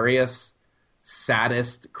hilarious,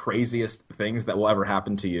 saddest, craziest things that will ever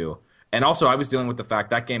happen to you. And also, I was dealing with the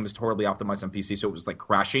fact that game is totally optimized on PC, so it was like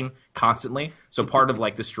crashing constantly. So part of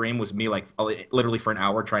like the stream was me like literally for an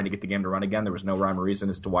hour trying to get the game to run again. There was no rhyme or reason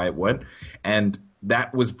as to why it would, and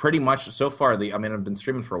that was pretty much so far. I mean, I've been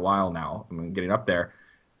streaming for a while now. I'm getting up there.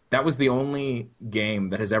 That was the only game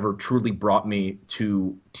that has ever truly brought me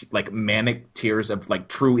to like manic tears of like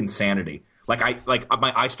true insanity.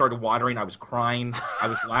 my eyes started watering. I was crying. I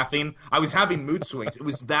was laughing. I was having mood swings. It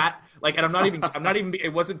was that like, and I'm not even.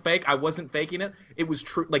 It wasn't fake. I wasn't faking it. It was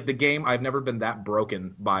true. Like the game, I've never been that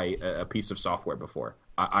broken by a piece of software before.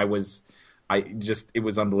 It was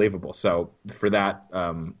unbelievable. So for that,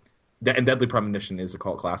 and Deadly Premonition is a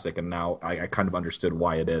cult classic, and now I kind of understood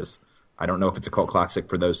why it is. I don't know if it's a cult classic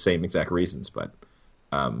for those same exact reasons, but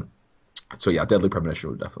so yeah, Deadly Premonition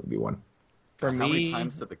would definitely be one. How many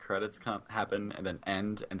times did the credits happen and then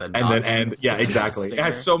end and then end? Yeah, exactly. It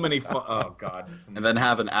has so many. Oh god! And then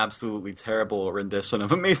have an absolutely terrible rendition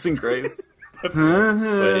of Amazing Grace. Wait.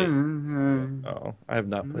 Oh, I have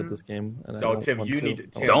not played this game. And Tim, you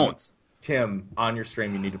need to. Don't. Tim, on your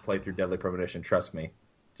stream, you need to play through Deadly Premonition. Trust me.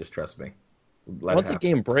 Just trust me. Once the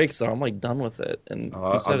game breaks, though, I'm like done with it. And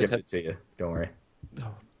I'll give it to you. Don't worry.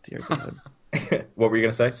 Oh dear God. What were you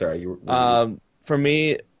gonna say? Sorry, for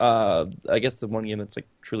me, I guess the one game that's like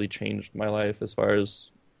truly changed my life, as far as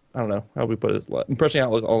I don't know how we put it. Personally,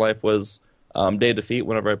 outlook on life was Day of Defeat.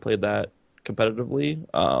 Whenever I played that competitively,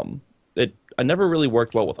 I never really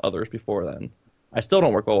worked well with others before then. I still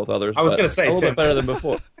don't work well with others. I was going to say a little Tim. bit better than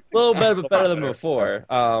before. A little bit better than before.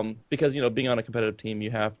 Because being on a competitive team, you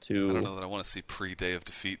have to. I don't know that I want to see pre-Day of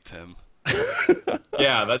Defeat, Tim.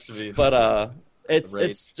 Yeah, that should be. But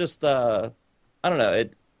it's just I don't know.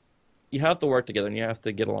 You have to work together and you have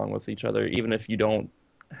to get along with each other, even if you don't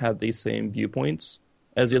have these same viewpoints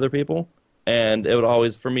as the other people. And it would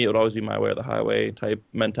always be my way or the highway type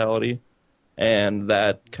mentality. And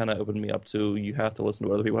that kind of opened me up to, you have to listen to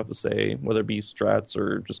what other people have to say, whether it be strats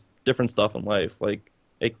or just different stuff in life. Like,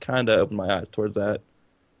 it kind of opened my eyes towards that.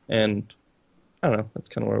 And I don't know, that's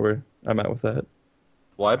kind of where I'm at with that.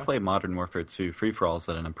 Well, I play Modern Warfare 2 free-for-alls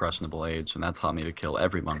at an impressionable age, and that taught me to kill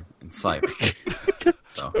everyone in sight.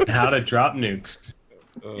 So. How to drop nukes.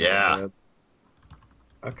 Yeah. Man.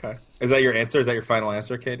 Okay. Is that your answer? Is that your final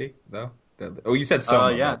answer, Katie? No? Oh, you said so.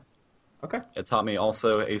 Yeah. Okay. It taught me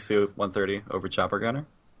also AC 130 over Chopper Gunner.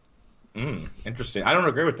 Interesting. I don't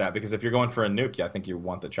agree with that, because if you're going for a nuke, I think you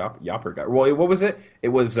want the Chopper Gunner. Well, what was it? It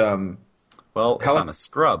was... Well, if I'm a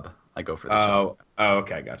scrub, I go for the Chopper. Oh,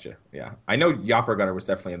 okay, gotcha. Yeah. I know Yopper Gunner was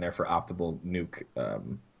definitely in there for optimal nuke.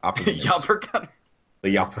 Yopper Gunner?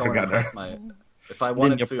 The Yopper Gunner. If I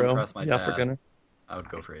wanted to impress my Yopper dad, Gunner. I would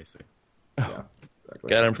go for AC. Yeah, exactly.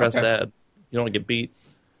 Gotta impress Dad. You don't want to get beat.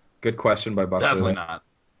 Good question by Buster. Definitely not.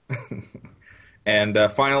 And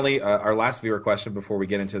finally, our last viewer question before we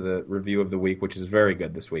get into the review of the week, which is very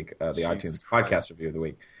good this week, the iTunes podcast review of the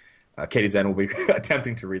week. KDZen will be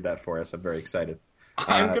attempting to read that for us. I'm very excited.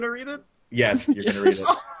 I'm going to read it? Yes, you're going to read it.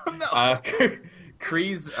 Oh, no.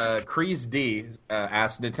 Crease D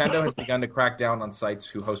asked, Nintendo has begun to crack down on sites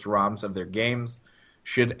who host ROMs of their games.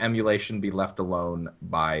 Should emulation be left alone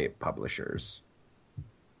by publishers?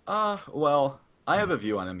 Well, I have a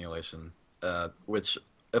view on emulation, which,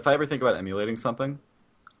 if I ever think about emulating something,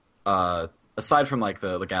 aside from like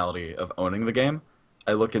the legality of owning the game,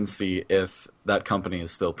 I look and see if that company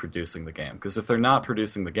is still producing the game. Because if they're not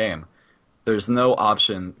producing the game, there's no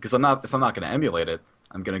option. Because if I'm not going to emulate it,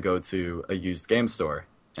 I'm going to go to a used game store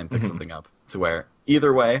and pick something up. To where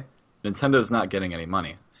either way, Nintendo's not getting any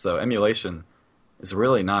money. So emulation is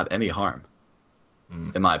really not any harm,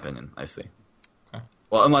 in my opinion. I see. Okay.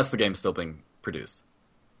 Well, unless the game's still being produced.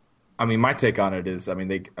 I mean, my take on it is,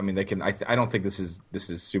 they can. I don't think this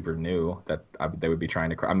is super new that they would be trying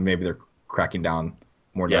to. Maybe they're cracking down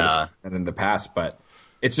more than in the past, but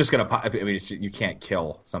it's just gonna pop. You can't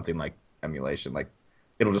kill something like emulation. Like,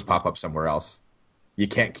 it'll just pop up somewhere else. You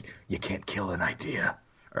can't kill an idea.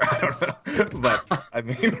 Or, I don't know, but I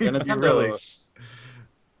mean, Nintendo's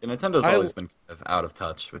always been kind of out of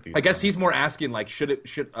touch with these. I guess things. He's more asking like, should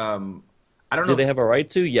I don't know. Do they have a right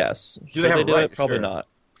to? Yes. Do they have a right? It? Probably Sure. not.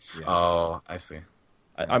 Yeah. Oh, I see.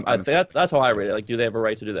 I think that's how I read it. Like, do they have a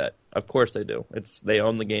right to do that? Of course they do. They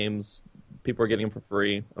own the games. People are getting them for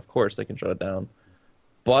free. Of course they can shut it down.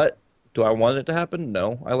 But do I want it to happen?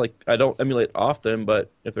 No. I don't emulate often, but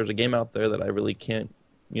if there's a game out there that I really can't,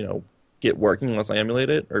 get working unless I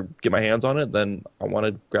emulate it or get my hands on it, then I want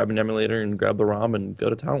to grab an emulator and grab the ROM and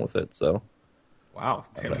go to town with it. So. Wow,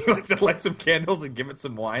 Tim, you like to light some candles and give it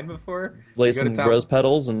some wine before? Lay some rose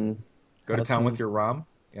petals and go to town with your ROM.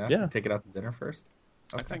 Yeah. Take it out to dinner first.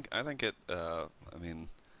 Okay. I think it. I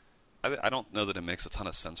don't know that it makes a ton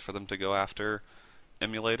of sense for them to go after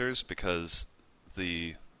emulators because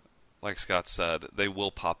like Scott said, they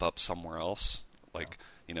will pop up somewhere else. Like,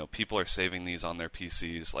 people are saving these on their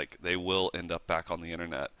PCs. Like, they will end up back on the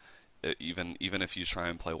internet, even if you try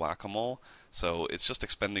and play whack-a-mole. So it's just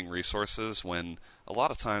expending resources when a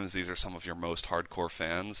lot of times these are some of your most hardcore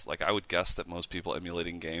fans. Like, I would guess that most people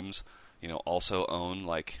emulating games also own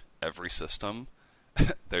like every system.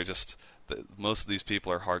 They're just most of these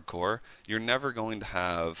people are hardcore. You're never going to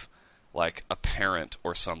have like a parent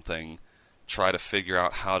or something try to figure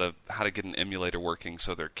out how to get an emulator working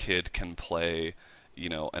so their kid can play,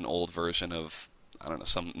 an old version of, I don't know,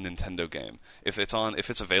 some Nintendo game. If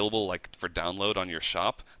it's available like for download on your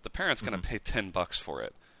shop, the parent's going to pay $10 for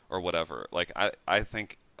it or whatever. Like I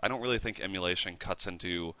don't really think emulation cuts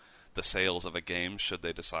into the sales of a game should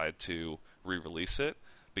they decide to re-release it,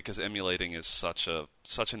 because emulating is such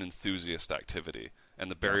an enthusiast activity,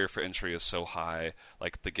 and the barrier for entry is so high.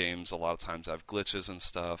 Like the games a lot of times have glitches and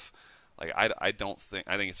stuff. Like I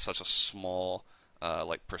think it's such a small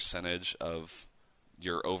like percentage of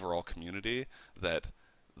your overall community that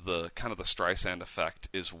the kind of the Streisand effect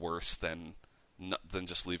is worse than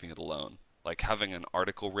just leaving it alone. Like having an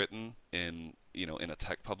article written in a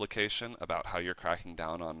tech publication about how you're cracking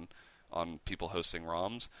down on people hosting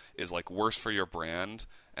ROMs is like worse for your brand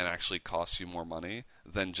and actually costs you more money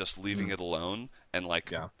than just leaving it alone, and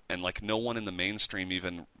like no one in the mainstream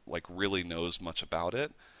even like really knows much about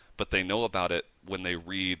it, but they know about it when they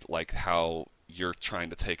read like how you're trying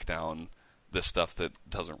to take down this stuff that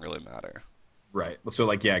doesn't really matter. Right. So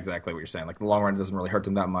like, yeah, exactly what you're saying. Like in the long run, it doesn't really hurt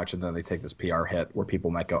them that much, and then they take this PR hit where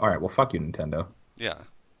people might go, all right, well, fuck you, Nintendo. Yeah.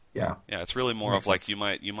 Yeah. Yeah, it's really more of like you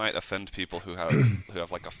might offend people who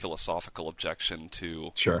have like a philosophical objection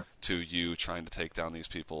to you trying to take down these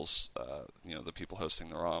people's the people hosting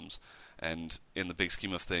the ROMs, and in the big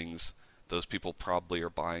scheme of things, those people probably are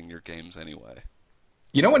buying your games anyway.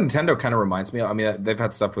 You know what Nintendo kind of reminds me of? I mean, they've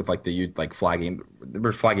had stuff with like flagging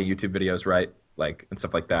YouTube videos, right? Like and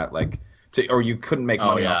stuff like that, like or you couldn't make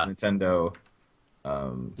money off Nintendo.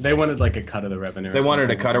 They wanted like a cut of the revenue. They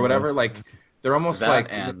wanted a cut or whatever. Like they're almost that, like.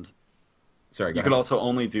 And sorry, you could also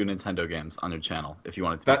only do Nintendo games on your channel if you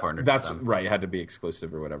wanted to be partnered. That's with them. right. It had to be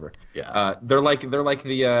exclusive or whatever. Yeah. They're like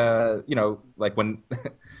the like when.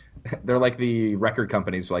 They're like the record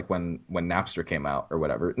companies, like when Napster came out or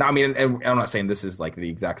whatever. No, I mean, and I'm not saying this is like the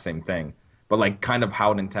exact same thing, but like kind of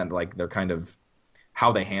how Nintendo, like they're kind of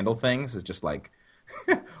how they handle things is just like,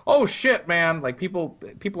 oh shit, man! Like people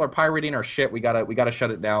are pirating our shit. We gotta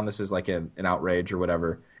shut it down. This is like an outrage or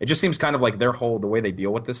whatever. It just seems kind of like the way they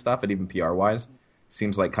deal with this stuff, and even PR wise,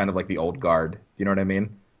 seems like kind of like the old guard. You know what I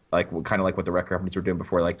mean? Like kind of like what the record companies were doing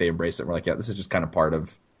before. Like they embrace it. And we're like, yeah, this is just kind of part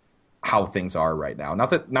of how things are right now. Not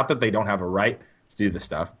that they don't have a right to do this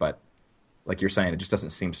stuff, but like you're saying, it just doesn't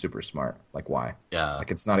seem super smart. Like why? Yeah. Like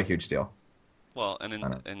it's not a huge deal. Well, and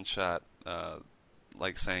in chat,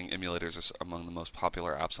 like saying emulators are among the most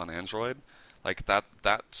popular apps on Android, like that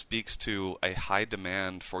speaks to a high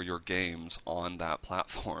demand for your games on that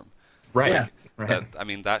platform. Right. Like,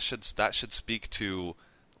 right. That should speak to,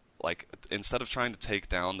 like, instead of trying to take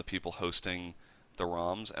down the people hosting the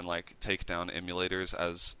ROMs and like take down emulators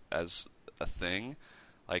as a thing,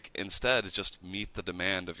 like instead just meet the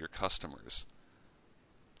demand of your customers.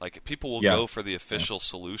 Like people will go for the official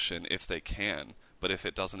solution if they can, but if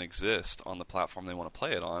it doesn't exist on the platform they want to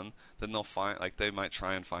play it on, then they might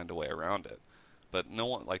try and find a way around it. But no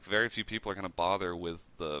one, like very few people are going to bother with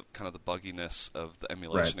the kind of the bugginess of the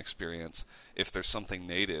emulation experience if there's something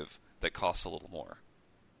native that costs a little more.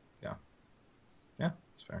 Yeah. Yeah,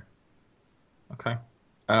 that's fair. Okay.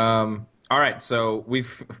 All right. So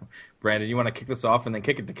Brandon, you want to kick this off and then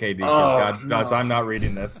kick it to KD? Because God, I'm not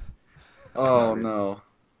reading this. Oh no.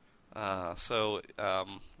 So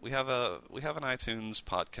we have an iTunes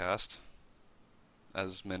podcast,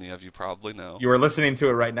 as many of you probably know. You are listening to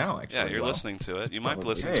it right now, actually. Yeah, you're listening to it. You might be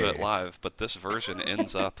listening to it live, but this version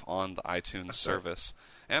ends up on the iTunes service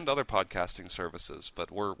and other podcasting services.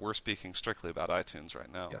 But we're speaking strictly about iTunes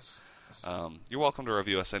right now. Yes. You're welcome to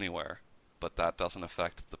review us anywhere, but that doesn't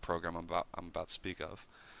affect the program I'm about to speak of.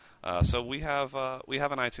 So we have an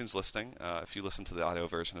iTunes listing. If you listen to the audio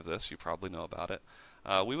version of this, you probably know about it.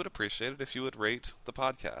 We would appreciate it if you would rate the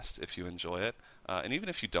podcast if you enjoy it, and even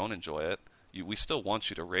if you don't enjoy it, we still want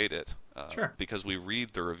you to rate it because we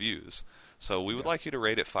read the reviews. So we would like you to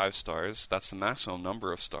rate it 5 stars. That's the maximum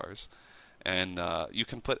number of stars. And you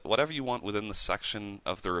can put whatever you want within the section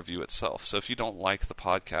of the review itself. So if you don't like the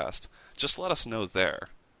podcast, just let us know there.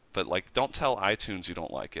 But like, don't tell iTunes you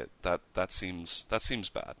don't like it. That seems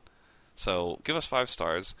bad. So give us 5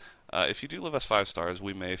 stars. If you do leave us 5 stars,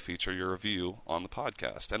 we may feature your review on the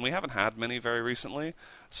podcast. And we haven't had many very recently,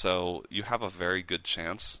 so you have a very good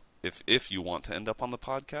chance if you want to end up on the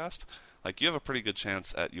podcast. Like, you have a pretty good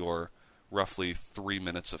chance at your roughly 3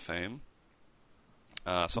 minutes of fame.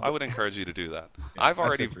 So I would encourage you to do that. Yeah, I've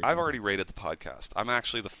already rated the podcast. I'm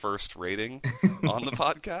actually the first rating on the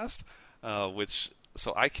podcast, which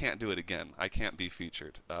so I can't do it again. I can't be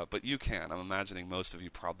featured, but you can. I'm imagining most of you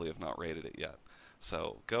probably have not rated it yet.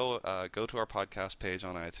 So go to our podcast page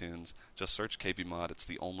on iTunes. Just search KBMOD. It's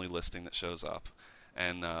the only listing that shows up.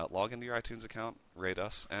 And log into your iTunes account, rate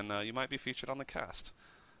us, and you might be featured on the cast.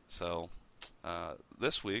 So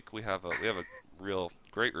this week we have a real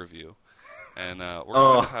great review, and we're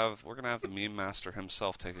gonna have the meme master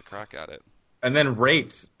himself take a crack at it. And then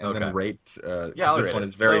rate. I'll This rate one it.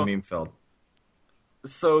 is very meme filled.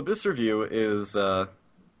 So this review is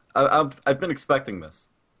I've been expecting this.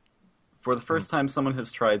 For the first time, someone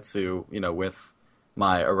has tried to, with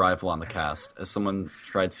my arrival on the cast, as someone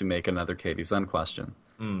tried to make another KDZen question.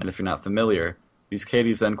 And if you're not familiar, these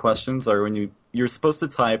KDZen questions are when you're supposed to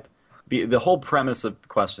type the whole premise of the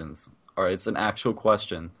questions. It's an actual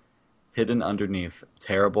question hidden underneath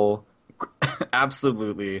terrible,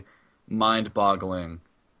 absolutely mind-boggling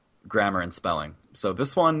grammar and spelling. So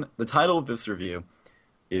this one, the title of this review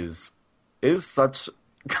is such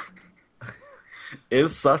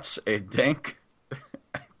a dank.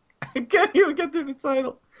 I can't even get through the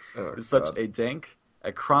title. Is such a dank,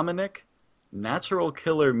 acromonic, natural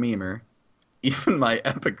killer memer, even my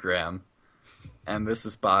epigram. And this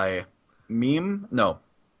is by the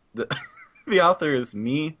author is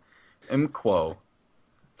me imquo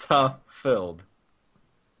ta filled.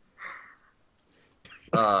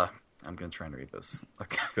 I'm gonna try and read this.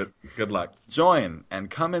 Okay. Good luck. Join and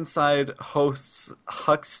come inside hosts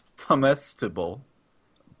Huxtomestible.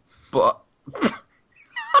 But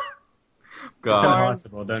It's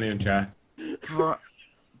impossible. Don't even try.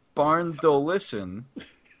 Barndolition,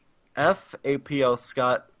 FAPL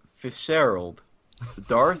Scott Fitzgerald,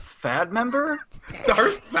 Darth Fat Member?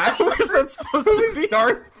 Darth Fat What is that supposed to be?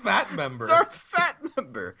 Darth Fat Member. Darth Fat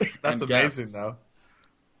Member. That's And amazing, guests. though.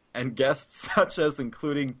 And guests such as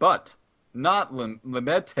including but not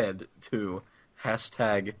limited to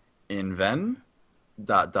hashtag inven ...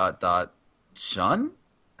 Shun ?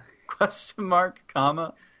 Question mark,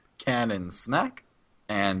 comma, canon smack,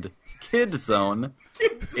 and kid zone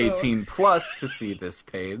 18 plus to see this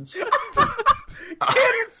page.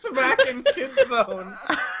 Cannon Smack and Kid Zone.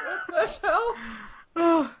 What the hell?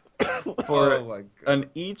 For Oh my God. an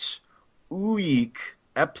each week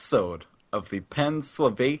episode of the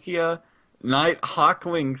Pennsylvania Night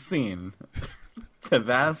Hawkling scene to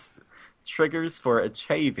vast triggers for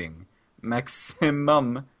achieving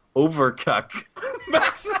maximum overcook.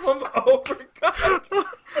 Maximum overcut.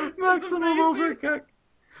 Maximum overcook.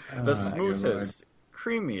 The smoothest,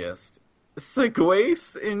 creamiest,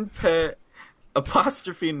 segues into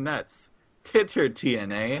apostrophe nuts, titter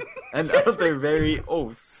TNA, and other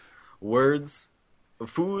various words,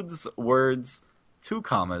 foods, words, 2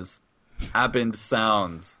 commas, abend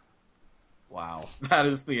sounds. Wow.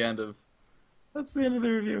 That's the end of the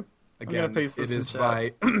review. I'm Again, gonna paste this it in is chat.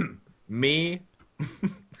 by me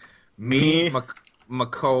Me.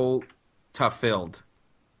 McCall Tuffield,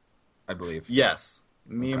 I believe. Yes.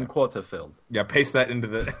 Meme quota filled. Yeah, paste that into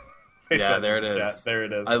the... Yeah, there it is. Chat. There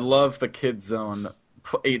it is. I love the kid zone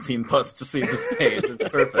 18 plus to see this page. It's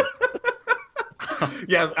perfect.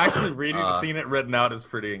 Yeah, actually seeing it written out is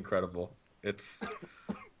pretty incredible. It's...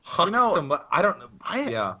 I don't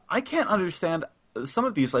know. I can't understand some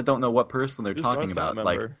of these. I don't know what person they're Who's talking Darth about. Fat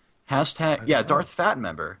Like Member? hashtag, Darth Fat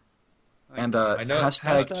Member, and I know.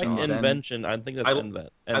 hashtag Hashtag invention. I think that's invent.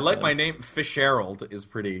 I like my name. Fitzgerald is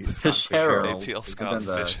pretty... Fitzgerald. APL Scott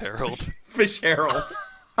then Fish Herald. Fitzgerald.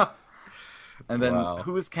 And then Wow.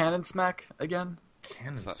 who is Cannon Smack again?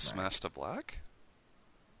 Is that Smash to Black?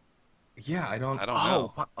 Yeah, I don't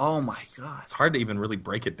know. Oh my god! It's hard to even really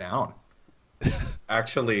break it down.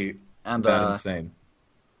 Actually, And that insane.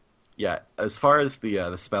 yeah, as far as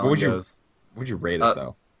the spelling goes, Would you rate it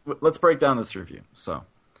though? Let's break down this review. So,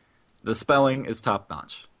 the spelling is top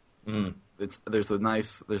notch. There's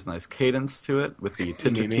nice cadence to it with the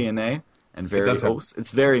titter TNA and very does have-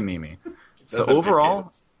 It's very memey. So Does have overall,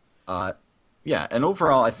 good and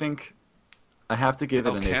overall, I think I have to give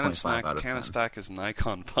it an Cannon 8.5 out of 10. Cannon Spack is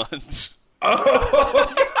Nikon Punch.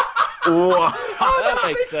 That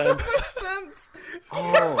makes sense. sense.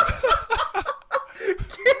 Oh,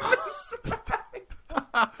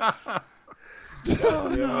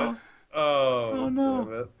 Oh no.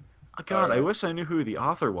 damn it. God! I wish I knew who the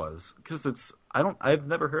author was because I've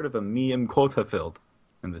never heard of a meme quota filled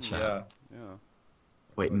in the chat. Yeah. Yeah.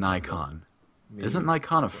 Wait, Nikon. Isn't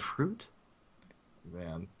Nikon a fruit?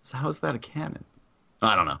 Man, So how is that a canon?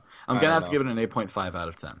 I don't know. I'm gonna have to give it an 8.5 out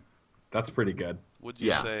of 10. that's pretty good. Would you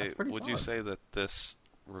Yeah, say? that's pretty Would you solid. say that this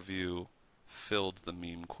review filled the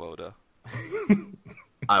meme quota?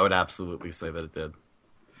 I would absolutely say that it did.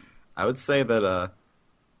 I would say that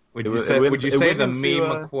Would It you w- say? it went- Would you it say went the into,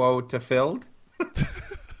 meme quote to filled?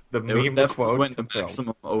 The It meme definitely quote went to to filled.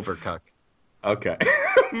 maximum overcuck. Okay.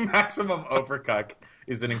 Maximum Overcuck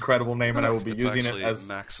is an incredible name, and I will be It's using it actually as.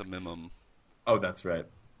 maximum. Oh, that's right.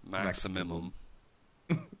 Maximum.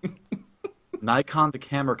 Nikon, the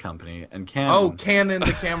camera company, and Canon. Oh, Canon,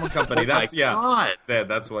 the camera company. That's yeah. God.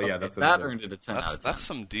 That's what. Yeah, that's what. That it is. earned it a 10 out of 10. That's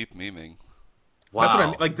some deep memeing. Wow. That's what I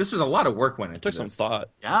mean. Like, this was a lot of work went into It took some this. thought.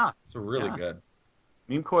 Yeah. It's really Yeah. good.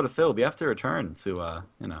 Meme quota filled. We have to return to, Wow.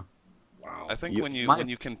 I think You- when you my- when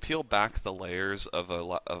you can peel back the layers of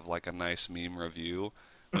like a nice meme review,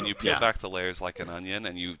 when you peel Yeah. back the layers like an onion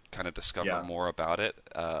and you kind of discover Yeah. more about it,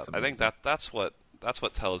 I think amazing. that's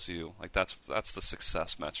what tells you, like, that's the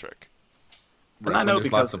success metric. And I know There's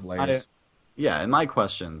because lots of layers. in my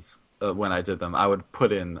questions, when I did them, I would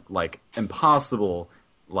put in, like, impossible,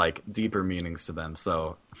 like, deeper meanings to them.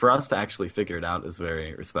 So for us to actually figure it out is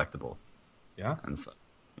very respectable. Yeah. And so,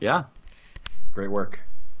 yeah, Great work.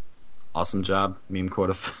 awesome job. Meme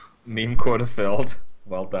quota. Meme quota filled.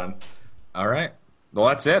 Well done. All right. Well,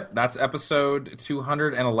 that's it. That's episode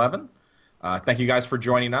 211. Thank you guys for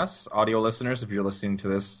joining us, audio listeners. If you're listening to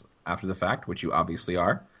this after the fact, which you obviously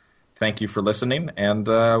are, thank you for listening. And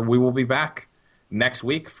we will be back next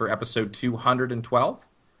week for episode 212.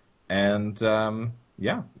 And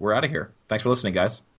yeah, we're out of here. Thanks for listening, guys.